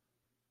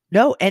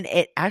 No, and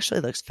it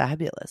actually looks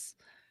fabulous.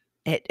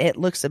 It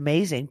looks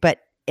amazing, but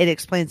it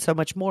explains so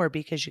much more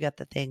because you got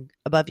the thing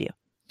above you.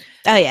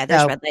 Oh yeah,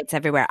 there's So- red lights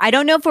everywhere. I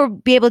don't know if we'll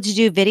be able to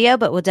do video,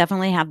 but we'll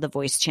definitely have the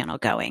voice channel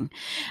going.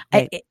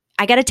 Right.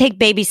 I got to take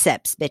baby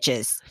steps,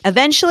 bitches.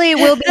 Eventually it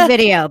will be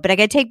video, but I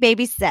got to take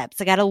baby steps.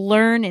 I got to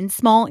learn in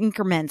small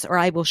increments or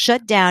I will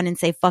shut down and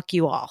say, fuck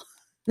you all.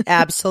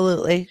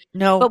 Absolutely.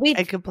 No, But we-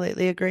 I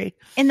completely agree.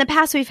 In the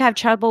past, we've had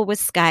trouble with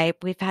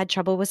Skype. We've had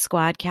trouble with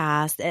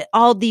Squadcast,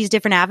 all these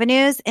different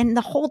avenues. And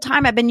the whole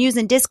time I've been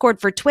using Discord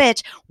for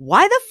Twitch.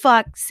 Why the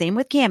fuck, same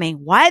with Camming,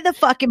 why the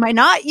fuck am I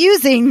not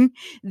using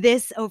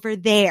this over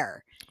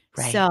there?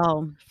 Right.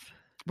 So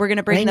we're going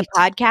to bring the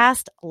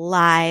podcast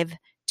live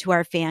to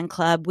our fan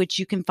club, which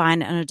you can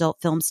find on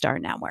Adult Film Star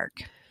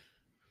Network.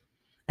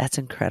 That's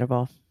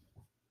incredible.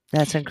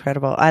 That's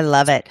incredible. I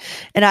love it.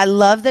 And I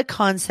love the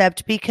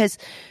concept because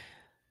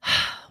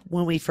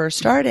when we first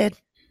started,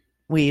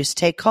 we used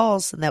to take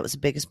calls and that was the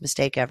biggest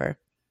mistake ever.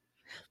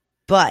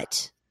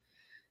 But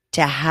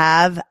to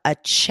have a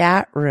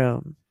chat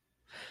room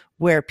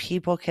where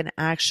people can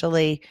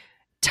actually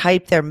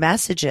type their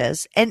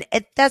messages, and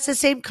that's the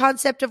same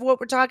concept of what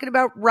we're talking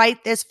about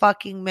right this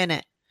fucking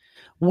minute.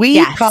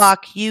 We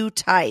talk, you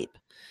type,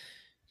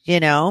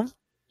 and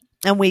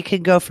we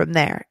can go from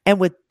there. And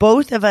with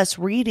both of us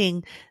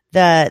reading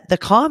the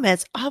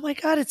comments, oh my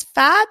God, it's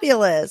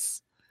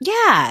fabulous.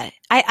 Yeah,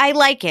 I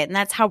like it. And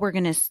that's how we're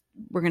going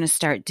to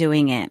start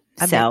doing it.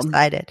 I'm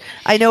excited.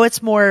 I know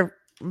it's more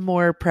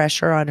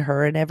pressure on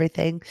her and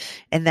everything,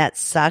 and that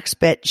sucks,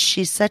 but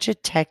she's such a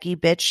techie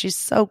bitch. She's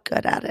so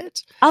good at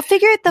it. I'll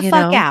figure it the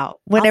fuck out.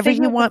 Whenever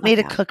you want me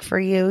to cook for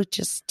you,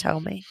 just tell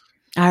me.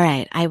 All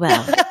right, I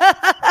will.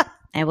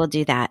 I will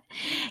do that.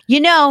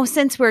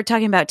 Since we're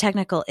talking about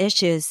technical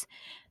issues,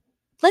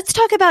 let's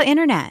talk about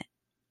internet.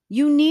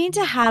 You need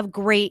to have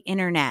great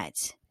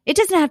internet. It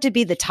doesn't have to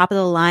be the top of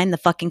the line, the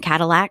fucking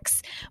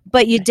Cadillacs,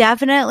 but you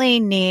definitely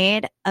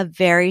need a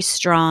very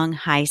strong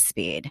high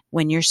speed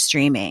when you're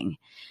streaming.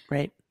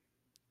 Right.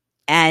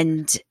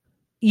 And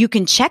you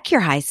can check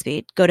your high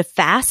speed. Go to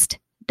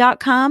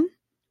fast.com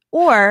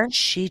or...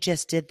 She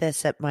just did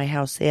this at my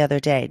house the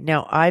other day.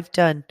 Now, I've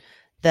done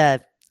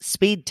the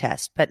speed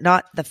test, but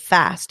not the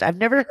fast. I've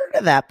never heard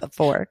of that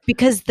before.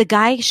 Because the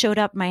guy showed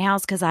up at my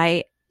house because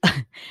I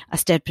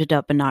stepped it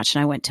up a notch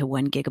and I went to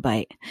 1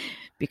 gigabyte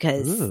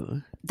because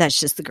that's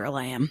just the girl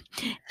I am.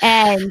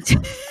 And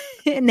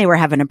they were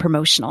having a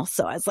promotional.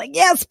 So I was like,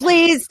 yes,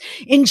 please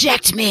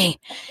inject me.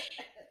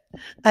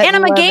 And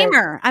I'm a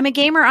gamer. I'm a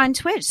gamer on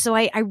Twitch. So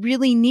I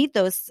really need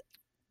those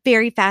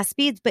very fast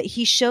speeds. But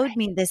he showed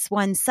me this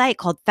one site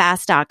called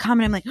fast.com.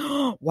 And I'm like,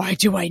 oh, why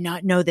do I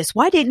not know this?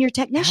 Why didn't your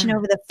technician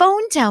over the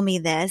phone tell me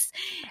this?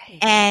 Right.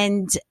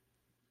 And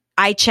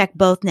I check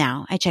both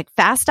now. I check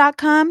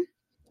fast.com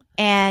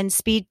and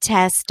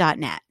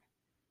speedtest.net.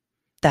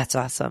 That's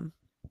awesome.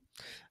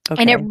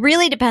 Okay. And it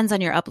really depends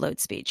on your upload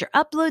speed. Your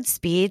upload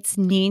speeds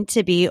need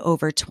to be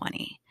over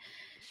 20.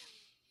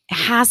 It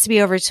has to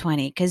be over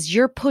 20 because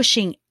you're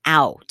pushing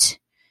out.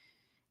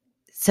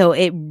 So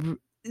the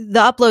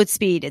upload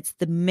speed,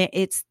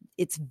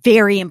 it's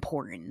very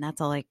important.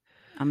 That's all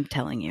I'm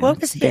telling you.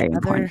 What was the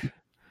other?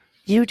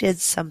 You did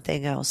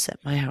something else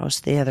at my house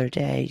the other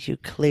day. You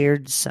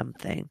cleared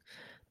something.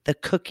 The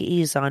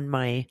cookies on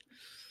my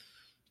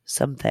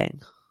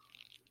something.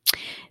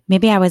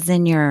 Maybe I was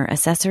in your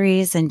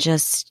accessories and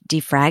just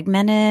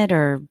defragmented,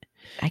 or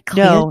I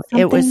cleared No, something?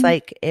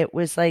 it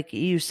was like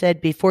you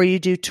said before you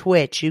do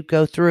Twitch, you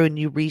go through and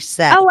you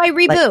reset. Oh, I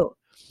reboot.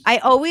 I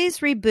always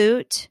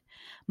reboot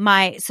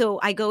so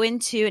I go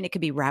into, and it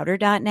could be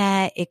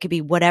router.net. It could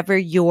be whatever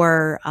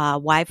your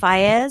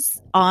Wi-Fi is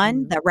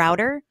on the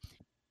router.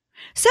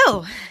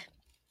 So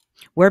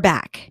we're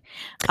back.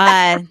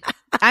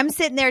 I'm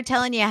sitting there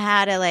telling you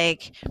how to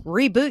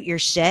reboot your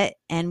shit,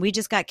 and we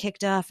just got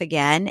kicked off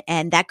again.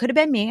 And that could have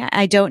been me.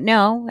 I don't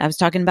know. I was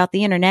talking about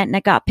the internet and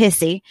it got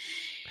pissy.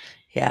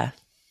 Yeah.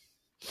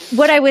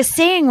 What I was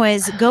saying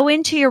was go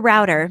into your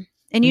router,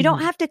 and you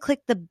don't have to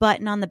click the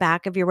button on the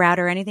back of your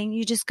router or anything.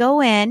 You just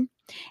go in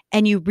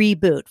and you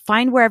reboot.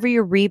 Find wherever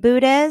your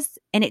reboot is.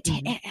 And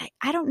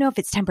I don't know if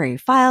it's temporary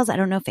files. I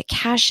don't know if it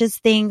caches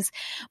things,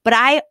 but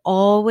I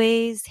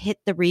always hit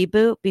the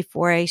reboot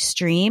before I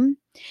stream,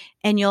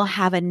 and you'll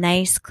have a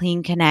nice,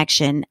 clean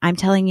connection. I'm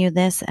telling you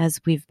this as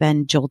we've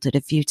been jolted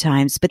a few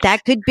times, but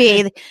that could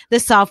be the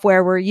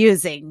software we're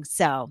using.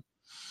 So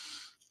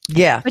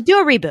yeah, but do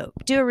a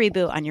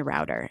reboot on your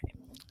router.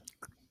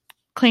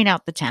 Clean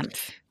out the temp.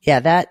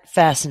 Yeah, that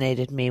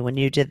fascinated me when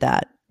you did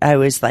that. I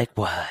was like,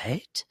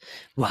 what?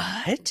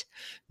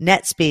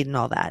 Net speed and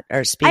all that,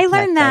 or speed. I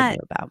learned that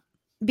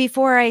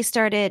before I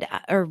started,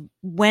 or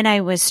when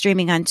I was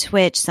streaming on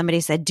Twitch. Somebody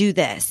said, do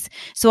this.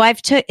 So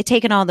I've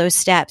taken all those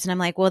steps, and I'm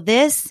like, well,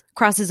 this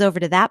crosses over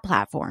to that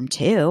platform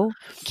too.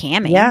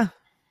 Camming. Yeah.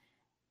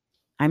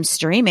 I'm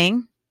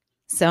streaming,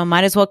 so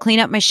might as well clean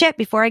up my shit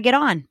before I get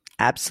on.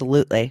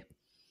 Absolutely.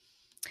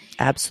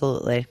 All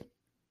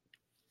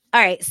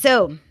right.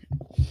 So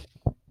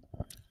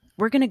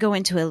we're going to go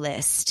into a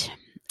list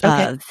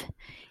of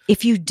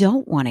If you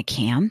don't want a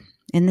cam,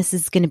 and this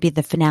is going to be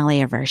the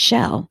finale of our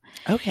show.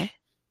 Okay.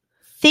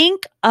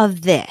 Think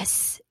of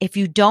this. If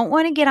you don't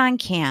want to get on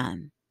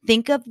cam,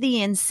 think of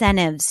the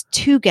incentives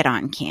to get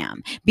on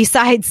cam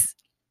besides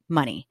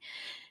money.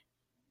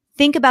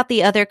 Think about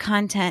the other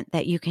content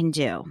that you can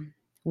do.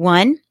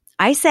 One,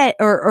 I said,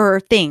 or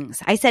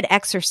things. I said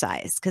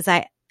exercise because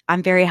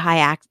I'm very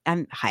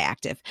I'm high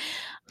active.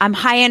 I'm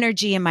high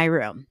energy in my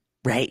room.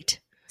 Right.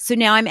 So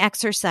now I'm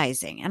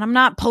exercising and I'm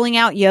not pulling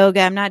out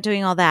yoga. I'm not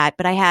doing all that,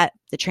 but I have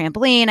the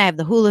trampoline. I have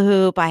the hula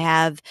hoop. I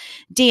have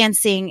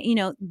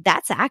dancing,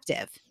 that's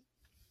active.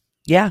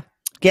 Yeah.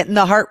 Getting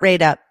the heart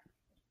rate up.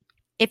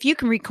 If you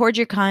can record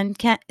your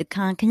content, if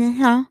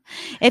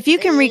you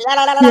can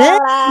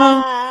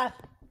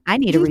I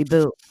need a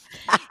reboot.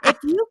 If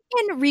you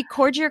can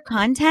record your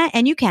content,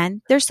 and you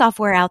can, there's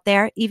software out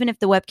there, even if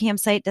the webcam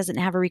site doesn't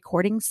have a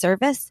recording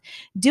service,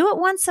 do it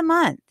once a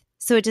month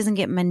so it doesn't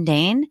get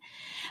mundane.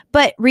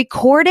 But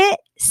record it,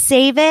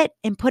 save it,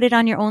 and put it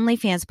on your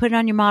OnlyFans, put it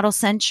on your Model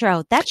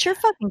Centro. That's your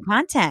fucking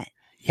content.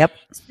 Yep.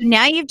 So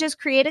now you've just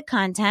created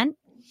content.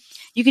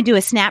 You can do a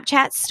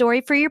Snapchat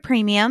story for your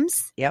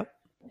premiums. Yep.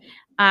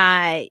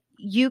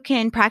 You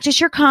can practice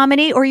your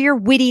comedy or your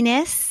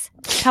wittiness,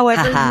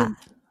 however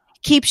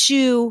keeps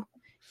you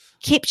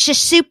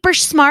super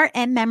smart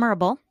and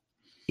memorable.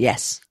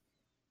 Yes.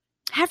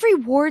 Have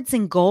rewards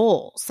and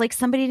goals. Like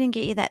somebody didn't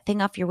get you that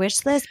thing off your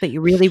wish list, but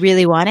you really,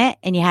 really want it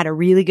and you had a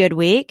really good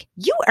week.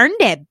 You earned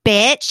it,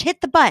 bitch.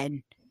 Hit the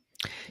button.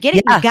 Get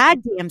it your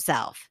goddamn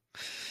self.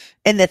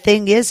 And the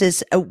thing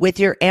is with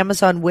your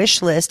Amazon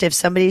wish list, if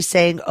somebody's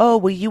saying, oh,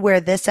 will you wear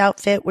this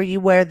outfit? Will you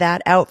wear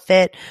that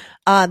outfit?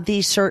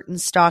 These certain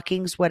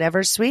stockings,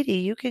 whatever, sweetie,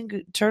 you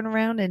can turn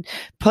around and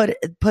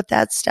put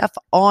that stuff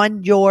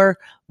on your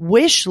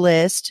wish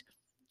list.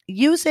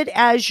 Use it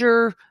as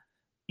your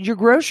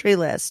grocery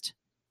list.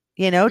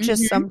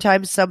 Just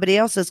sometimes somebody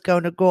else is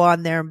going to go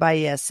on there and buy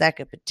you a sack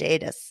of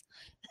potatoes.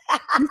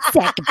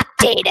 Sack of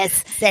potatoes.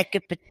 Sack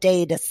of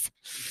potatoes.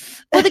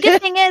 Well, the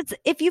good thing is,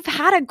 if you've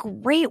had a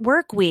great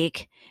work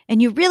week and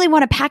you really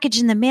want a package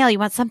in the mail, you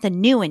want something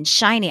new and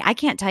shiny. I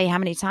can't tell you how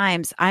many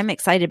times I'm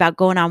excited about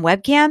going on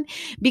webcam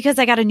because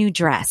I got a new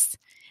dress,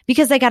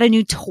 because I got a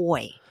new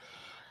toy.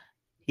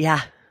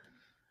 Yeah.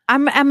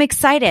 I'm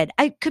excited.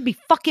 I could be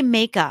fucking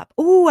makeup.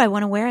 Ooh, I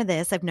want to wear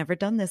this. I've never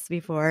done this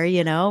before,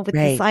 with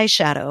this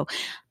eyeshadow.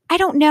 I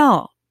don't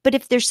know. But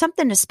if there's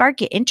something to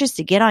spark your interest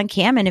to get on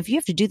cam, and if you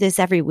have to do this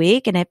every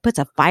week and it puts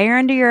a fire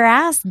under your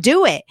ass,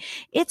 do it.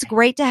 It's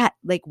great to have,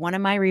 like, one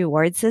of my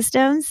reward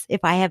systems.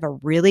 If I have a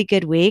really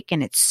good week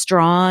and it's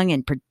strong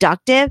and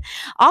productive,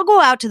 I'll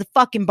go out to the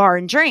fucking bar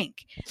and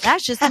drink.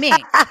 That's just me.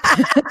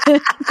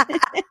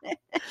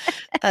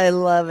 I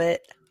love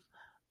it.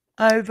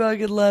 I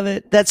fucking love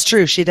it. That's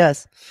true. She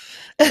does.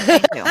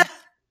 Thank you.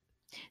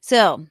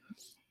 So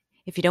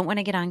if you don't want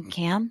to get on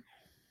cam,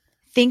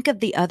 think of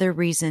the other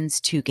reasons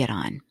to get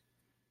on,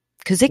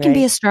 because it can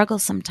be a struggle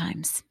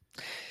sometimes.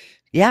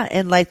 Yeah.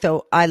 And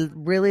I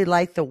really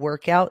like the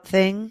workout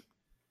thing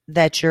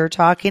that you're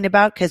talking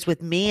about, because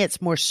with me,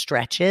 it's more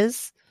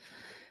stretches.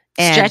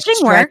 And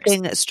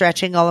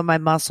stretching all of my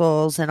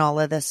muscles and all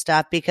of this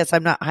stuff, because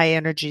I'm not high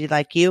energy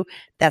like you.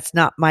 That's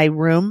not my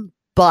room,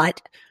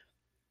 but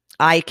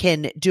I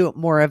can do it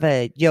more of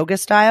a yoga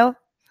style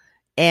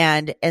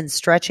and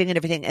stretching and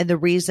everything. And the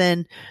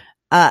reason,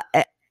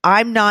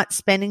 I'm not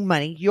spending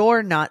money.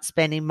 You're not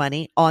spending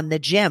money on the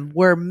gym.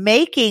 We're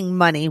making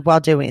money while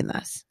doing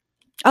this.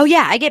 Oh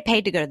yeah. I get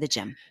paid to go to the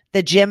gym.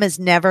 The gym is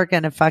never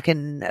going to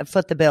fucking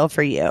foot the bill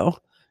for you.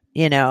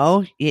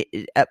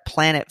 At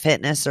Planet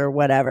Fitness or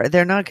whatever.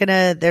 They're not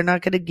going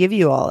to give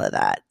you all of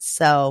that.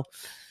 So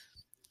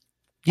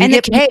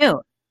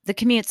the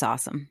commute's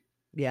awesome.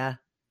 Yeah.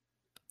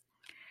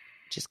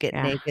 Just get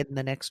naked in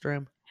the next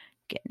room.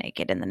 Get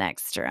naked in the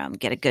next room.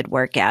 Get a good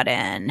workout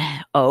in.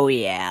 Oh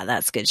yeah.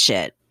 That's good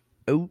shit.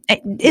 Oh.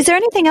 Is there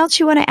anything else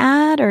you want to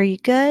add? Or are you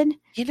good?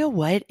 You know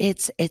what?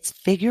 It's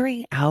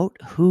figuring out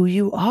who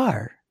you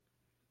are.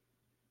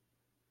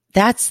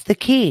 That's the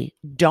key.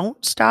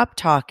 Don't stop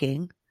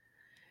talking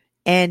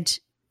and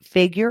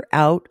figure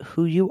out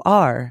who you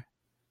are.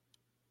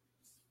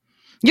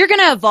 You're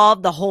going to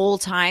evolve the whole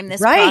time, this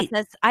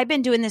process. I've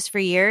been doing this for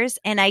years,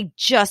 and I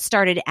just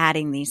started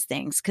adding these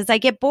things because I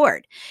get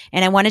bored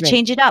and I want to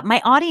change it up.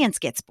 My audience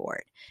gets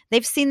bored.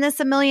 They've seen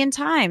this a million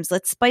times.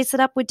 Let's spice it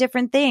up with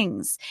different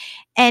things,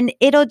 and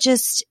it'll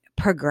just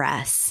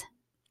progress.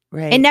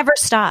 Right. It never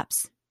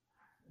stops.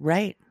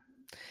 Right.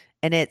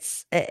 And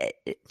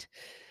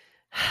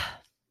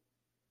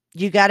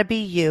you got to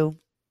be you,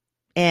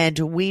 and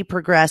we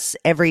progress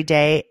every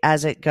day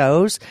as it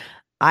goes.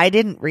 I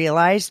didn't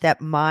realize that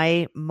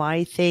my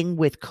thing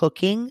with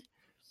cooking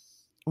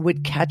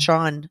would catch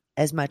on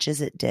as much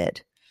as it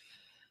did.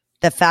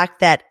 The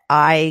fact that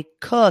I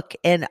cook,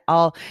 and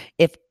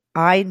if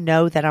I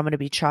know that I'm going to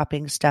be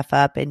chopping stuff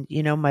up and,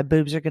 my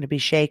boobs are going to be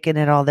shaking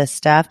and all this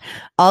stuff,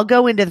 I'll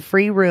go into the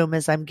free room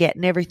as I'm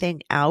getting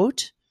everything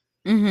out,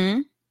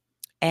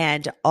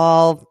 and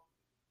I'll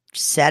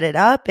set it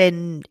up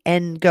and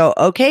go,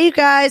 okay, you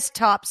guys,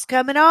 top's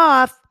coming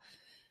off.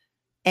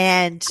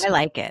 and I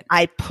like it.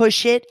 I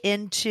push it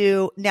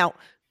into now.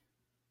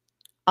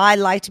 I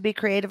like to be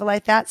creative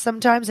like that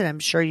sometimes, and I'm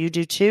sure you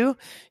do too.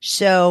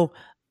 So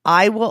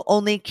I will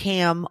only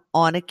cam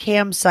on a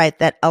cam site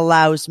that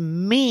allows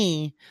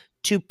me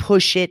to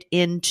push it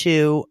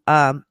into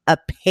a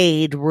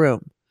paid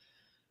room.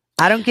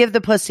 I don't give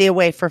the pussy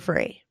away for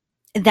free.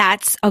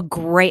 That's a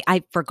great,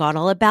 I forgot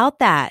all about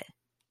that.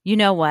 You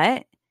know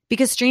what?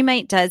 Because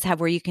StreamMate does have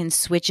where you can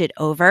switch it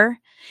over.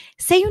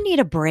 Say you need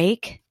a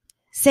break.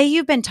 Say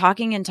you've been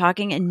talking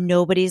and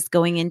nobody's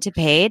going into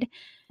paid.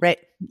 Right.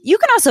 You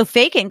can also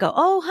fake it and go,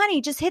 oh,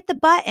 honey, just hit the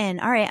button.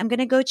 All right, I'm going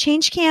to go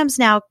change cams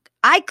now.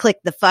 I click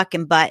the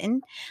fucking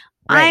button.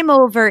 Right. I'm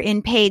over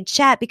in paid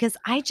chat because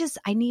I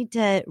need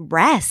to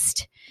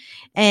rest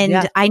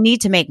and I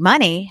need to make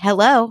money.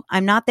 Hello,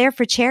 I'm not there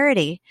for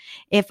charity.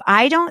 If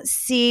I don't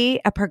see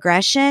a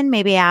progression,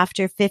 maybe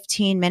after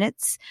 15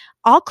 minutes,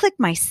 I'll click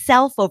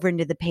myself over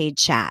into the paid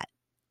chat.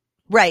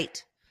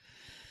 Right.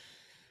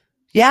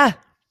 Yeah.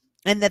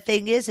 And the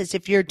thing is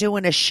if you're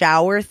doing a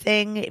shower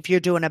thing, if you're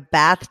doing a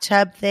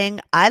bathtub thing,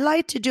 I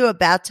like to do a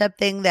bathtub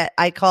thing that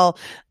I call,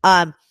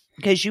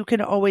 because you can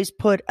always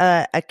put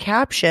a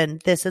caption.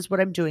 This is what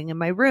I'm doing in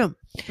my room.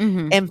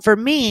 Mm-hmm. And for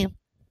me,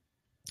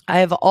 I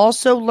have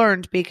also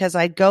learned, because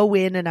I go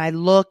in and I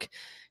look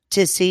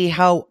to see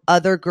how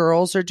other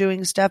girls are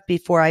doing stuff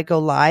before I go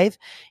live.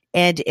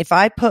 And if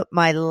I put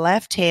my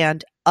left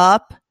hand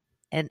up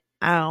and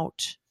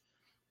out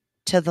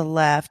to the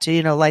left,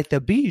 like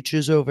the beach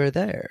is over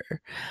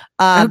there.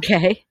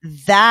 Okay.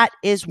 That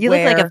is you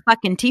where, look like a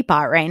fucking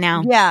teapot right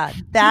now. Yeah.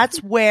 That's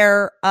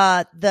where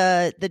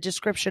the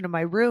description of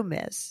my room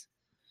is.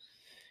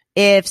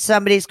 If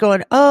somebody's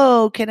going,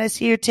 oh, can I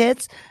see your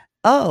tits?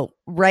 Oh,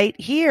 right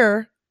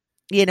here,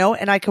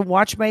 and I can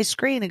watch my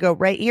screen and go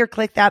right here,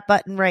 click that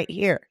button right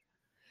here.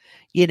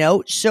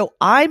 So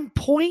I'm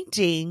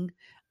pointing,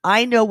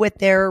 I know what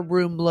their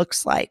room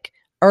looks like,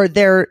 or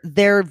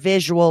their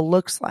visual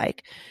looks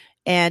like.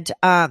 And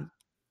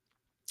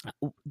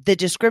the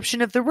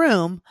description of the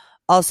room,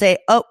 I'll say,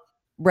 oh,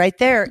 right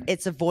there,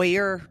 it's a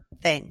voyeur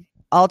thing.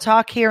 I'll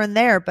talk here and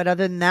there, but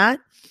other than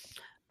that,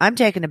 I'm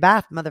taking a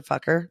bath,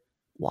 motherfucker.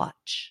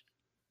 Watch.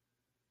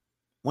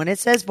 When it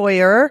says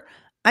voyeur,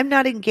 I'm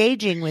not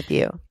engaging with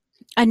you.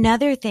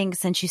 Another thing,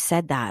 since you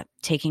said that,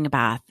 taking a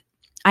bath,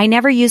 I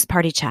never use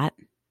party chat.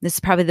 This is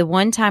probably the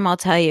one time I'll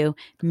tell you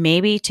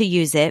maybe to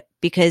use it,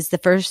 because the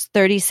first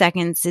 30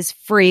 seconds is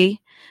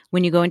free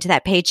when you go into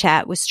that paid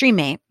chat with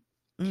StreamMate.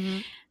 Mm-hmm.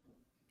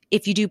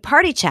 If you do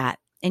party chat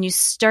and you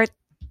start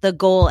the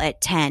goal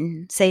at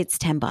 10, say it's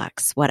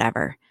 $10,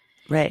 whatever.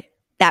 Right.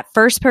 That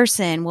first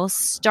person will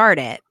start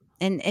it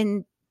and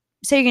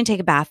say you're going to take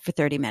a bath for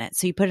 30 minutes.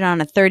 So you put it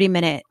on a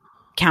 30-minute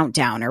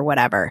countdown or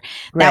whatever.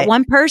 Right. That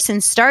one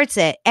person starts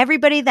it.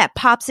 Everybody that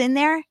pops in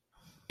there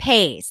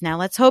pays. Now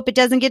let's hope it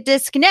doesn't get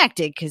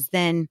disconnected, because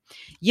then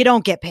you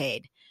don't get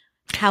paid.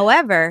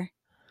 However,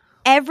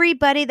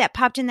 everybody that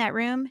popped in that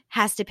room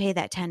has to pay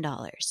that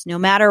 $10, no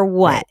matter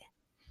what, right.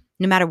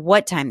 No matter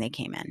what time they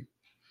came in.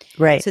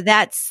 Right. So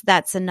that's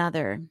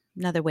another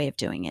way of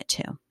doing it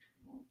too.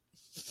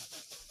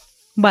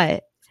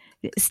 What?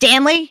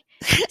 Stanley?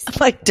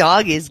 My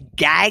dog is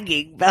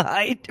gagging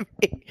behind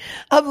me.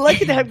 I'm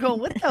looking at him going,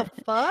 what the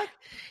fuck?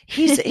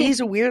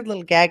 He's a weird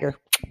little gagger.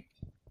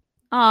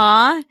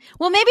 Aw.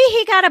 Well, maybe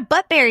he got a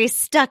butt berry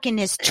stuck in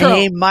his throat.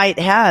 He might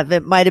have.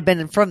 It might have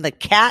been from the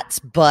cat's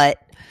butt.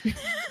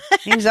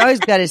 He's always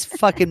got his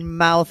fucking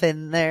mouth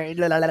in there.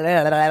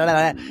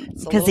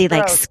 Because he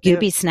likes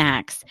Scooby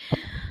snacks.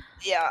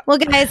 Yeah. Well,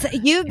 guys,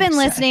 you've been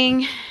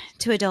listening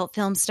to Adult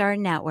Film Star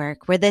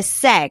Network, where the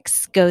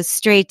sex goes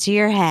straight to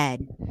your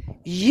head.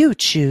 You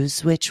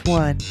choose which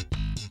one.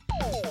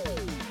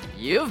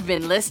 You've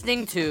been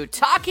listening to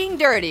Talking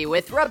Dirty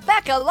with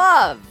Rebecca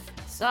Love.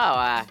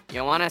 So,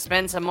 you want to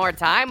spend some more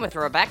time with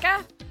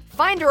Rebecca?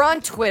 Find her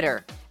on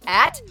Twitter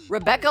at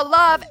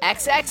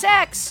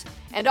RebeccaLoveXXX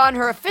and on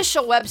her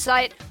official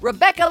website,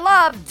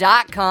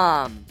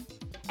 RebeccaLove.com.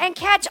 And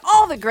catch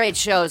all the great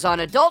shows on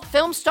Adult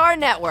Film Star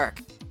Network.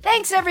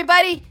 Thanks,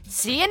 everybody.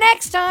 See you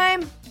next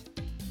time.